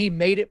 Yeah. And he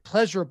made it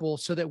pleasurable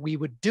so that we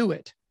would do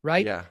it.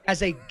 Right. Yeah.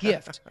 As a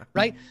gift,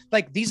 right?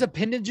 Like these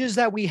appendages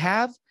that we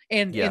have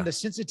and the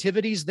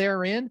sensitivities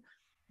therein,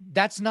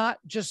 that's not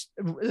just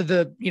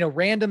the,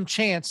 random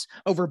chance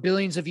over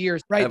billions of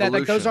years, right?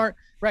 Evolution. Those aren't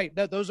right.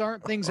 Those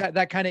aren't things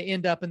that kind of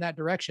end up in that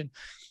direction.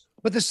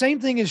 But the same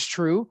thing is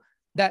true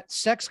that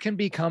sex can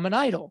become an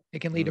idol. It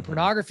can lead to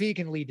pornography. It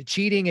can lead to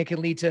cheating. It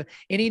can lead to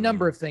any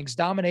number of things,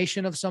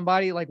 domination of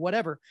somebody, like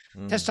whatever.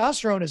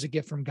 Testosterone is a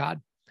gift from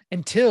God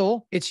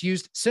until it's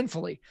used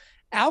sinfully.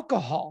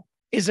 Alcohol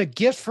is a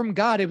gift from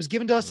God. It was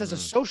given to us as a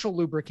social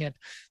lubricant,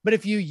 but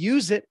if you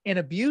use it and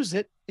abuse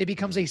it, it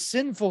becomes a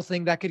sinful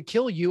thing that could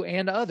kill you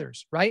and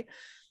others. Right.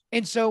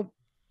 And so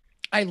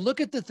I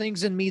look at the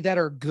things in me that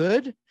are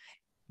good,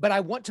 but I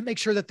want to make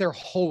sure that they're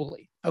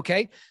holy.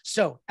 Okay.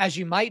 So as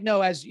you might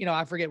know,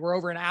 I forget, we're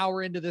over an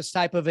hour into this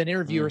type of an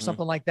interview or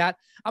something like that.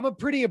 I'm a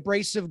pretty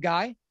abrasive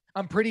guy.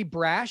 I'm pretty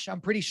brash.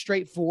 I'm pretty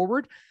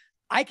straightforward.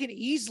 I can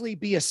easily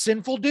be a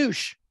sinful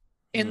douche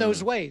in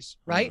those ways.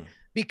 Right.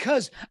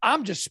 Because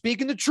I'm just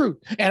speaking the truth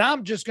and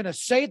I'm just going to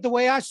say it the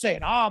way I say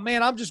it. Oh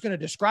man, I'm just going to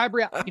describe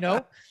reality.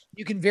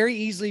 You can very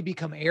easily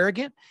become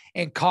arrogant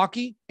and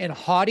cocky and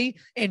haughty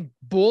and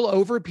bull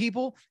over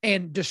people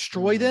and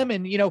destroy them.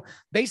 And,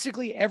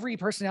 basically every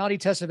personality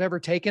test I've ever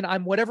taken,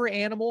 I'm whatever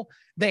animal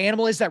the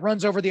animal is that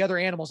runs over the other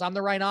animals. I'm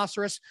the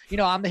rhinoceros,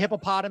 I'm the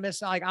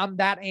hippopotamus. Like I'm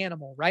that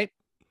animal. Right.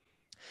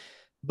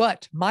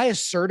 But my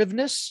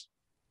assertiveness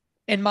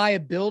and my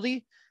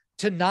ability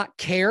to not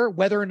care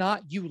whether or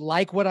not you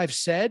like what I've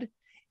said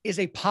is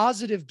a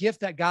positive gift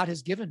that God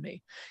has given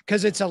me,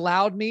 because it's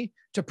allowed me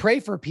to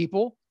pray for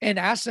people and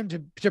ask them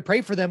to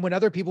pray for them when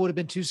other people would have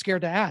been too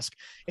scared to ask.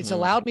 It's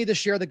allowed me to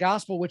share the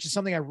gospel, which is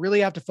something I really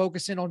have to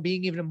focus in on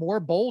being even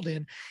more bold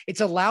in.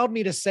 It's allowed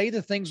me to say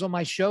the things on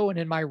my show and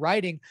in my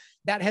writing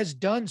that has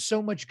done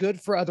so much good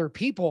for other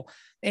people.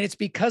 And it's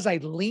because I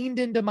leaned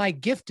into my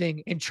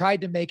gifting and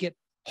tried to make it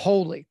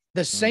holy.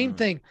 The same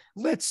thing.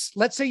 Let's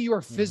say you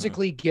are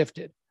physically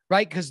gifted.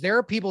 Right? Because there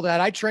are people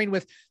that I train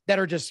with that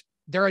are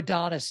they're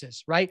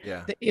Adonises, right?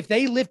 Yeah. If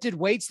they lifted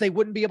weights, they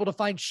wouldn't be able to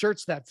find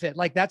shirts that fit.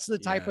 Like that's the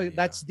type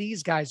that's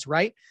these guys,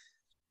 right?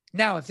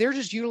 Now, if they're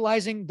just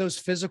utilizing those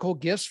physical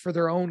gifts for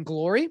their own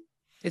glory,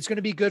 it's going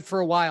to be good for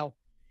a while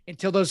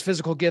until those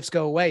physical gifts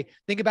go away.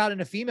 Think about it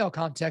in a female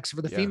context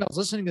for the females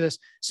listening to this.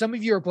 Some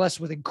of you are blessed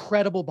with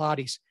incredible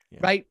bodies,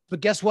 right?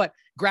 But guess what?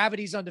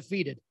 Gravity's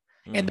undefeated.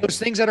 And those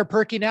things that are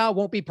perky now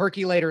won't be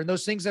perky later. And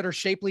those things that are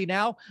shapely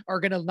now are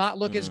going to not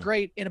look as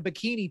great in a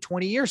bikini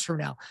 20 years from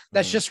now.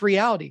 That's just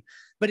reality.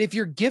 But if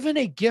you're given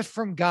a gift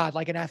from God,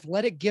 like an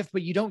athletic gift,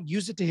 but you don't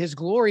use it to his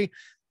glory,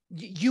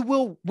 you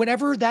will,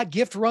 whenever that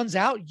gift runs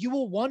out, you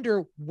will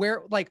wonder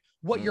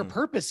what your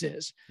purpose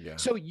is. Yeah.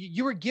 So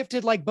you were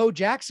gifted like Bo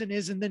Jackson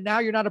is, and then now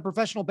you're not a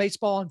professional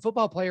baseball and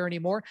football player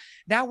anymore.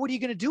 Now, what are you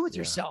going to do with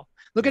yourself?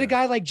 Look at a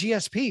guy like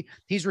GSP.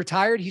 He's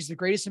retired. He's the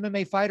greatest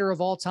MMA fighter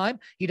of all time.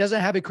 He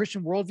doesn't have a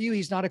Christian worldview.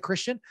 He's not a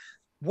Christian.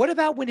 What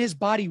about when his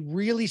body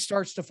really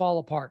starts to fall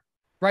apart?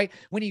 Right?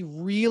 When he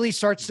really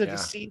starts to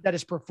see that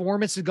his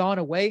performance has gone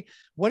away,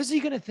 what is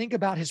he going to think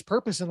about his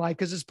purpose in life?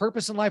 Because his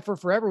purpose in life for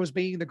forever was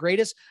being the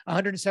greatest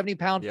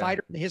 170-pound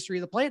fighter in the history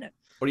of the planet.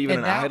 Or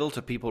even idol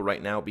to people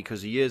right now,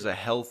 because he is a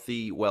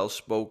healthy,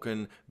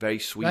 well-spoken, very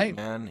sweet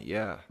man.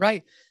 Yeah.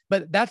 Right.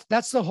 But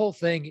that's the whole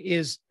thing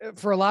is,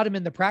 for a lot of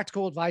men, the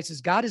practical advice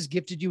is God has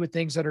gifted you with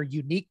things that are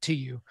unique to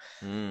you,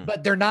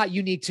 but they're not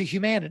unique to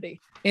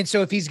humanity. And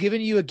so if he's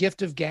given you a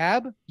gift of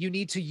gab, you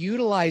need to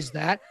utilize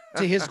that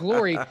to his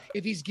glory.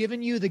 If he's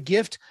given you the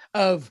gift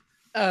of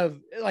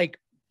like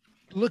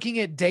looking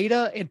at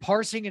data and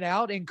parsing it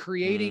out and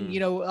creating,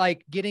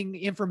 like getting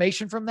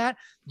information from that,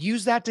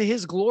 use that to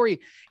his glory.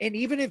 And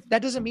even if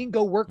that doesn't mean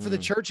go work for the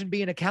church and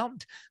be an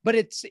accountant, but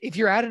if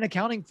you're at an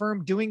accounting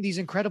firm doing these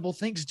incredible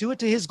things, do it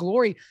to his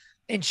glory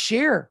and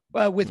share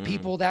with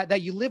people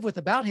that you live with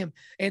about him.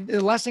 And the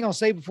last thing I'll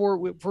say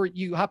before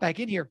you hop back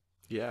in here.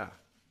 Yeah.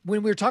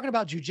 When we were talking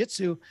about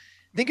jujitsu,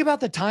 think about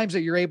the times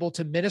that you're able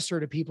to minister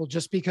to people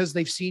just because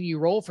they've seen you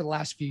roll for the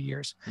last few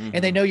years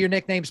and they know your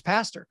nickname's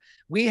pastor.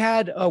 We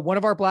had one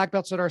of our black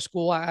belts at our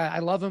school. I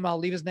love him. I'll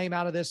leave his name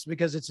out of this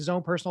because it's his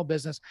own personal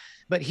business,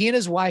 but he and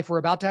his wife were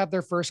about to have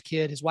their first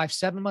kid. His wife's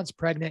 7 months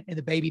pregnant and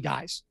the baby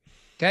dies.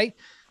 Okay.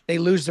 They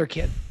lose their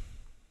kid.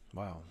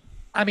 Wow.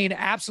 I mean,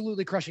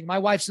 absolutely crushing. My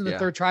wife's in the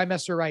third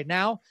trimester right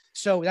now.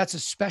 So that's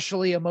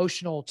especially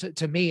emotional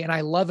to me. And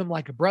I love him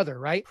like a brother.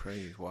 Right.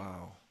 Praise.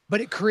 Wow. But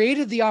it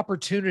created the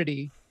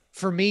opportunity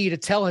for me to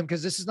tell him,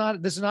 because this is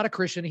not a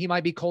Christian. He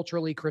might be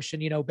culturally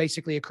Christian,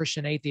 basically a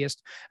Christian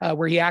atheist,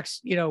 where he acts,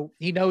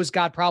 he knows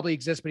God probably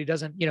exists, but he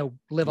doesn't,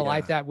 live a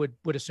life that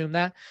would assume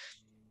that.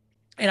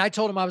 And I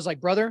told him, I was like,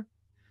 brother,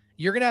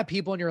 you're going to have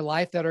people in your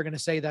life that are going to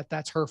say that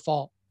that's her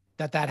fault,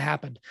 that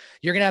happened.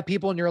 You're going to have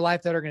people in your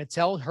life that are going to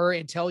tell her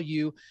and tell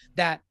you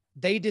that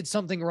they did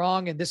something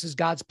wrong and this is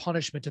God's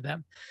punishment to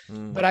them.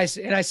 But I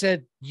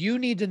said, you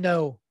need to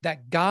know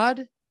that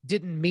God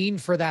didn't mean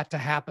for that to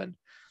happen.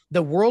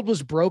 The world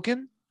was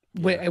broken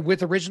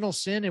with original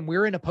sin, and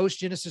we're in a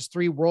post-Genesis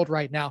 3 world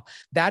right now.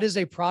 That is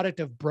a product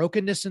of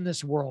brokenness in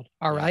this world.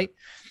 All right.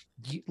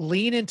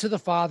 lean into the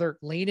Father,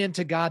 lean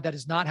into God. That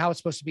is not how it's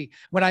supposed to be.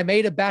 When I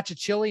made a batch of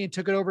chili and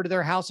took it over to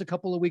their house a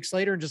couple of weeks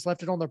later and just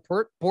left it on their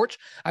porch,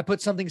 I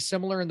put something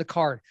similar in the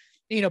card.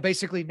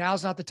 Basically,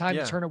 now's not the time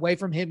to turn away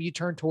from him. You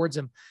turn towards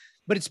him.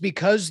 But it's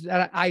because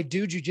I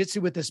do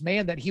jujitsu with this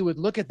man that he would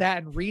look at that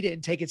and read it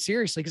and take it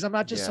seriously. Because I'm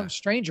not just some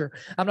stranger.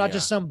 I'm not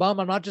just some bum.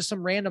 I'm not just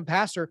some random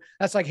pastor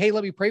that's like, hey,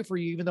 let me pray for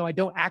you, even though I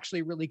don't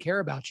actually really care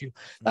about you.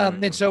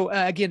 And so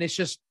again, it's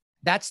just,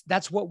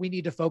 that's what we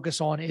need to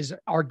focus on, is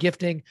our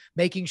gifting,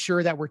 making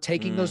sure that we're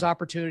taking those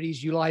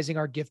opportunities, utilizing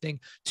our gifting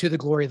to the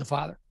glory of the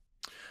Father.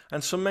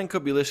 And some men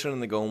could be listening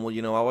and they're going,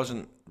 well, I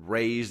wasn't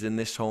raised in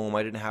this home.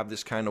 I didn't have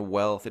this kind of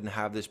wealth. I didn't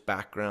have this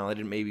background. I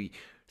didn't maybe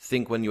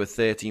think when you were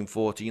 13,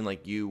 14,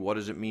 like you, what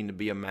does it mean to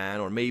be a man?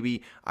 Or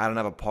maybe I don't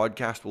have a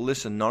podcast. Well,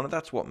 listen, none of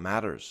that's what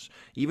matters.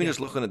 Even just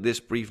looking at this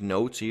brief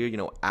notes here,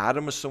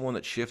 Adam is someone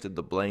that shifted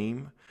the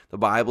blame. The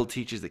Bible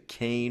teaches that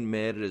Cain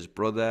murdered his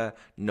brother.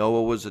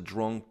 Noah was a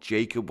drunk.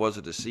 Jacob was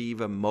a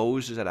deceiver.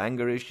 Moses had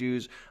anger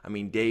issues.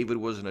 David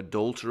was an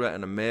adulterer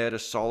and a murderer.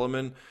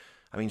 Solomon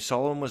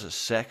was a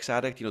sex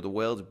addict, the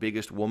world's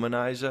biggest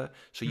womanizer.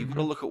 So you've got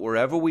to look at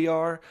wherever we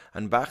are.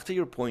 And back to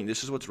your point,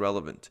 this is what's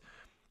relevant.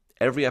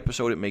 Every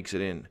episode it makes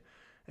it in.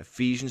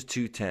 Ephesians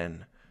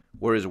 2:10.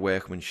 We're his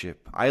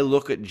workmanship. I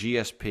look at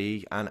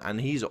GSP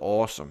and he's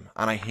awesome.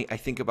 And I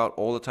think about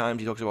all the times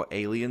he talks about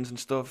aliens and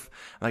stuff.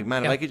 I'm like,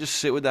 man, if I could just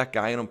sit with that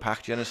guy and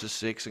unpack Genesis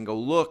 6 and go,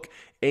 look,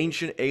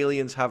 ancient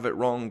aliens have it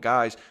wrong.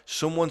 Guys,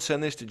 someone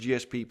send this to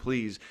GSP,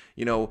 please.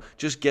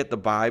 Just get the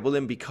Bible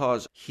in,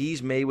 because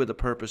he's made with a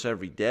purpose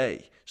every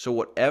day. So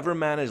whatever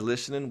man is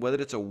listening,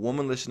 whether it's a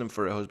woman listening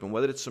for a husband,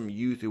 whether it's some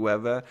youth,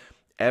 whoever,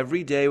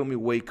 every day when we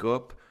wake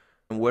up,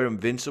 and we're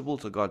invincible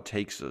till God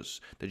takes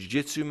us. The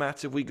jiu-jitsu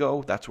mats, if we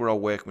go, that's where our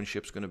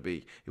workmanship's going to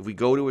be. If we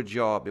go to a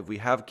job, if we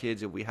have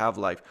kids, if we have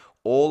life,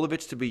 all of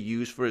it's to be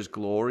used for his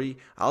glory.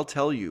 I'll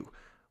tell you,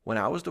 when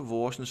I was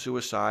divorced and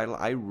suicidal,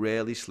 I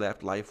rarely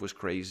slept. Life was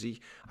crazy.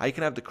 I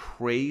can have the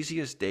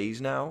craziest days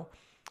now,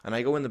 and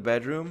I go in the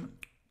bedroom,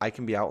 I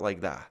can be out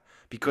like that,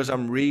 because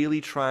I'm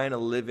really trying to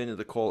live into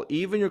the call.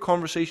 Even your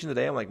conversation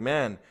today, I'm like,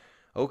 man,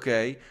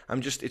 okay,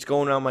 it's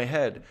going around my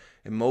head.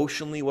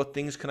 Emotionally, what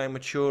things can I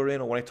mature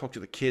in? Or when I talk to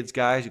the kids,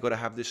 guys, you got to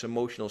have this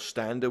emotional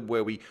stand-up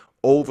where we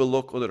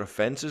overlook other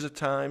offenses at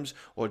times,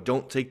 or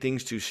don't take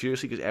things too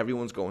seriously because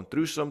everyone's going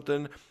through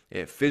something.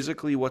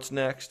 Physically, what's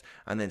next?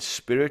 And then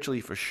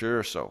spiritually, for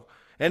sure. So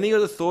any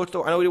other thoughts,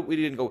 though? I know we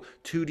didn't go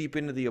too deep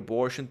into the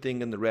abortion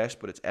thing and the rest,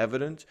 but it's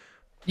evident.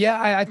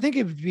 Yeah, I think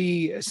it would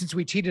be, since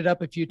we teed it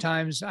up a few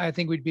times, I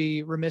think we'd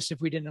be remiss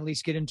if we didn't at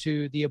least get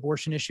into the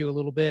abortion issue a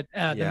little bit.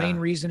 The main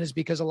reason is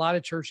because a lot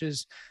of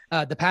churches,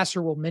 the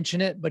pastor will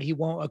mention it, but he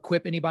won't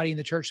equip anybody in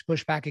the church to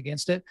push back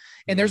against it.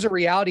 And there's a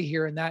reality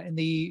here in that in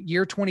the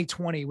year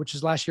 2020, which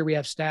is last year, we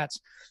have stats,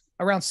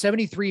 around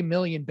 73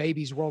 million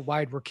babies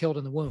worldwide were killed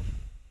in the womb.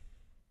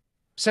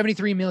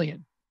 73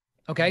 million.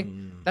 Okay.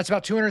 That's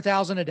about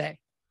 200,000 a day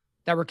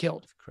that were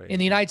killed. In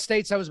the United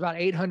States, that was about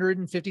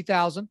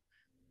 850,000.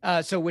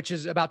 Which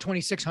is about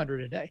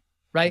 2,600 a day,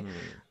 right?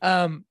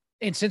 And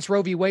since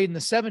Roe v. Wade in the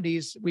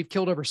 70s, we've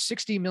killed over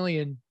 60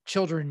 million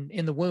children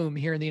in the womb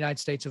here in the United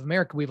States of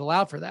America. We've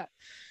allowed for that.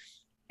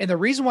 And the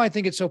reason why I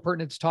think it's so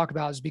pertinent to talk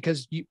about is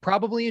because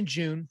probably in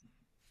June,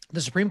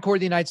 the Supreme Court of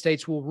the United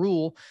States will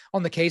rule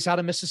on the case out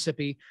of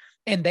Mississippi,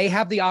 and they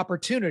have the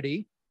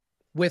opportunity,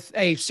 with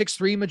a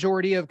 6-3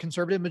 majority of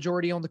conservative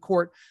majority on the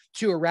court,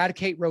 to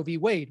eradicate Roe v.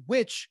 Wade,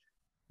 which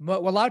a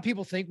lot of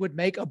people think would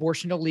make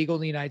abortion illegal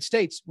in the United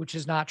States, which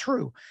is not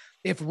true.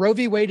 If Roe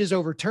v. Wade is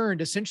overturned,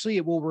 essentially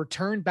it will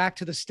return back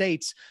to the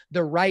states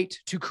the right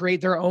to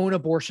create their own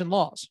abortion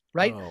laws,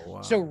 right? Oh,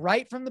 wow. So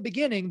right from the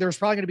beginning, there's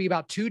probably going to be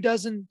about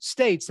 24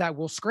 states that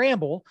will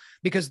scramble,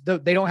 because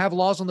they don't have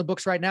laws on the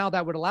books right now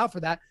that would allow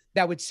for that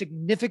would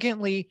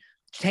significantly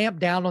tamp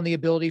down on the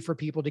ability for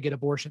people to get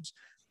abortions.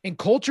 And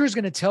culture is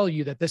going to tell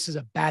you that this is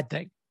a bad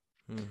thing.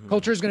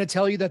 Culture is going to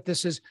tell you that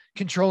this is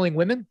controlling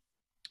women.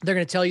 They're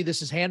going to tell you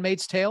this is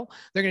Handmaid's Tale.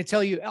 They're going to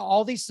tell you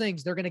all these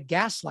things. They're going to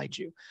gaslight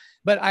you.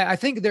 But I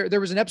think there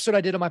was an episode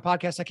I did on my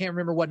podcast. I can't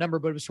remember what number,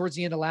 but it was towards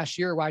the end of last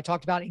year, where I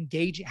talked about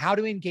how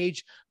to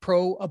engage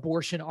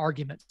pro-abortion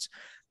arguments,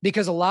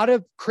 because a lot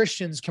of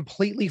Christians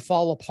completely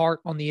fall apart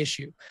on the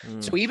issue.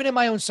 So even in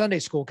my own Sunday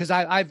school, because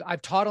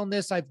I've taught on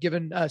this, I've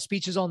given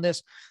speeches on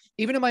this.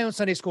 Even in my own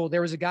Sunday school,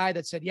 there was a guy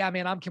that said, yeah,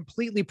 man, I'm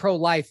completely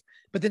pro-life.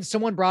 But then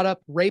someone brought up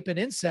rape and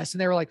incest,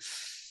 and they were like,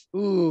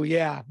 ooh,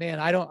 yeah, man,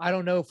 I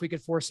don't know if we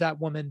could force that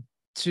woman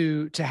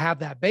to have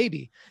that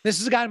baby.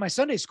 This is a guy in my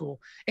Sunday school.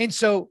 And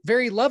so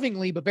very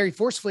lovingly, but very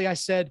forcefully, I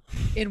said,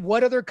 in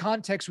what other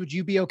context would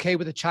you be okay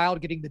with a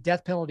child getting the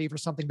death penalty for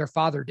something their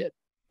father did?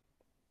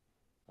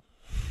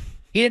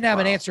 He didn't have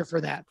an answer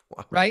for that.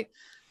 Right.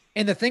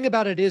 And the thing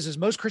about it is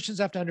most Christians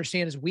have to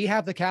understand is we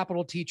have the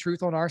capital T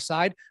truth on our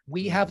side.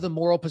 We have the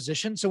moral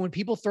position. So when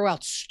people throw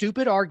out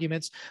stupid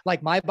arguments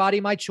like my body,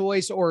 my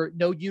choice, or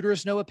no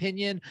uterus, no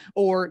opinion,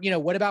 or,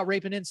 what about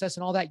rape and incest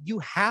and all that, you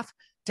have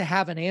to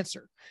have an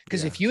answer.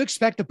 Because if you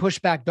expect to push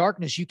back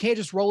darkness, you can't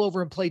just roll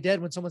over and play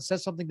dead when someone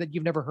says something that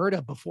you've never heard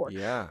of before.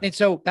 Yeah. And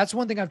so that's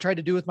one thing I've tried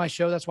to do with my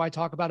show. That's why I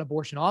talk about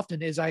abortion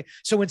often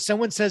so when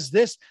someone says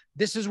this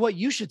is what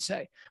you should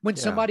say. When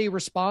somebody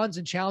responds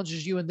and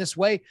challenges you in this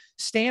way,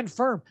 stand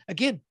firm.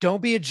 Again,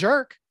 don't be a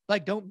jerk.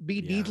 Like, don't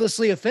be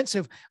needlessly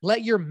offensive.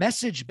 Let your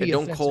message be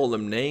offensive. Don't call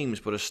them names,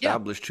 but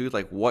establish truth,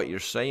 like what you're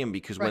saying.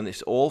 Because when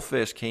this all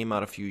first came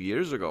out a few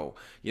years ago,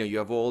 you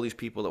have all these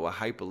people that were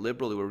hyper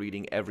liberal who were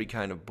reading every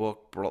kind of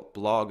book,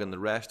 blog, and the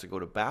rest to go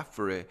to bat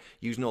for it,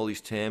 using all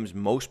these terms.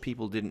 Most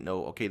people didn't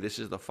know, okay, this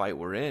is the fight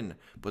we're in.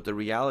 But the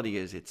reality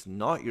is, it's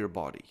not your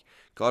body.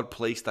 God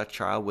placed that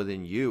child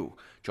within you.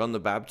 John the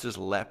Baptist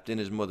leapt in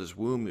his mother's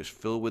womb. He was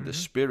filled with the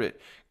Spirit.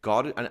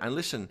 God, and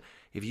listen,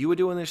 if you were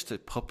doing this to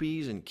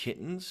puppies and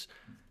kittens,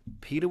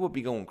 Peter would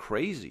be going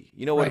crazy.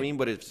 You know what I mean?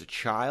 But it's a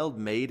child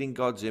made in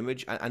God's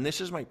image. And this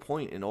is my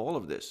point in all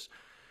of this.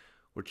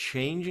 We're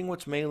changing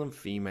what's male and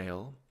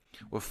female.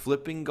 We're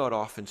flipping God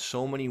off in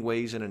so many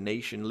ways in a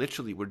nation.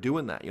 Literally, we're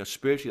doing that.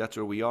 Spiritually, that's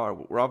where we are.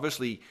 We're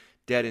obviously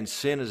dead in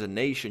sin as a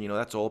nation.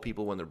 That's all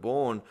people when they're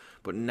born.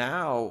 But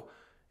now,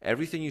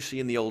 everything you see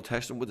in the Old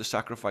Testament with the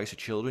sacrifice of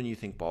children, you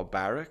think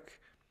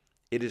barbaric.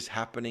 It is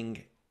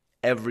happening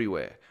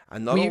everywhere.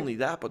 And not only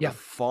that, but the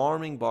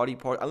farming body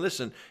part. And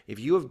listen, if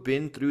you have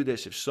been through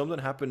this, if something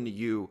happened to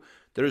you,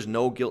 there is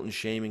no guilt and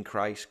shame in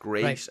Christ,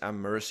 grace and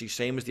mercy.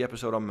 Same as the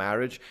episode on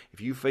marriage. If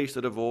you face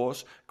a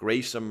divorce,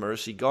 grace and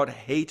mercy. God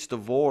hates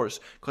divorce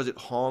because it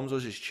harms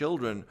us as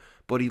children,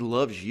 but he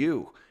loves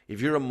you.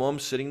 If you're a mom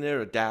sitting there,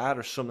 a dad,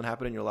 or something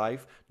happened in your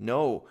life,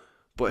 no.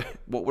 But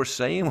what we're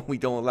saying when we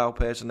don't allow a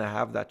person to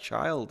have that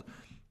child,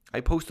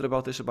 I posted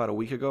about this about a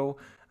week ago,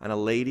 and a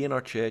lady in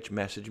our church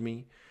messaged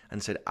me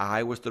and said,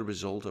 I was the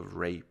result of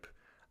rape,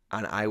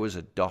 and I was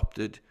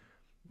adopted.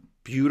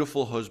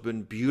 Beautiful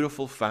husband,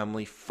 beautiful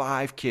family,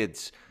 5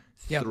 kids,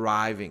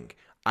 thriving.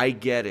 I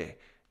get it.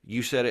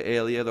 You said it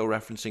earlier, though,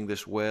 referencing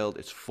this world.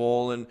 It's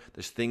fallen.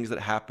 There's things that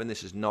happen.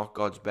 This is not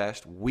God's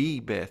best. We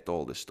birthed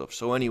all this stuff.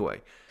 So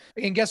anyway.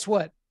 And guess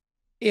what?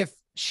 If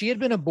she had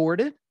been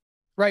aborted,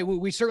 right,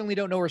 we certainly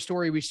don't know her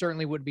story. We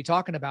certainly wouldn't be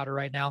talking about her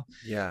right now.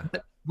 Yeah.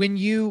 But when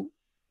you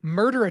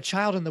murder a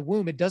child in the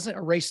womb, it doesn't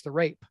erase the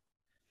rape.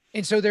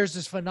 And so there's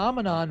this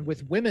phenomenon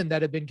with women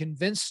that have been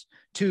convinced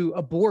to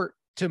abort,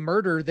 to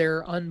murder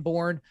their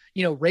unborn,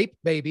 rape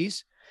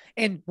babies.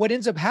 And what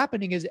ends up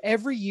happening is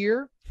every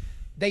year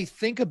they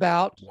think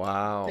about,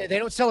 they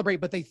don't celebrate,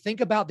 but they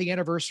think about the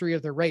anniversary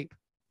of their rape.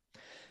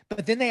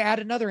 But then they add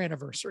another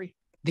anniversary,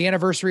 the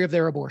anniversary of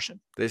their abortion.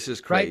 This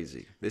is crazy.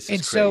 Right? This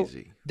is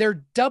crazy. So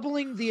they're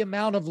doubling the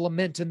amount of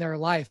lament in their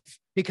life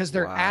because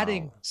they're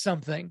adding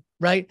something,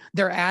 right?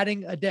 They're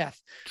adding a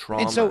death.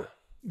 Trauma. And so,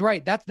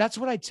 right. That's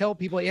what I tell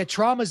people. Yeah.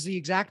 Trauma is the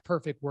exact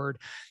perfect word.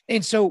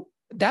 And so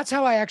that's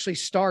how I actually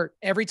start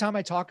every time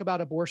I talk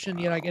about abortion,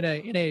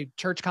 in a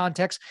church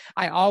context.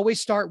 I always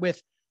start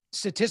with,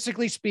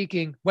 statistically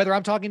speaking, whether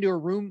I'm talking to a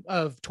room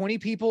of 20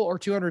 people or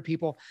 200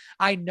 people,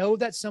 I know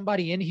that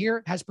somebody in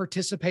here has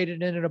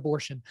participated in an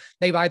abortion.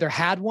 They've either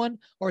had one,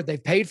 or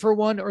they've paid for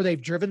one, or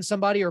they've driven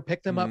somebody or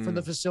picked them up from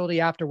the facility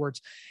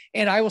afterwards.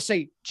 And I will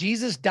say,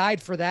 Jesus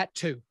died for that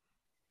too.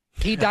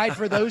 He died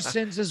for those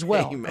sins as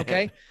well. Amen.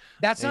 Okay.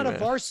 That's not a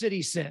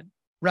varsity sin,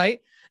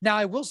 right? Now,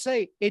 I will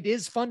say it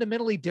is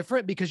fundamentally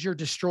different because you're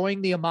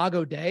destroying the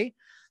Imago Dei,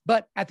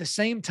 but at the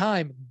same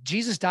time,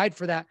 Jesus died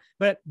for that.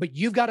 But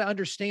you've got to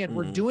understand,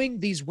 we're doing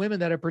these women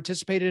that have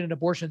participated in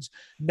abortions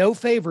no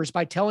favors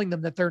by telling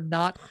them that they're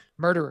not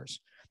murderers.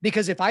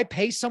 Because if I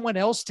pay someone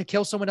else to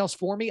kill someone else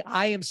for me,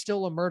 I am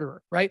still a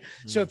murderer, right?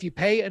 So if you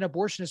pay an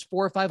abortionist $400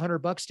 or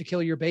 $500 to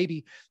kill your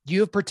baby,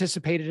 you have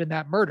participated in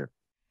that murder.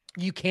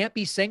 You can't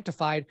be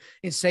sanctified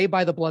and saved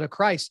by the blood of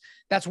Christ.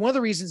 That's one of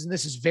the reasons, and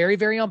this is very,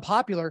 very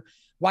unpopular,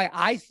 why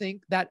I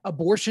think that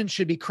abortion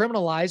should be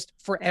criminalized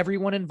for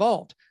everyone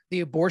involved.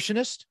 The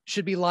abortionist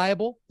should be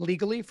liable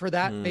legally for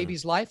that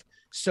baby's life.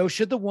 So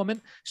should the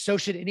woman. So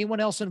should anyone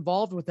else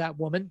involved with that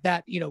woman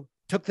that,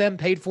 took them,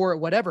 paid for it,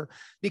 whatever.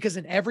 Because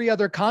in every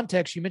other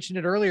context, you mentioned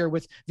it earlier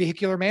with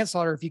vehicular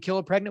manslaughter. If you kill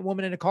a pregnant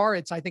woman in a car,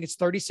 I think it's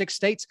 36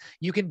 states,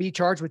 you can be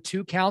charged with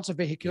 2 counts of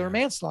vehicular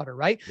manslaughter,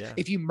 right? Yeah.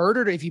 If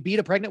you beat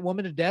a pregnant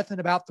woman to death in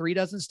about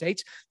 36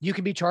 states, you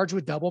can be charged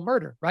with double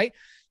murder, right?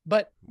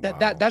 But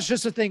that's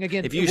just a thing.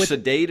 Again, if you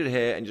sedated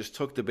her and just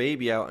took the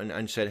baby out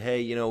and said,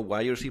 hey,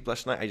 while you were asleep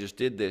last night, I just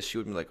did this, she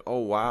would be like,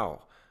 oh,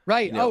 wow.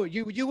 Right.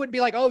 You wouldn't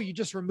be like, oh, you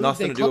just removed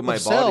nothing to do with my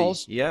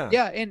cells. Body. Yeah.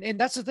 Yeah. And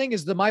that's the thing,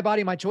 is the my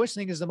body, my choice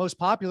thing is the most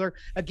popular.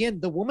 Again,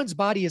 the woman's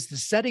body is the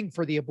setting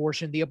for the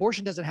abortion. The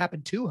abortion doesn't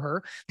happen to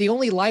her. The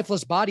only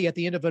lifeless body at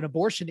the end of an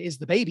abortion is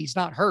the baby's,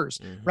 not hers.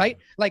 Right.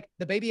 Like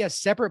the baby has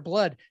separate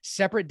blood,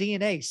 separate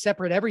DNA,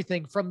 separate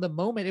everything from the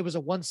moment it was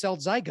a 1-celled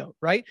zygote.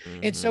 Right.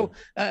 And so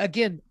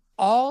again,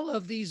 all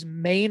of these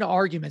main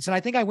arguments, and I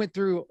think I went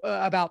through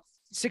about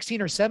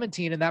 16 or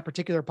 17 in that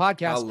particular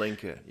podcast. I'll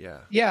link it. Yeah.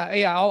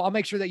 Yeah. I'll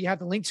make sure that you have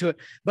the link to it.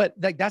 But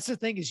that's the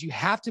thing, is you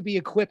have to be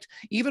equipped.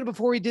 Even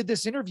before we did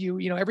this interview,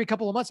 every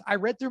couple of months, I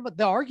read through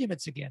the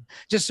arguments again,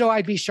 just so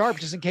I'd be sharp,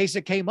 just in case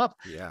it came up.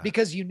 Yeah.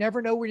 Because you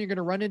never know when you're going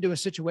to run into a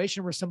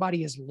situation where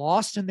somebody is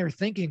lost in their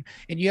thinking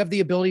and you have the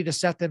ability to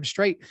set them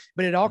straight.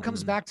 But it all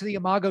comes back to the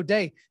Imago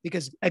Dei,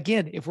 because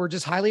again, if we're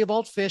just highly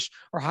evolved fish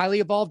or highly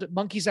evolved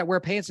monkeys that wear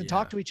pants and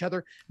talk to each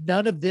other,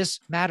 none of this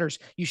matters.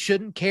 You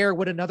shouldn't care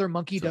what another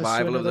monkey does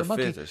to another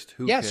monkey. Fittest.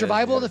 Who cares?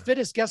 Survival of the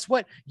fittest. Guess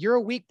what? You're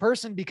a weak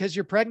person because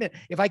you're pregnant.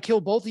 If I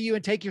kill both of you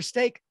and take your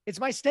steak, it's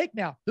my steak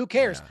now. Who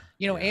cares?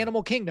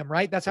 Animal kingdom,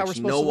 right? That's how we're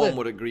supposed to live. No one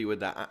would agree with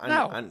that.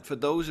 And for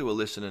those who are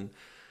listening,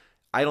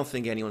 I don't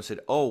think anyone said,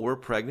 oh, we're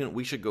pregnant,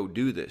 we should go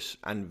do this,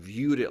 and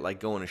viewed it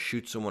like going to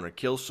shoot someone or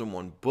kill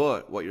someone.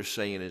 But what you're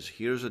saying is,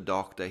 here's a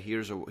doctor,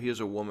 here's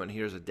a woman,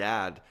 here's a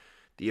dad.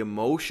 The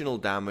emotional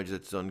damage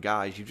that's done,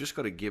 guys, you've just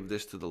got to give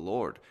this to the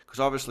Lord. Because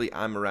obviously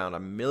I'm around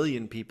 1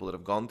 million people that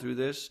have gone through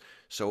this.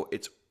 So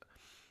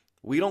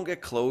we don't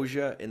get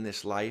closure in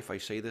this life. I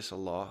say this a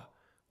lot.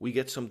 We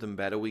get something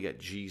better. We get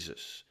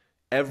Jesus.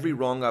 Every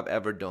wrong I've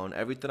ever done,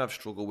 everything I've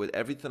struggled with,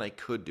 everything I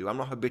could do. I'm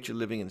not habitually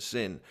living in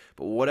sin.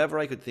 But whatever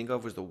I could think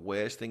of was the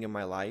worst thing in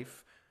my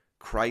life,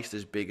 Christ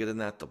is bigger than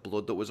that. The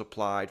blood that was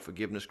applied,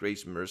 forgiveness,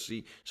 grace,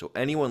 mercy. So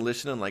anyone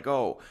listening like,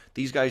 oh,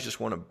 these guys just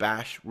want to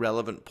bash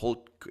relevant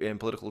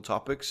political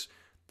topics,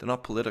 they're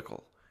not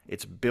political.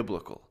 It's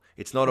biblical.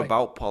 It's not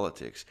about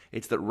politics.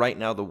 It's that right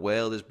now the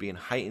world is being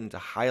heightened to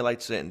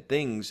highlight certain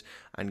things,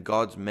 and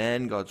God's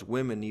men, God's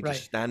women need to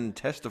stand and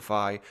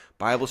testify.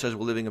 Bible says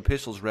we're living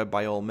epistles read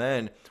by all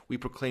men. We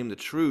proclaim the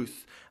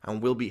truth,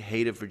 and we'll be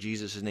hated for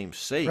Jesus' name's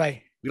sake.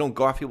 Right. We don't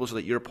go after people so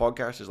that your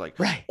podcast is like,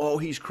 oh,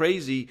 he's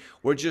crazy.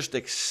 We're just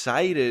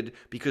excited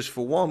because,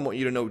 for one, want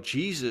you to know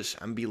Jesus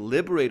and be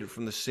liberated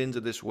from the sins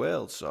of this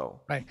world.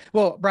 So,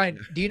 Well,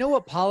 Brian, do you know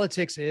what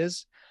politics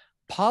is?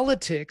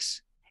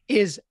 Politics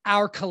is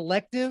our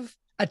collective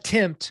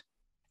attempt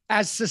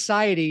as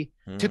society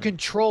to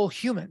control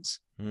humans,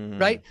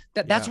 right?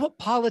 That's what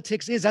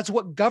politics is. That's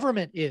what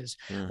government is.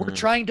 We're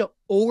trying to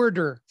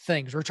order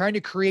things. We're trying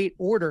to create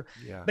order.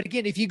 But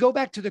again, if you go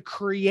back to the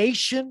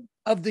creation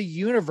of the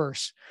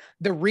universe,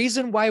 the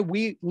reason why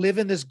we live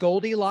in this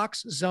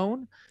Goldilocks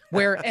zone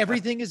where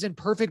everything is in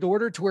perfect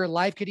order to where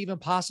life could even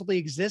possibly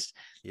exist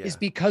is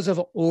because of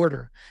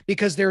order,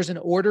 because there's an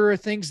order of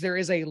things. There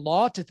is a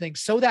law to things,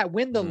 so that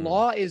when the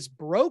law is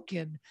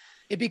broken,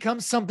 it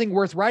becomes something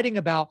worth writing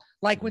about.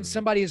 Like when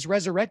somebody is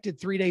resurrected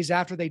 3 days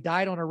after they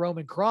died on a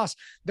Roman cross.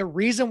 The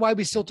reason why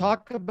we still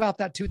talk about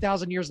that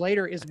 2,000 years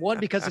later is, one,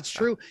 because it's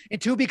true,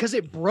 and two, because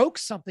it broke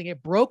something.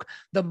 It broke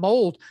the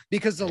mold,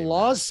 because the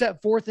laws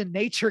set forth in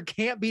nature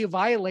can't be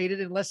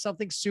violated unless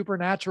something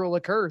supernatural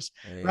occurs,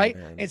 right?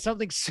 And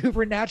something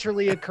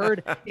supernaturally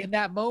occurred in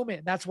that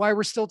moment. That's why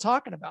we're still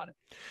talking about it.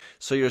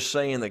 So you're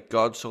saying that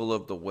God so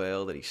loved the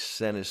world that he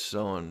sent his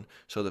son,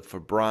 so that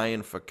for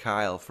Brian, for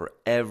Kyle, for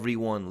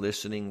everyone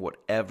listening,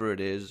 whatever it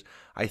is.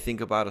 I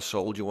think about a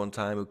soldier one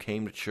time who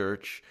came to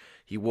church.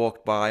 He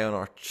walked by on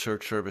our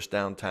church service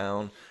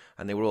downtown,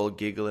 and they were all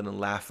giggling and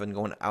laughing,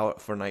 going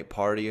out for a night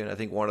party. And I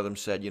think one of them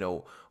said,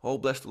 oh,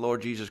 bless the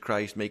Lord Jesus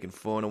Christ, making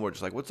fun. And we're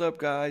just like, what's up,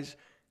 guys?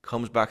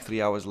 Comes back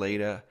 3 hours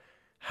later,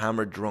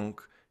 hammered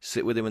drunk,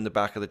 sit with him in the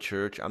back of the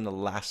church. I'm the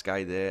last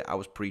guy there. I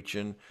was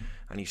preaching,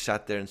 and he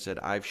sat there and said,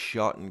 I've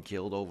shot and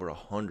killed over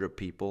 100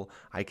 people.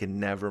 I can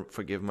never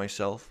forgive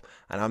myself.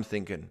 And I'm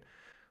thinking,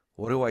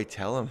 what do I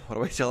tell him? What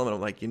do I tell him? And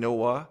I'm like, you know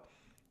what?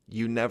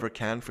 You never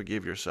can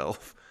forgive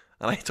yourself.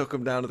 And I took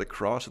him down to the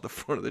cross at the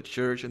front of the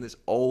church in this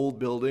old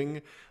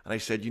building. And I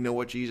said, you know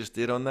what Jesus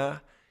did on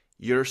that?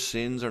 Your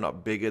sins are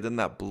not bigger than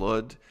that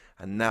blood.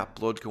 And that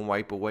blood can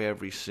wipe away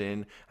every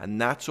sin.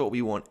 And that's what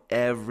we want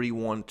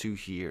everyone to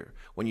hear.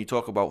 When you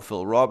talk about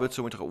Phil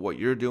Robertson, we talk about what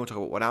you're doing, talk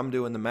about what I'm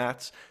doing, the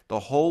Mats, the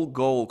whole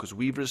goal, because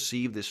we've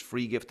received this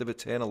free gift of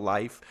eternal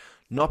life,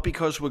 not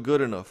because we're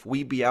good enough.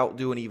 We'd be out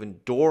doing even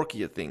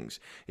dorkier things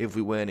if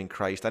we weren't in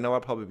Christ. I know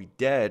I'd probably be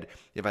dead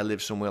if I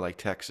lived somewhere like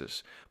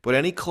Texas. But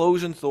any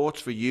closing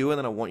thoughts for you? And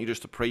then I want you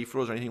just to pray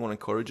for us, or anything you want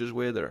to encourage us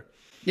with? Or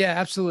Yeah,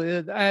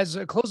 absolutely. As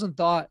a closing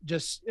thought,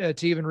 just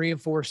to even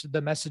reinforce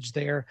the message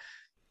there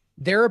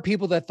are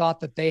people that thought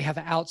that they have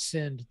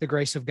outsinned the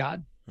grace of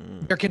God.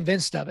 They're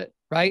convinced of it,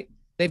 right?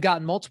 They've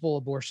gotten multiple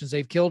abortions.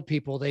 They've killed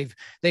people.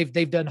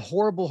 They've done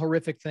horrible,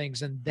 horrific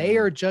things, and they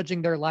are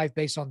judging their life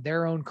based on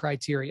their own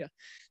criteria.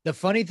 The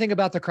funny thing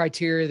about the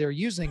criteria they're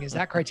using is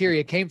that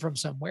criteria came from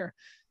somewhere.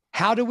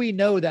 How do we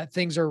know that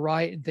things are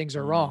right and things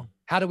are wrong?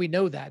 How do we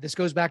know that? This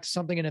goes back to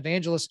something an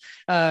evangelist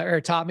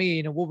taught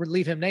me. We'll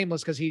leave him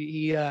nameless because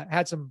he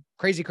had some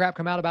crazy crap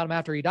come out about him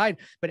after he died.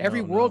 But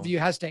every worldview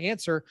has to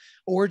answer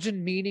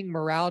origin, meaning,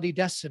 morality,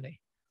 destiny.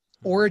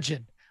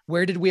 Origin,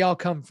 where did we all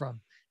come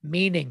from?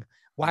 Meaning,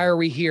 why are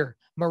we here?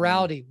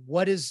 Morality,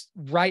 what is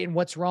right and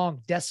what's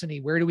wrong? Destiny,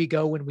 where do we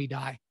go when we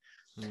die?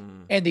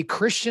 And the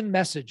Christian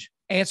message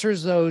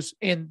answers those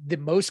in the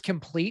most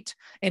complete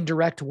and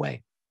direct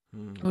way.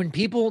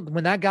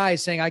 When that guy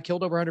is saying, I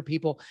killed over 100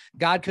 people,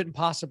 God couldn't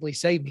possibly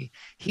save me,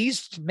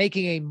 he's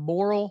making a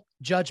moral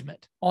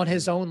judgment on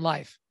his own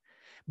life.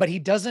 But he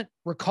doesn't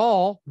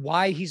recall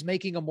why he's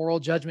making a moral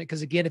judgment.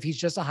 Because again, if he's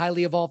just a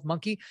highly evolved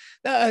monkey,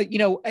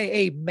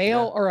 a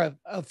male or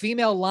a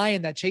female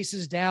lion that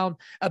chases down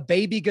a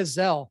baby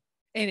gazelle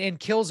and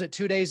kills it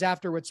 2 days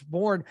after it's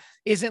born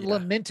isn't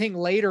lamenting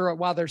later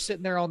while they're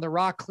sitting there on the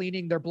rock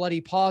cleaning their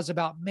bloody paws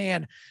about,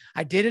 man,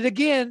 I did it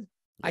again.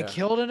 I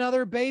killed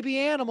another baby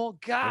animal.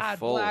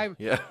 God,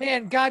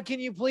 man, God, can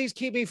you please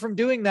keep me from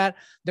doing that?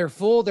 They're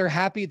full, they're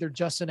happy, they're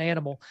just an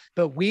animal.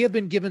 But we have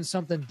been given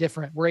something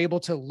different. We're able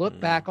to look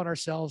back on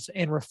ourselves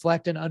and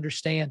reflect and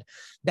understand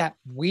that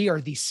we are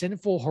these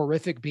sinful,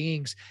 horrific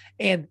beings.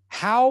 And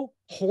how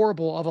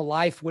horrible of a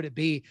life would it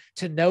be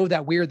to know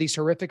that we are these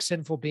horrific,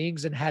 sinful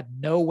beings and had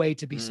no way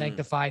to be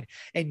sanctified.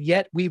 And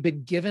yet we've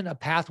been given a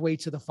pathway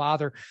to the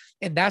Father.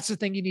 And that's the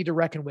thing you need to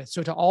reckon with.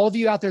 So to all of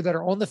you out there that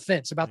are on the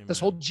fence about this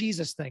whole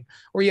Jesus thing,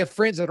 or you have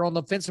friends that are on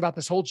the fence about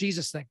this whole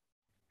Jesus thing,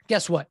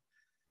 guess what?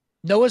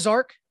 Noah's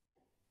Ark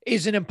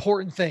is an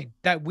important thing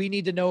that we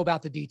need to know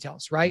about the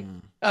details, right?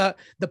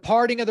 The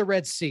parting of the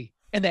Red Sea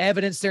and the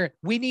evidence there,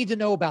 we need to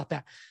know about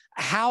that.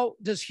 How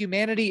does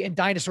humanity and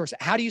dinosaurs,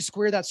 how do you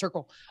square that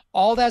circle?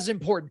 All that's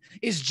important.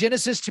 Is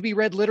Genesis to be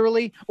read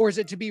literally, or is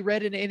it to be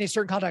read in a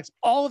certain context?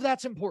 All of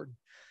that's important.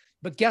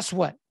 But guess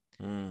what?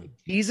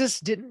 Jesus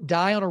didn't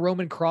die on a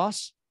Roman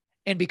cross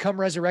and become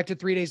resurrected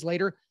 3 days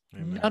later.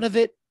 None of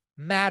it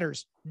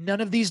matters.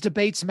 None of these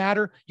debates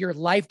matter. Your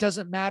life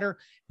doesn't matter.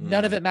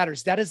 None of it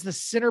matters. That is the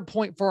center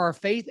point for our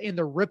faith, and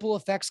the ripple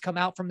effects come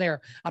out from there.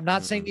 I'm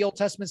not saying the Old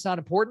Testament's not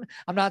important.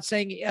 I'm not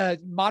saying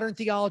modern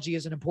theology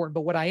isn't important.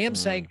 But what I am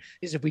saying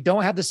is if we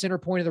don't have the center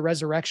point of the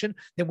resurrection,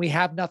 then we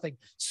have nothing.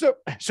 So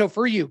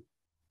for you,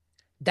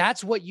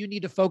 that's what you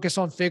need to focus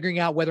on, figuring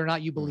out whether or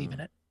not you believe in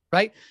it.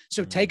 Right.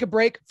 So take a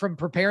break from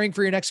preparing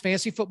for your next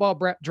fantasy football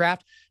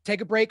draft. Take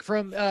a break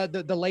from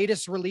the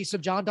latest release of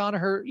John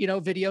Danaher,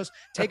 videos.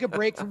 Take a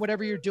break from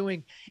whatever you're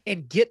doing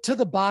and get to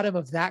the bottom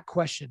of that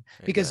question.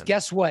 Because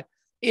guess what?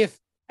 If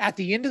at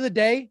the end of the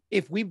day,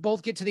 if we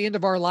both get to the end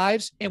of our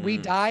lives and we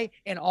die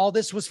and all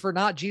this was for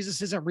naught, Jesus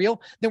isn't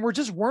real, then we're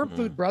just worm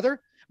food,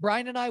 brother.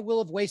 Brian and I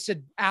will have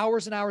wasted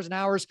hours and hours and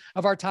hours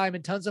of our time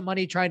and tons of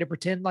money trying to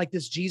pretend like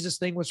this Jesus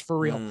thing was for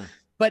real.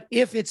 But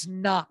if it's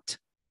not,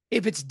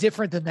 if it's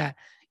different than that,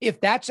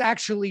 if that's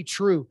actually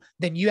true,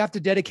 then you have to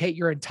dedicate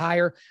your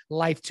entire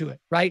life to it,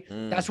 right?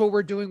 That's what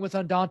we're doing with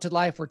Undaunted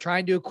Life. We're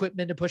trying to equip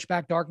men to push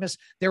back darkness.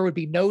 There would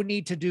be no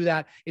need to do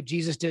that if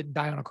Jesus didn't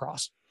die on a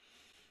cross.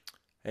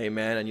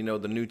 Amen. And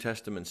the New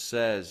Testament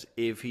says,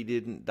 if he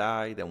didn't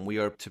die, then we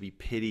are to be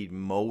pitied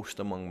most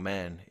among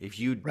men. If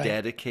you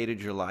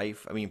dedicated your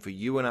life, for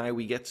you and I,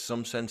 we get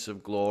some sense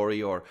of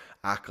glory or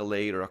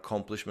accolade or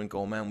accomplishment.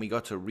 Go, man, we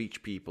got to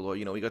reach people, or,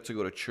 we got to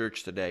go to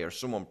church today, or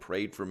someone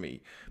prayed for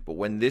me. But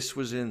when this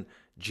was in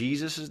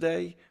Jesus'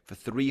 day, for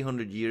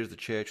 300 years, the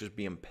church was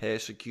being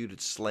persecuted,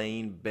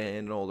 slain,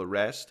 burned, and all the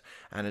rest.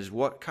 And as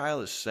what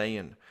Kyle is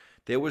saying,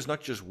 there was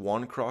not just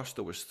one cross,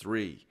 there was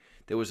three.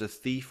 There was a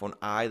thief on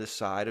either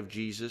side of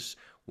Jesus.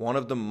 One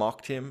of them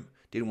mocked him,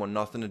 didn't want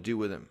nothing to do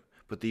with him.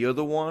 But the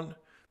other one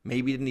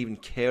maybe didn't even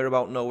care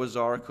about Noah's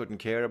Ark, couldn't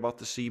care about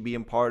the sea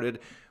being parted.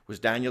 Was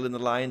Daniel in the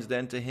lion's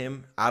den to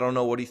him? I don't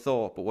know what he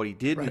thought, but what he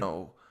did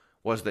know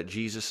was that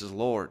Jesus is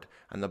Lord.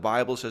 And the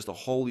Bible says the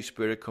Holy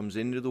Spirit comes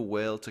into the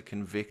world to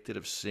convict it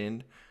of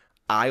sin.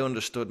 I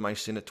understood my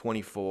sin at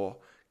 24.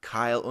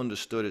 Kyle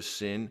understood his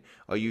sin.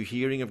 Are you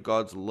hearing of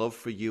God's love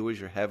for you as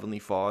your heavenly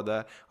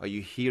Father? Are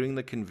you hearing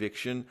the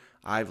conviction?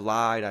 I've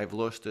lied, I've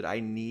lusted,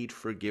 I need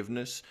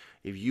forgiveness.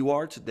 If you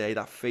are today,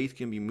 that faith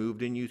can be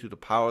moved in you through the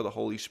power of the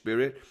Holy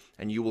Spirit,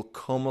 and you will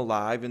come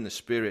alive in the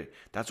Spirit.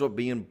 That's what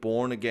being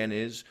born again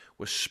is.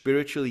 We're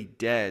spiritually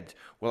dead.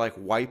 We're like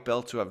white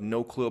belts who have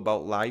no clue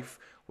about life.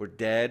 We're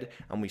dead,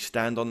 and we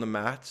stand on the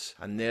mats,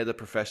 and there the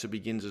professor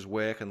begins his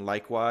work, and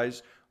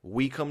likewise,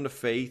 we come to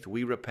faith,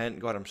 we repent,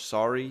 God, I'm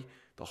sorry.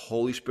 The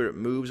Holy Spirit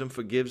moves and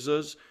forgives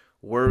us.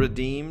 We're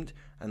redeemed,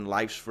 and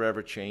life's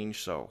forever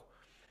changed. So,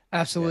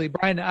 absolutely.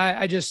 Brian,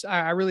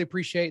 I really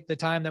appreciate the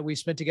time that we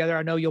spent together.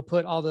 I know you'll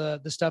put all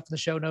the stuff in the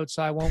show notes,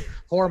 so I won't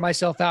whore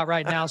myself out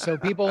right now. So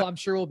people, I'm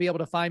sure, will be able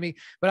to find me,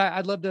 but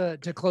I'd love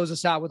to close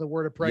us out with a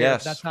word of prayer.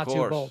 If that's not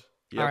too bold.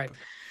 All right.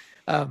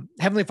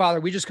 Heavenly Father,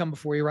 we just come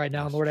before you right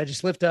now. Lord, I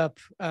just lift up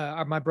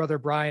my brother,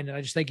 Brian, and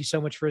I just thank you so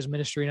much for his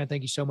ministry. And I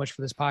thank you so much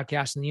for this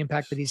podcast and the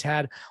impact that he's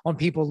had on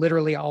people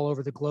literally all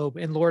over the globe.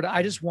 And Lord,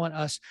 I just want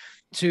us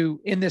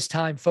to, in this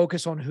time,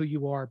 focus on who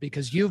you are,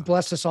 because you've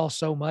blessed us all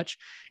so much.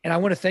 And I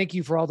want to thank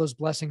you for all those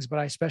blessings, but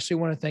I especially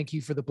want to thank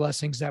you for the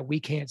blessings that we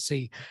can't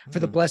see, for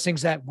the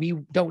blessings that we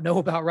don't know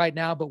about right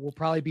now, but will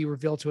probably be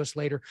revealed to us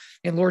later.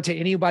 And Lord, to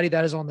anybody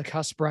that is on the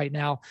cusp right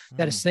now,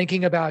 that is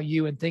thinking about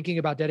you and thinking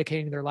about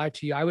dedicating their life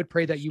to you, I would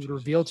pray that you would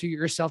reveal to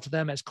yourself to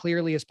them as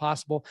clearly as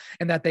possible,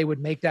 and that they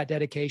would make that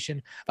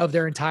dedication of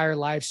their entire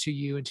lives to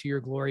you and to your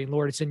glory. And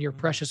Lord, it's in your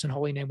precious and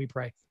holy name we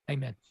pray.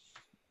 Amen.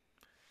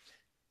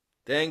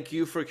 Thank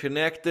you for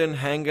connecting,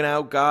 hanging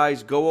out,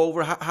 guys. Go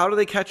over. How do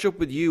they catch up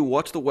with you?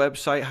 What's the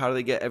website? How do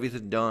they get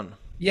everything done?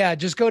 Yeah,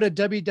 just go to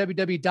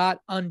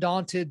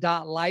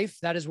www.undaunted.life.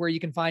 That is where you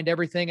can find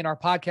everything. And our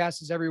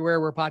podcast is everywhere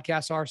where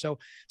podcasts are. So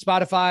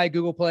Spotify,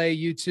 Google Play,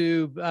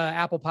 YouTube,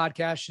 Apple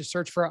Podcasts. Just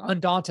search for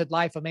Undaunted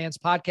Life, a Man's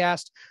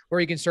Podcast,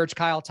 or you can search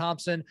Kyle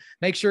Thompson.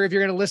 Make sure if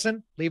you're going to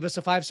listen, leave us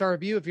a 5-star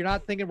review. If you're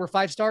not thinking we're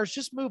 5 stars,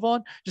 just move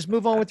on. Just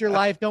move on with your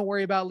life. Don't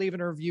worry about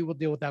leaving a review. We'll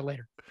deal with that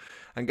later.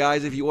 And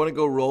guys, if you want to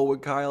go roll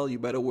with Kyle, you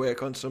better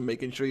work on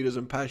making sure he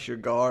doesn't pass your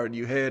guard.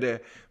 You heard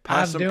it.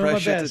 Pass some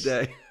pressure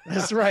today.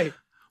 That's right.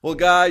 Well,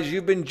 guys,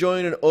 you've been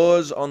joining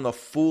us on the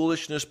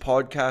Foolishness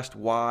podcast.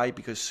 Why?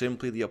 Because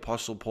simply the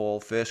Apostle Paul,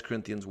 1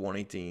 Corinthians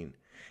 1:18,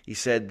 he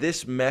said,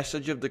 this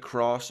message of the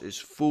cross is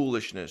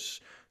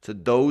foolishness to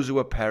those who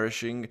are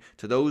perishing,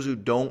 to those who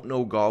don't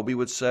know God, we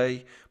would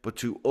say, but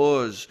to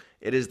us,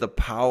 it is the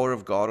power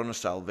of God unto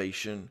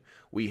salvation.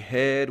 We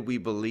heard, we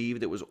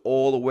believed, it was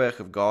all the work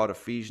of God,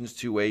 Ephesians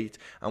 2:8,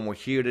 and we're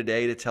here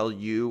today to tell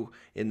you,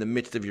 in the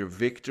midst of your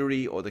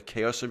victory or the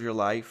chaos of your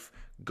life,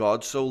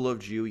 God so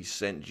loved you, he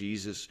sent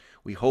Jesus.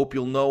 We hope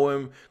you'll know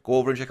him. Go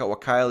over and check out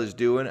what Kyle is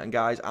doing. And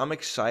guys, I'm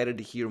excited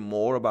to hear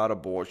more about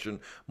abortion,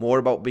 more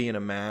about being a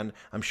man.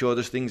 I'm sure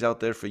there's things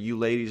out there for you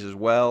ladies as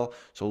well.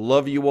 So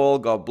love you all.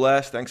 God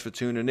bless. Thanks for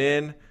tuning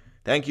in.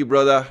 Thank you,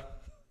 brother.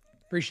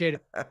 Appreciate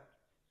it.